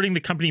you're shorting the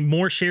company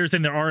more shares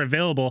than there are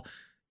available.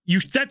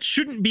 That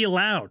shouldn't be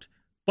allowed,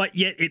 but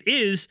yet it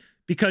is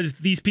because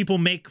these people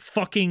make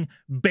fucking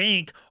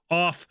bank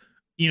off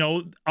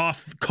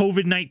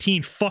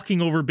COVID-19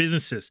 fucking over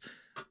businesses.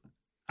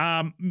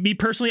 Me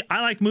personally,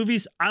 I like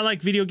movies, I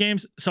like video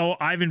games, so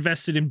I've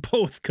invested in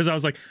both because I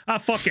was like,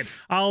 fuck it.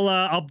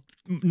 I'll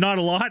not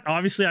a lot.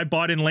 Obviously, I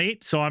bought in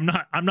late, so I'm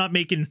not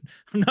making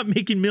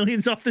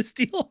millions off this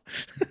deal.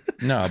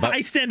 No, but I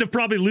stand to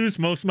probably lose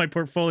most of my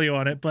portfolio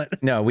on it,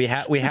 but no, we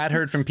had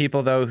heard from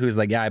people though who's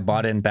like, yeah, I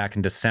bought in back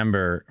in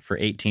December for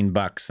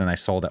 $18 and I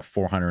sold at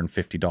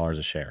 $450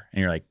 a share.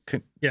 And you're like,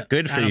 yeah,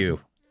 good for you.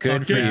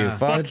 Good for you.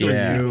 Fuck those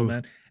yeah. people,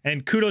 man.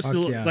 And kudos Fuck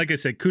to, yeah. like I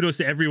said, kudos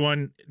to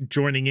everyone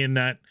joining in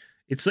that.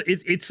 It's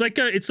like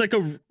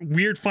a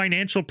weird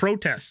financial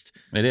protest,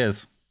 It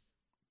is.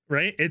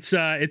 right? It's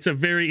a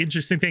very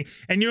interesting thing.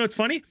 And you know what's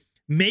funny?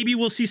 Maybe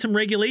we'll see some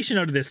regulation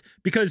out of this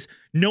because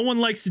no one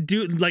likes to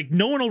do, like,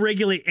 no one will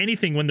regulate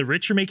anything when the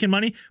rich are making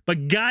money,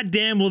 but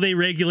goddamn will they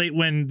regulate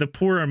when the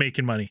poor are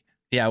making money.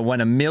 Yeah, when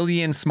 1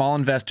 million small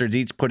investors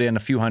each put in a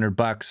few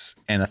 $100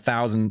 and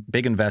 1,000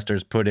 big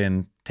investors put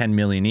in 10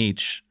 million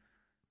each,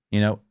 you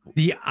know,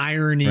 The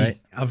irony Right.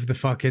 of the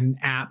fucking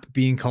app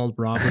being called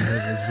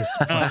Robinhood is just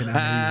fucking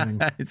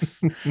amazing.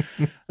 It's,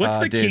 What's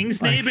the dude.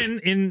 king's name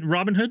in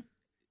Robin Hood?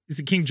 Is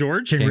it King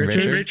George? King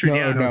Richard? King Richard, No,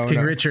 yeah. No, it's King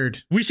no.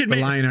 Richard. We should The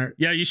make Lionheart.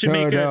 Yeah, you should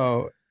No, make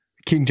no.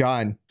 King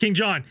John. King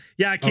John.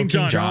 Yeah, King King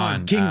John.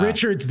 John. King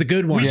Richard's the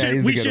good one. We Yeah, should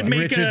he's the we good should one. make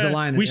Richard's the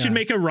Lionheart, we should yeah.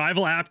 make a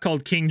rival app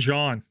called King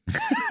John.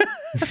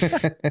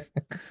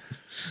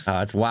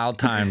 it's wild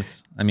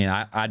times. I mean,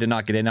 I did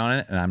not get in on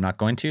it and I'm not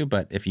going to,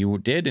 but if you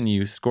did and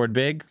you scored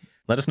big,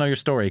 let us know your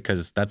story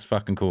because that's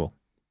fucking cool.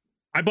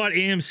 I bought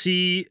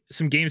AMC,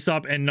 some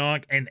GameStop, and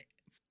Knock, and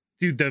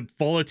dude, the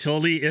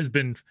volatility has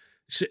been.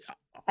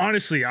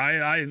 Honestly,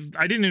 I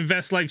didn't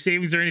invest life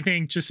savings or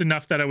anything, just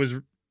enough that I was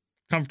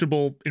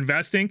comfortable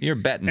investing. You're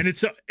betting. And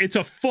it's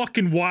a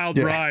fucking wild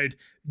Yeah. ride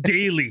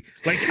daily.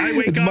 Like I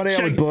wake It's up, money I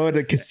check, would blow at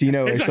a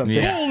casino or it's like something.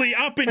 Yeah. holy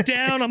up and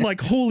down. I'm like,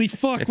 holy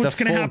fuck, It's what's a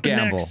gonna full happen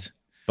gamble. next?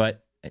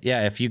 But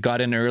yeah, if you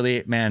got in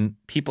early, man,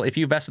 people, if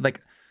you invested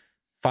like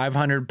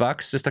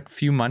 $500 just a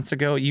few months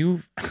ago,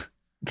 you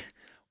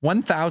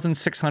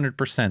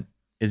 1,600%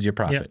 is your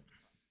profit.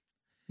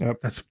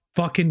 That's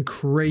fucking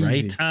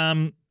crazy.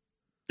 Right.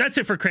 That's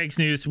it for Craig's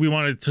news. We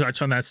wanted to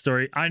touch on that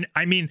story.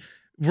 I mean,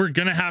 we're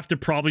gonna have to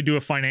probably do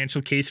a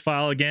financial case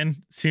file again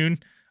soon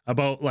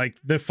about like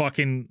the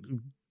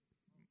fucking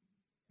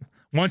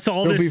once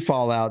all There'll this. be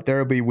fallout.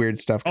 There'll be weird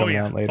stuff coming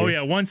out later. Oh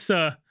yeah. Once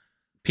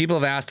People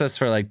have asked us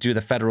for like, do the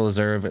Federal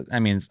Reserve, I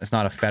mean, it's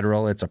not a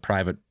federal, it's a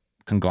private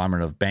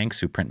conglomerate of banks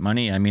who print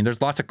money. I mean,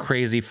 there's lots of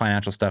crazy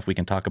financial stuff we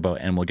can talk about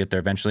and we'll get there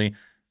eventually.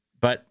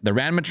 But the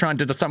Ranmatron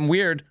did something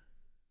weird.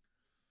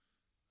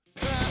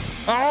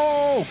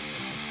 Oh!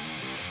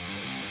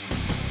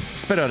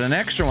 Spit out an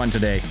extra one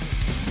today.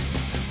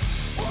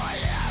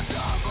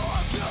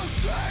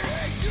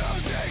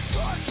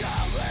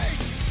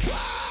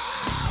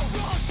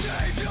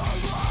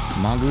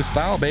 Mongoose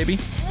style, baby.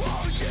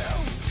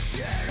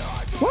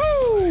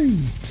 Woo!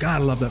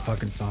 God, I love that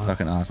fucking song.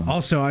 Fucking awesome.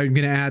 Also, I'm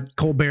going to add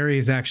Colberry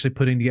is actually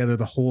putting together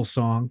the whole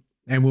song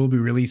and we'll be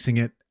releasing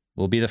it.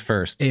 We'll be the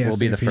first. We'll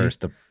be the ASAP.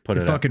 first to put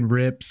It it up. fucking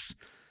rips.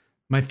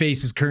 My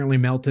face is currently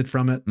melted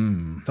from it.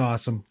 Mm, It's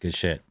awesome. good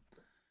shit.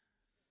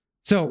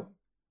 So,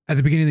 at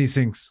the beginning of these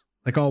things,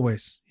 like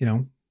always, you know,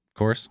 Of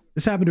course.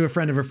 this happened to a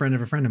friend of a friend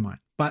of a friend of mine.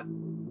 But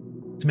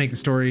to make the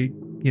story,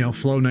 you know,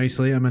 flow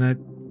nicely, I'm going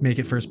to make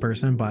it first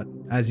person. But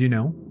as you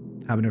know,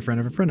 happened to a friend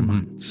of a friend of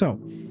mine. So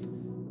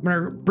I'm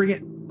going to bring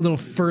it a little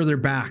further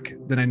back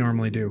than I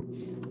normally do.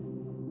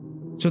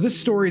 So this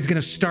story is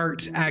going to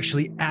start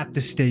actually at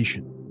the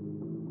station.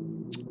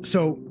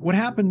 So what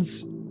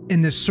happens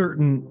in this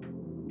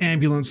certain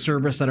ambulance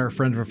service that our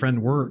friend of a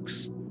friend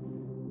works,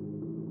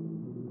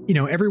 you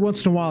know, every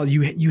once in a while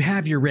you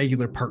have your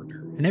regular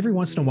partner, and every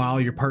once in a while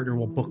your partner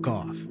will book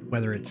off,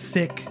 whether it's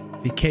sick,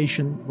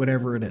 vacation,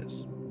 whatever it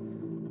is.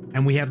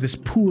 And we have this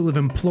pool of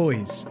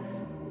employees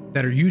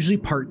that are usually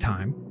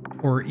part-time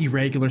or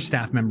irregular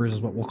staff members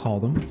is what we'll call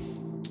them.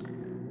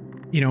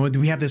 You know,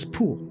 we have this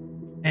pool.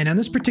 And on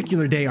this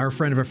particular day, our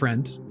friend of a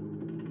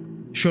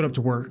friend showed up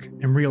to work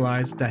and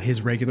realized that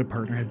his regular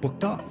partner had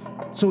booked off.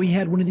 So he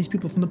had one of these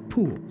people from the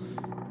pool.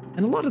 And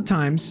a lot of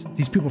times,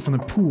 these people from the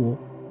pool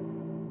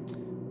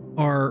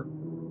are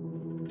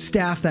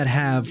staff that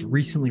have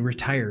recently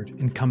retired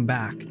and come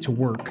back to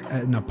work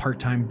on a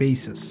part-time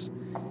basis.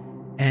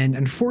 And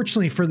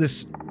unfortunately for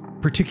this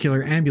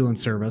particular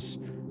ambulance service,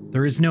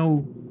 there is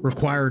no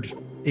required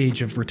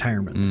age of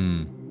retirement.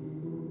 Mm.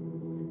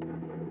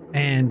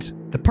 And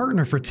the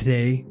partner for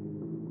today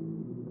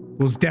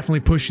was definitely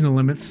pushing the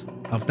limits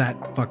of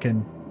that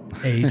fucking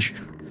age.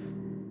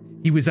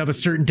 He was of a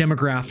certain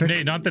demographic.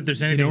 Hey, not that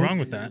there's anything wrong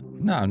with that.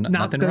 No, Not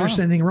nothing that wrong. there's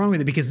anything wrong with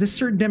it, because this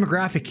certain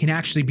demographic can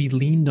actually be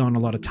leaned on a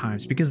lot of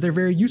times because they're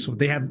very useful.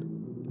 They have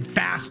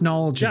vast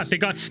knowledge. Yeah, they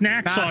got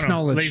snacks Vast on them.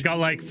 knowledge. They got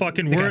like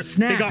fucking They got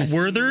they got snacks.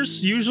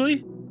 Werthers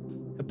usually.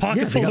 A pocket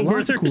Yeah, they full got of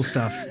lots Werthers. of cool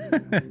stuff.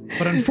 But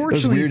Those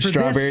unfortunately, weird for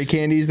strawberry this,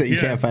 candies that you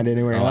Yeah. can't find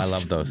anywhere Oh, I else.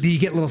 love those. do you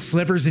get little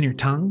slivers in your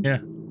tongue? Yeah.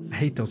 I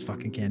hate those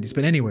fucking candies.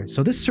 But anyway,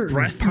 so this certain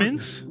Breath partner,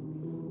 mints.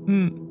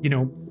 you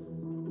know,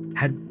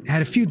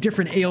 had a few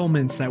different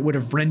ailments that would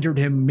have rendered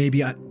him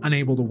maybe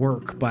unable to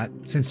work. But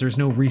since there's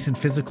no recent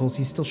physicals,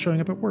 he's still showing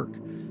up at work.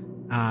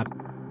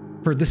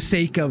 For the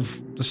sake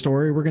of the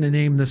story, we're going to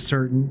name this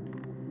certain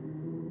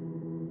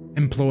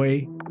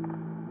employee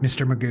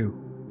Mr. Magoo.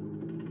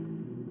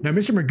 Now,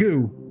 Mr.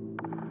 Magoo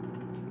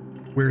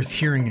wears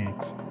hearing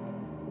aids.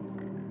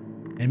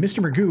 And Mr.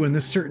 Magoo, in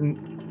this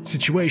certain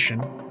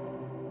situation,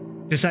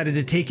 decided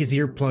to take his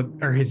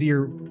earplug or his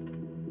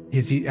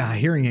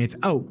hearing aids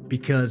out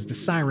because the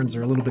sirens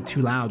are a little bit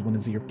too loud when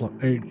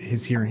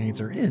his hearing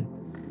aids are in.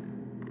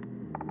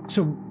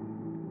 So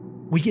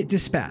we get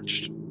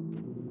dispatched.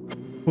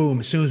 Boom,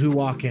 as soon as we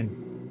walk in.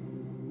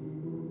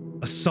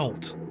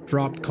 Assault,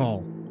 dropped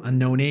call,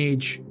 unknown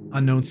age,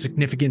 unknown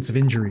significance of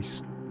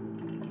injuries.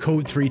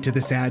 Code 3 to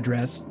this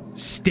address,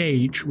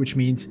 stage, which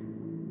means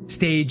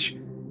stage,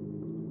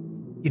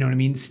 you know what I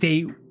mean?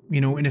 Stay,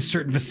 in a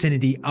certain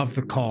vicinity of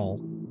the call,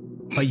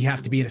 but you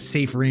have to be at a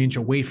safe range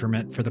away from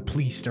it for the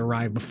police to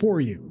arrive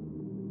before you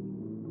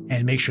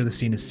and make sure the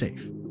scene is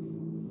safe.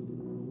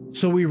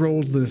 So we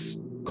rolled this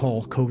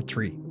call, code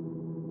 3.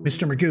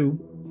 Mr.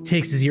 Magoo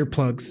takes his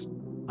earplugs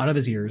out of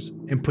his ears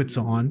and puts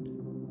on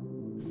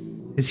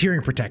his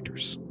hearing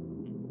protectors.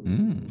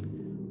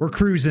 We're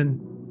cruising,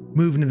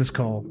 moving to this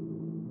call,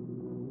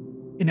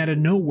 and out of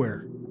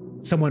nowhere,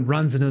 someone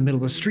runs into the middle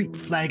of the street,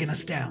 flagging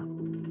us down,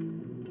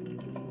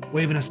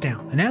 waving us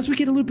down. And as we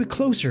get a little bit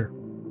closer,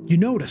 you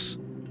notice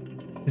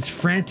this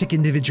frantic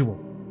individual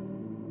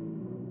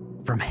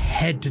from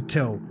head to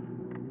toe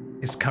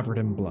is covered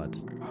in blood.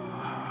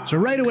 So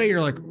right away,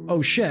 you're like,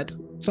 oh shit,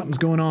 something's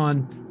going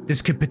on.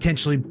 This could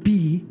potentially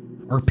be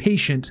our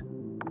patient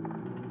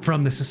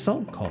from this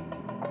assault call.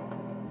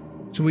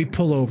 So we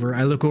pull over.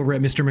 I look over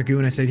at Mr. Magoo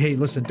and I said, hey,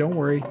 listen, don't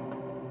worry.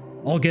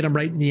 I'll get him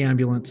right in the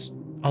ambulance.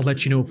 I'll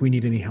let you know if we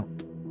need any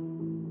help.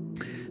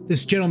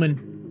 This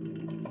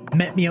gentleman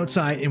met me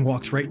outside and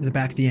walks right into the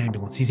back of the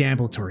ambulance. He's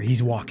ambulatory.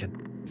 He's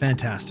walking.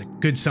 Fantastic.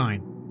 Good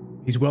sign.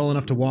 He's well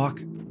enough to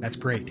walk. That's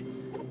great.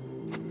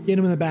 Get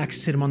him in the back,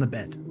 sit him on the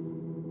bed.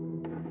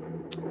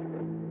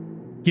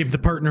 Give the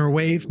partner a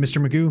wave.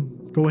 Mr.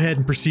 Magoo, go ahead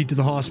and proceed to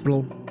the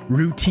hospital.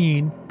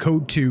 Routine,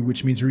 code 2,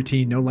 which means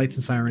routine, no lights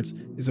and sirens,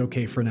 is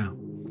okay for now.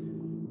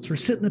 So we're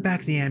sitting in the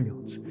back of the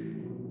ambulance.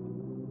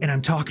 And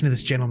I'm talking to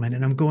this gentleman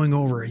and I'm going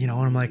over, and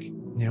I'm like,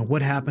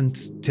 what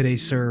happened today,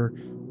 sir?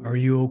 Are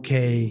you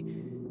okay?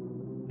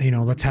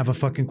 Let's have a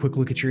fucking quick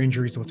look at your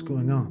injuries. What's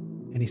going on?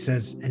 And he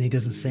says, and he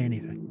doesn't say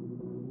anything.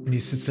 And he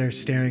sits there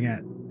staring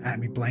at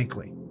me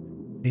blankly.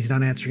 And he's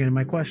not answering any of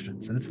my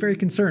questions. And it's very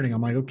concerning.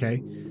 I'm like,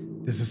 okay,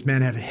 does this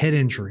man have a head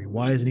injury?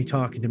 Why isn't he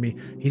talking to me?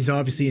 He's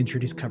obviously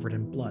injured. He's covered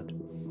in blood.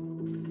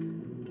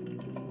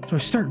 So I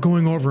start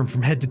going over him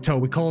from head to toe.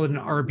 We call it an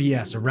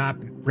RBS, a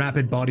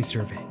rapid body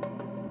survey.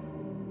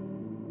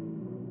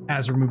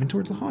 As we're moving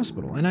towards the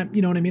hospital. And I'm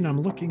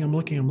looking.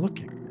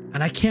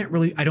 And I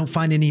don't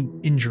find any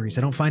injuries.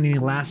 I don't find any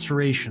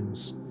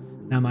lacerations.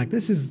 And I'm like,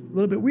 this is a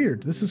little bit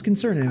weird. This is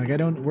concerning. Like,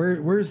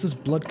 where is this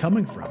blood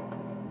coming from?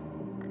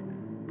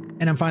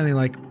 And I'm finally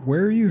like,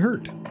 where are you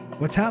hurt?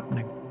 What's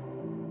happening?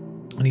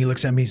 And he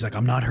looks at me, he's like,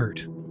 I'm not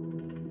hurt.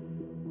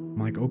 I'm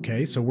like,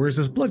 okay, so where's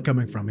this blood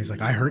coming from? He's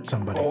like, I hurt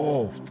somebody.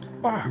 Oh,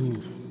 fuck.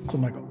 So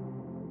I'm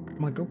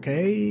like,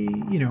 okay,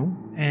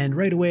 and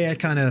right away I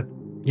kind of,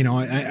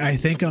 I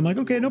think, and I'm like,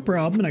 okay, no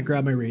problem. And I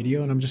grab my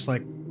radio and I'm just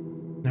like,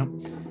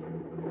 no.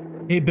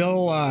 Hey,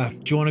 Bill,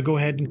 do you want to go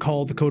ahead and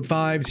call the code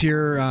 5s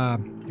here?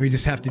 We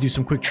just have to do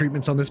some quick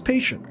treatments on this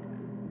patient.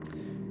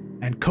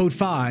 And code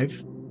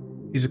 5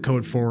 is a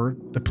code for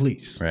the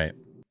police. Right.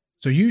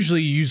 So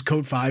usually you use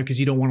code 5 because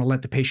you don't want to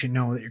let the patient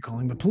know that you're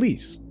calling the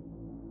police.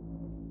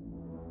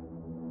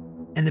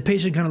 And the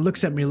patient kind of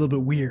looks at me a little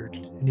bit weird.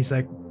 And he's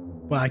like,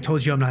 well, I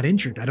told you I'm not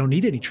injured. I don't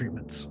need any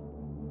treatments.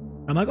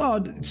 I'm like,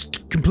 oh, it's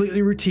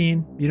completely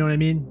routine. You know what I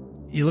mean?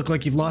 You look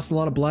like you've lost a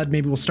lot of blood.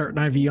 Maybe we'll start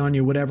an IV on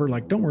you, whatever.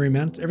 Like, don't worry,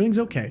 man. Everything's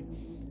okay.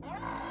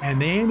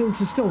 And the ambulance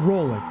is still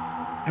rolling.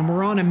 And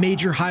we're on a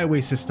major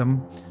highway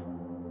system.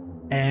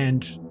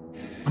 And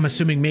I'm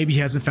assuming maybe he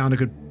hasn't found a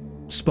good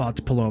spot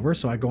to pull over.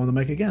 So I go on the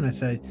mic again. I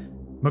say,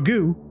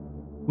 Magoo,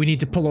 we need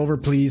to pull over,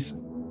 please.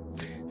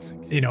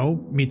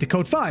 Meet the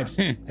code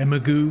 5s. And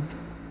Magoo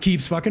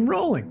keeps fucking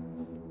rolling.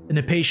 And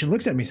the patient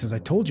looks at me and says, I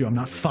told you I'm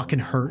not fucking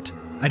hurt.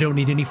 I don't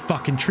need any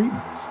fucking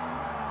treatments.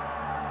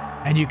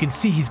 And you can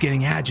see he's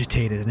getting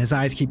agitated and his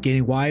eyes keep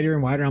getting wider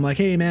and wider. I'm like,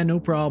 hey man, no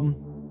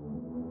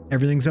problem.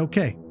 Everything's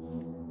okay.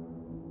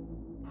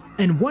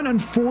 And one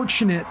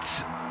unfortunate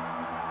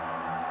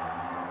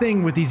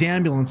thing with these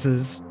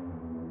ambulances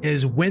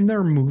is when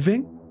they're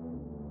moving,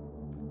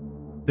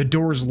 the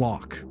doors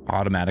lock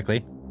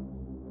Automatically.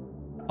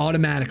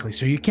 automatically.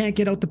 So you can't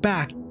get out the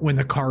back when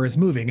the car is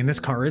moving, and this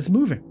car is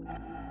moving.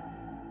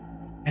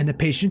 And the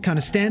patient kind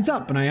of stands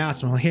up, and I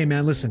ask him, I'm like, hey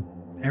man, listen,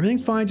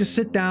 everything's fine. Just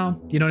sit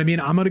down. You know what I mean?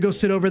 I'm going to go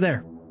sit over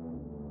there.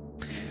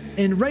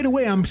 And right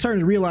away, I'm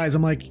starting to realize,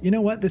 I'm like, you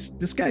know what?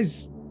 This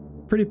guy's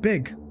pretty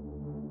big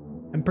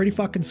and pretty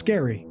fucking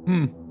scary.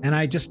 And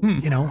I just,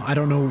 you know, I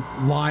don't know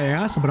why I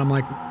asked him, but I'm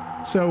like,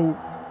 so,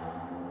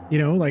 you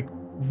know, like,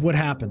 what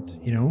happened,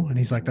 you know? And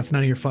he's like, that's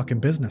none of your fucking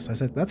business. I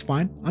said, that's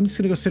fine. I'm just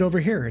gonna go sit over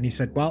here. And he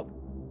said, well,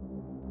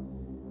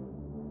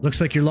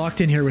 looks like you're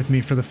locked in here with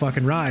me for the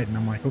fucking ride. And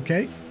I'm like,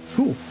 okay,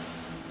 cool.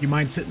 You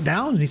mind sitting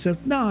down? And he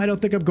said, no, I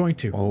don't think I'm going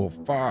to. Oh,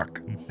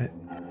 fuck.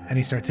 And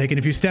he starts taking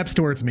a few steps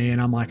towards me,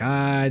 and I'm like,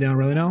 I don't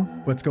really know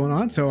what's going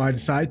on. So I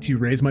decide to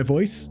raise my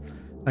voice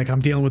like I'm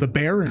dealing with a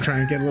bear and try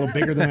and get a little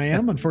bigger than I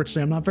am.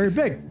 Unfortunately, I'm not very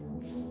big.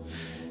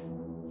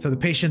 So the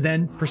patient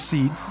then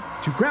proceeds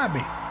to grab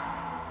me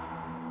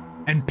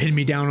and pin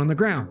me down on the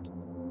ground.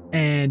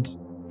 And,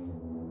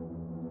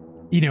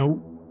 you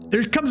know,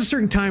 there comes a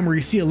certain time where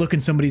you see a look in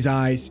somebody's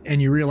eyes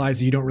and you realize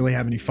that you don't really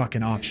have any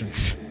fucking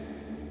options.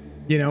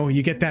 You know,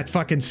 you get that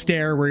fucking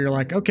stare where you're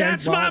like, okay,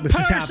 That's well, my this is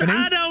purse. happening.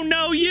 I don't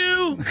know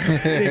you.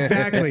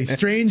 Exactly.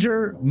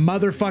 Stranger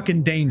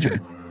motherfucking danger.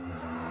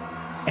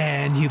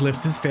 And he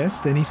lifts his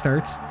fist and he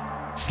starts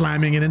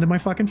slamming it into my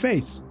fucking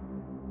face.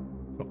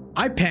 So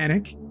I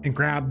panic and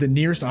grab the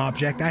nearest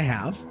object I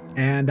have,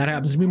 and that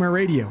happens to be my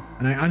radio.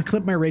 And I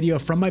unclip my radio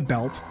from my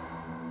belt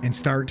and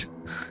start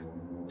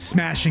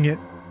smashing it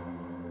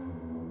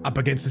up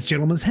against this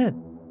gentleman's head.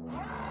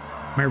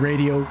 My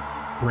radio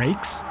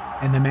breaks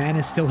and the man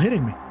is still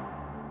hitting me.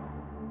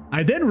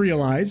 I then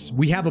realize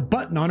we have a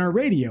button on our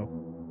radio,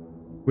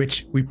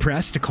 which we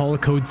press to call a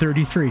code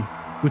 33,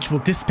 which will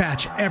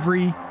dispatch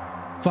every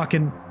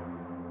fucking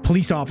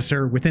police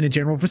officer within a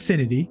general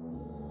vicinity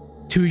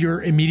to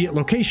your immediate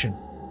location.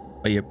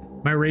 Oh, yep.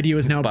 My radio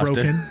is now Busted.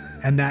 broken,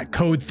 and that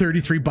code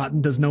 33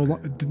 button does no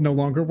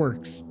longer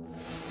works.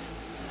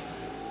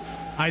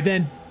 I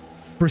then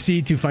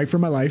proceed to fight for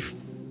my life.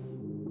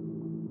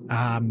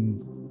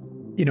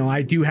 You know,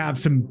 I do have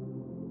some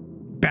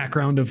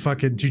background of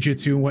fucking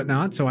jiu-jitsu and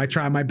whatnot, so I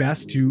try my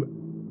best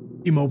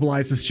to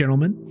immobilize this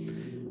gentleman.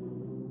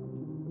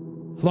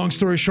 Long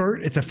story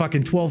short, it's a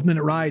fucking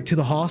 12-minute ride to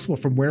the hospital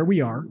from where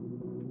we are.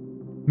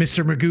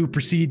 Mr. Magoo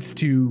proceeds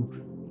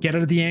to get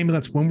out of the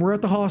ambulance when we're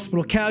at the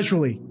hospital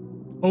casually,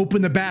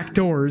 open the back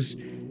doors,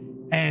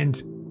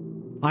 and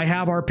I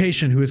have our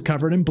patient who is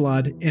covered in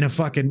blood in a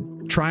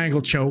fucking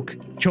triangle choke,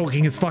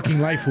 choking his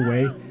fucking life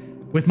away,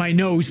 with my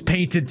nose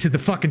painted to the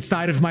fucking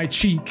side of my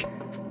cheek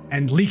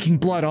and leaking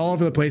blood all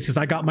over the place because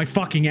I got my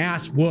fucking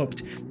ass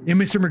whooped.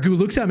 And Mr. Magoo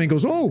looks at me and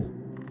goes, oh,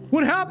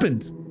 what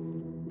happened?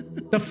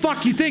 The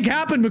fuck you think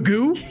happened,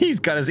 Magoo?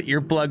 He's got his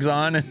earplugs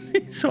on and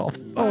he's all...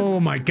 Oh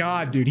my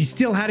God, dude. He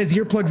still had his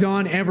earplugs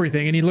on,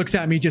 everything. And he looks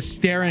at me just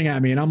staring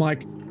at me. And I'm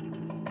like,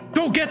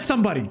 go get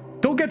somebody.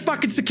 Go get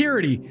fucking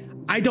security.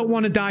 I don't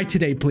want to die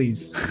today,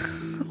 please.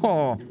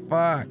 Oh,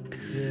 fuck.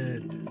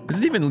 Is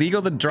it even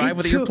legal to drive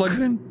with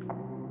earplugs in?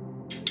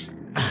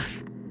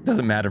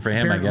 Doesn't matter for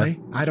him, Apparently. I guess.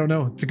 I don't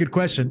know. It's a good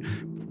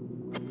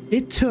question.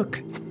 It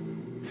took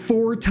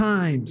 4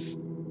 times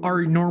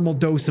our normal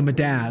dose of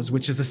Madaz,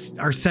 which is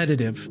our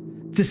sedative,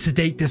 to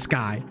sedate this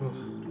guy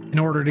in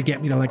order to get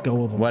me to let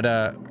go of him. What,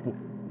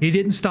 He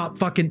didn't stop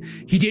fucking,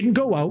 he didn't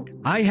go out.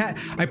 I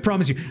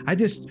promise you,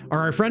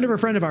 a friend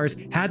of ours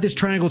had this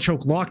triangle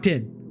choke locked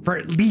in for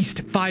at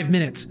least 5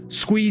 minutes,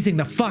 squeezing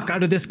the fuck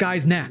out of this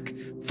guy's neck.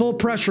 Full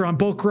pressure on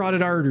both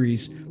carotid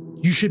arteries.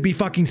 You should be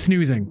fucking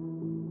snoozing.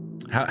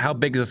 how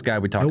big is this guy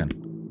we talking? Nope.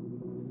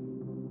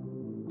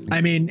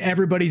 I mean,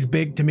 everybody's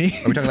big to me.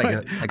 Are we talking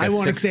but like a I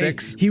want to say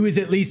 6'6"? he was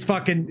at least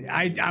fucking,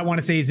 I want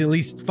to say he's at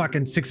least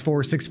fucking 6'4",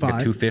 6'5".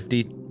 Like a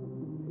 250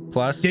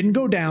 plus? Didn't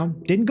go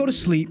down, didn't go to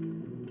sleep,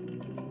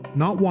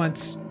 not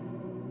once.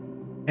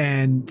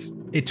 And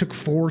it took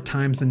 4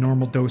 times the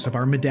normal dose of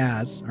our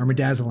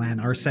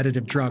midazolam, our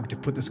sedative drug, to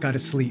put this guy to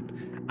sleep.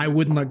 I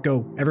wouldn't let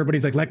go.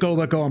 Everybody's like, let go,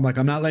 let go. I'm like,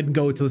 I'm not letting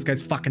go until this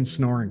guy's fucking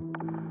snoring.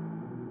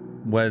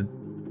 What,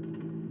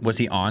 was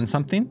he on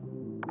something?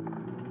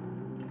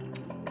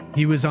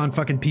 He was on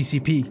fucking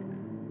PCP.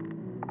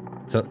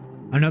 So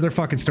Another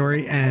fucking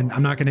story, and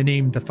I'm not going to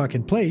name the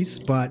fucking place,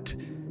 but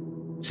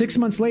 6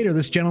 months later,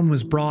 this gentleman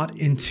was brought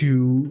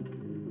into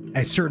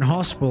a certain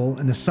hospital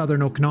in the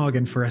southern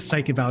Okanagan for a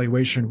psych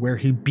evaluation where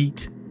he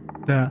beat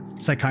the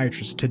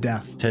psychiatrist to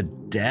death. to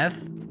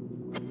death?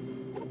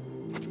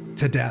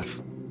 To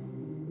death.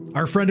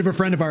 Our friend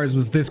of ours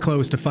was this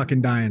close to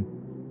fucking dying.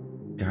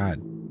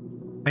 God.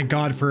 Thank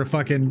God for a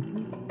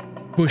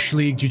fucking Bush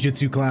League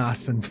jiu-jitsu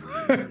class. And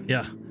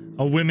Yeah.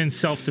 A women's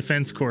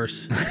self-defense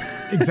course.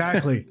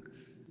 exactly.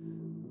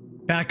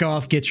 Back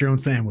off, get your own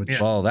sandwich.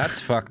 Yeah. Well,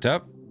 that's fucked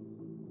up.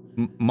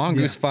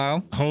 Mongoose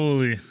file.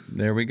 Holy.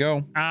 There we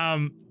go.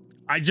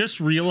 I just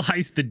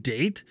realized the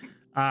date.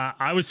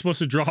 I was supposed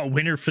to draw a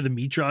winner for the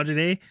meat draw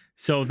today,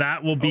 so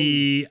that will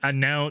be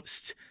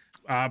announced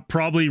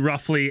probably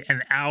roughly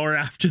an hour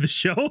after the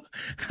show.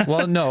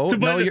 Well, no, So,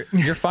 no, but-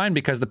 you're fine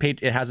because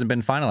it hasn't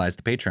been finalized.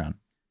 The Patreon.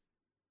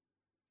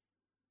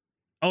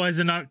 Oh, has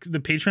it not? The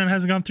Patreon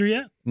hasn't gone through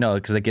yet. No,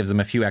 because it gives them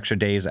a few extra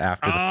days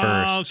after the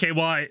first. Okay.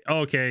 Why?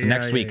 Okay. So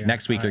next week,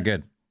 next week All you're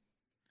right. good.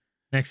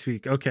 Next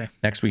week. Okay.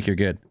 Next week you're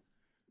good.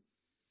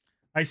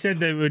 I said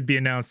that it would be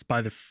announced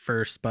by the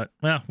first, but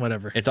well,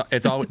 whatever. It's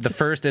all the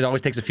first. It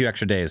always takes a few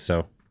extra days.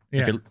 So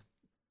Yeah.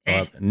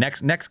 if it,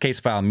 next case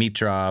file meat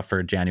draw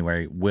for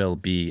January will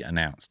be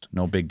announced.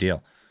 No big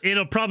deal.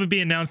 It'll probably be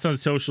announced on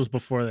socials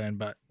before then,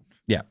 but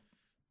Yeah,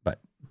 but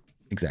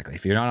exactly.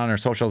 If you're not on our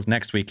socials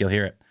next week, you'll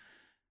hear it.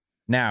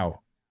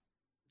 Now,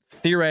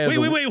 theory.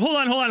 wait. Hold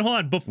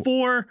on.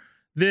 Before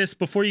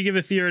you give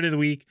a theory of the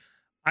week,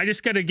 I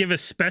just got to give a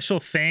special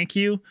thank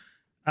you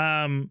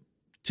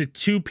to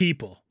two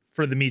people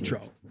for the meat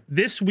draw.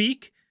 This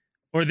week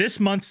or this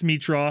month's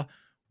meat draw,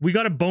 we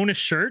got a bonus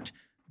shirt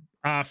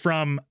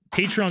from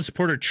Patreon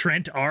supporter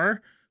Trent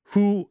R,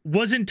 who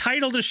was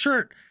entitled a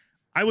shirt.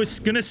 I was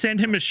going to send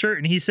him a shirt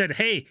and he said,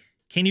 "Hey,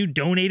 can you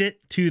donate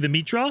it to the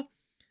meat draw?"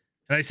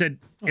 And I said,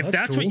 "If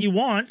that's cool. what you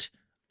want,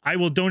 I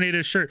will donate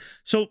a shirt."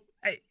 So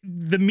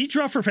the meat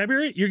draw for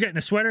February, you're getting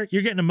a sweater,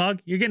 you're getting a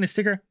mug, you're getting a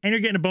sticker, and you're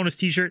getting a bonus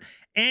t-shirt,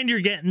 and you're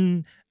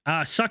getting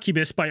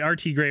Succubus by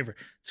RT Graver.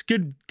 It's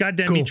good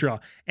goddamn meat draw.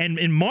 And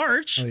in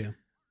March, Oh yeah.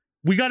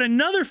 we got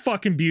another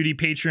fucking beauty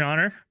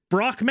Patreoner.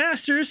 Brock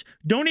Masters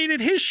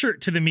donated his shirt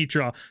to the meat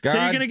draw. So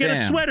you're going to get a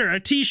Goddamn. sweater, a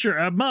t-shirt,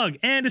 a mug,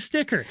 and a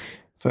sticker.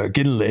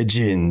 Fucking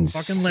legends.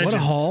 Fucking legends.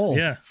 What a haul.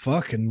 Yeah.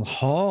 Fucking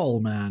haul,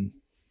 man.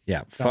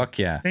 Yeah, fuck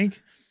yeah. I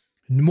think.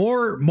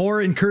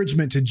 More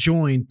encouragement to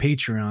join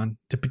Patreon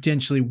to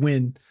potentially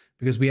win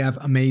because we have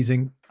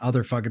amazing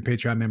other fucking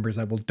Patreon members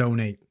that will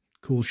donate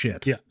cool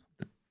shit. Yeah.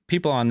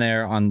 People on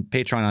there on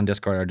Patreon on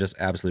Discord are just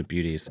absolute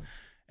beauties.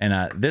 And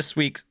this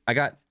week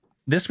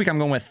I'm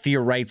going with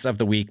theorites of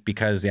the week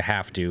because you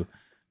have to.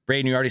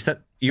 Braden, you already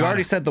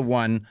said the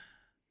one.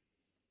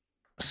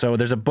 So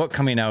there's a book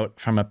coming out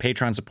from a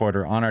Patreon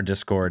supporter on our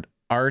Discord.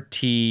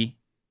 RT, is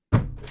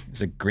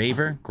it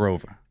Graver?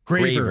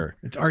 Graver.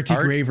 It's RT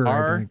Graver,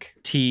 I think.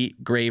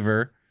 RT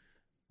Graver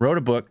wrote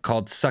a book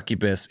called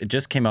Succubus. It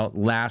just came out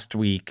last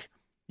week.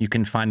 You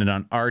can find it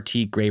on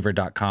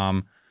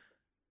rtgraver.com.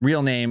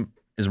 Real name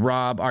is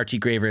Rob. RT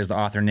Graver is the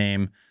author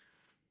name.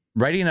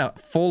 Writing a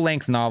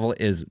full-length novel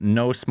is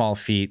no small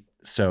feat.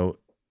 So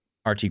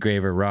RT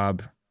Graver,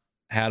 Rob,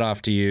 hat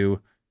off to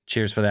you.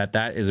 Cheers for that.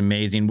 That is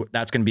amazing.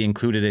 That's going to be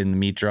included in the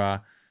meat draw.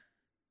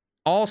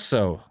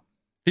 Also,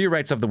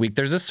 theorites of the week.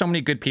 There's just so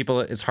many good people.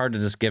 It's hard to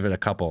just give it a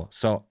couple.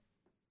 So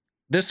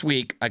this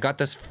week, I got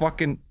this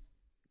fucking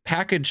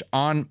package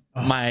on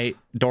my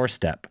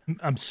doorstep.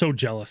 I'm so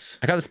jealous.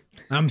 I got this.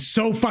 I'm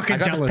so fucking I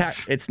got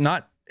jealous. this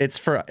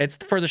It's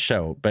for the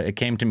show, but it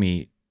came to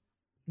me.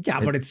 Yeah,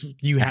 but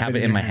you I have, have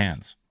it in my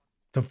hands.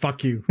 So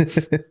fuck you.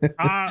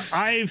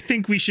 I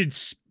think we should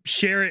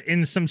share it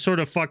in some sort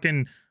of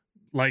fucking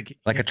like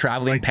Like a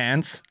traveling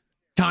pants,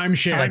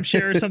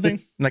 Timeshare. or something.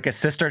 like a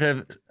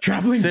sisterhood.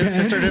 Traveling pants.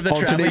 Sisterhood of the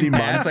Alternating traveling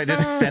pants. I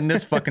months. just send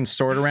this fucking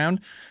sword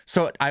around.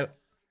 So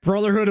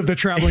Brotherhood of the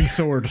Traveling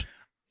Sword.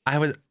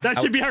 That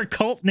should be our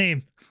cult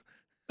name.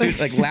 Dude,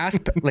 like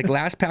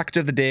last package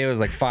of the day, it was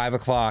like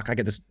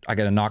 5:00. I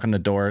get a knock on the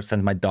door,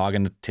 sends my dog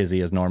into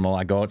tizzy as normal.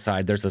 I go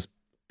outside. There's this,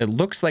 it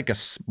looks like a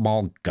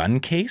small gun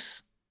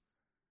case.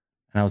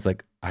 And I was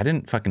like, I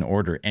didn't fucking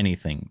order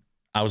anything.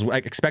 I was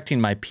like expecting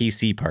my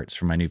PC parts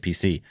for my new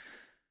PC.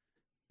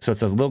 So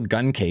it's a little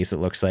gun case, it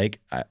looks like.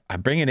 I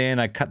bring it in,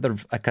 I cut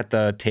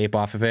the tape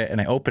off of it, and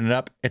I open it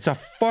up. It's a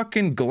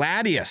fucking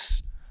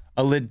Gladius.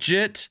 A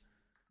legit,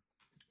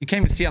 you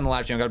can't even see on the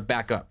live stream, I gotta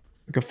back up.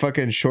 Like a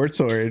fucking short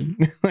sword.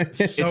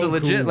 It's a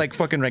legit like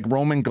fucking like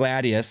Roman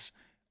Gladius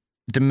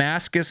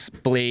Damascus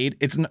blade.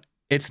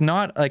 It's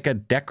not like a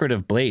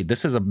decorative blade.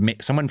 This is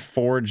someone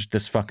forged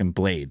this fucking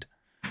blade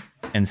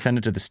and sent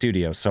it to the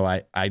studio. So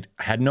I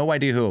had no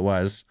idea who it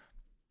was.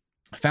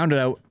 I found it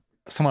out.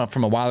 Someone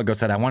from a while ago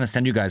said, I want to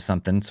send you guys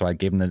something. So I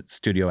gave him the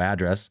studio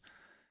address.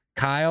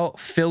 Kyle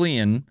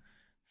Fillion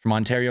from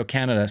Ontario,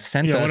 Canada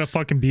sent us What a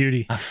fucking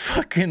beauty. a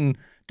fucking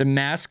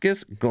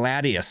Damascus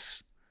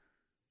Gladius.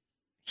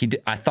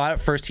 I thought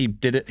at first he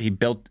did it.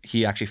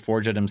 He actually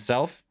forged it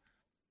himself.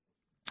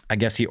 I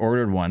guess he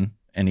ordered one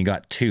and he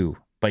got two,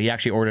 but he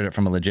actually ordered it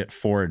from a legit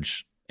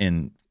forge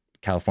in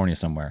California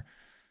somewhere.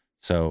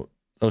 So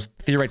those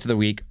theorites of the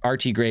week,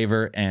 RT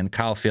Graver and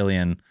Kyle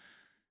Fillion.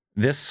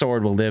 This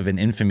sword will live in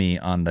infamy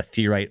on the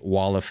Theorite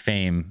Wall of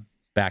Fame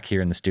back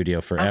here in the studio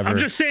forever. I'm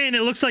just saying,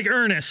 it looks like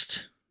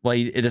Ernest. Well,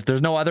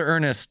 there's no other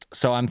Ernest,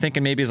 so I'm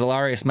thinking maybe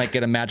Zalarius might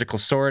get a magical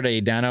sword,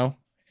 Dano,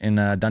 in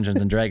Dungeons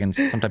and Dragons,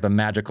 some type of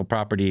magical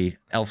property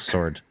elf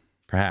sword,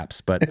 perhaps.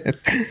 But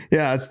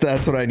Yeah,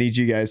 that's what I need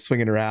you guys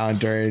swinging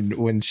around during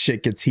when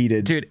shit gets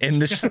heated. dude, in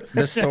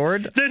the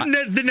sword,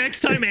 The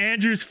next time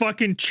Andrew's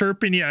fucking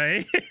chirping you,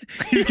 eh?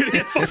 He's gonna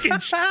get fucking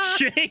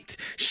shanked.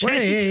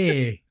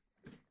 Hey.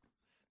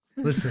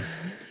 Listen,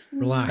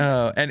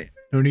 relax. and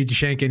No need to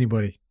shank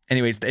anybody.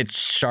 anyways, it's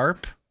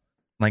sharp.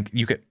 Like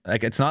you could,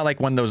 like it's not like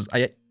one of those.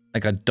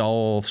 like a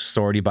dull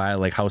sword you buy at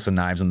like House of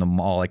Knives in the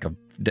mall, like a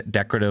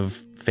decorative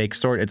fake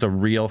sword. It's a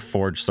real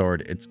forged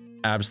sword. It's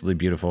absolutely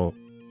beautiful.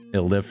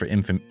 It'll live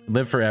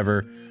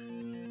forever,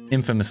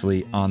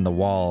 infamously on the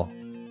wall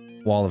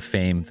of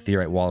fame, the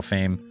Theorite Wall of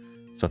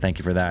Fame. So thank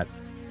you for that.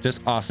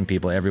 Just awesome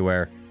people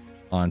everywhere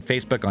on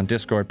Facebook, on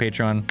Discord,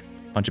 Patreon,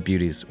 bunch of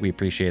beauties. We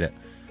appreciate it.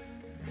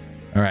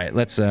 All right,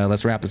 let's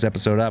wrap this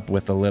episode up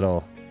with a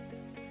little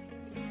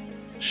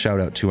shout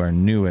out to our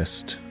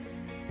newest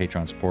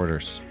Patreon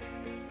supporters.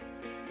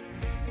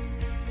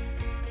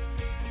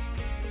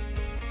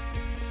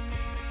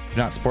 If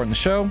you're not supporting the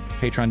show,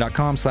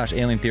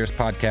 patreon.com/Alien Theorist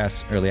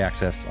Podcast, early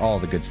access, all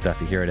the good stuff.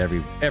 You hear it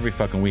every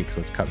fucking week. So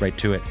let's cut right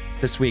to it.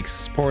 This week's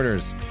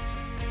supporters: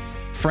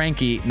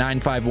 Frankie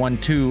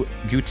 9512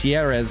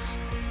 Gutierrez.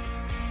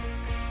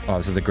 Oh,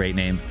 this is a great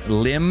name.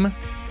 Lim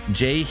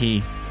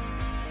Jahe.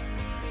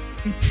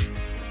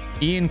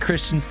 Ian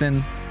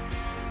Christensen.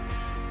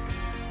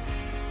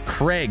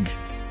 Craig.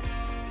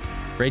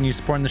 Craig, you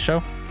supporting the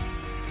show?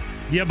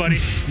 Yeah, buddy.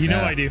 You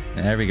know I do.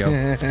 There we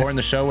go. Supporting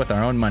the show with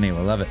our own money.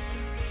 We'll love it.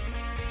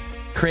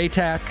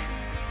 Kraytak,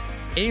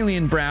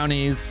 Alien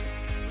Brownies,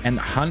 and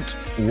Hunt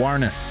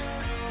Warness.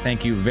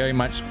 Thank you very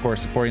much for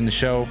supporting the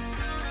show.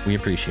 We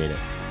appreciate it.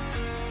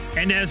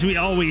 And as we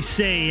always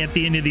say at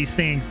the end of these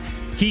things,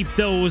 keep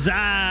those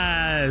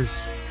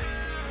eyes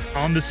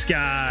on the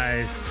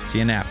skies. See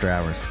you in after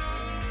hours.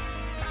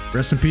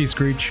 Rest in peace,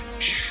 Screech.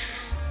 Shh.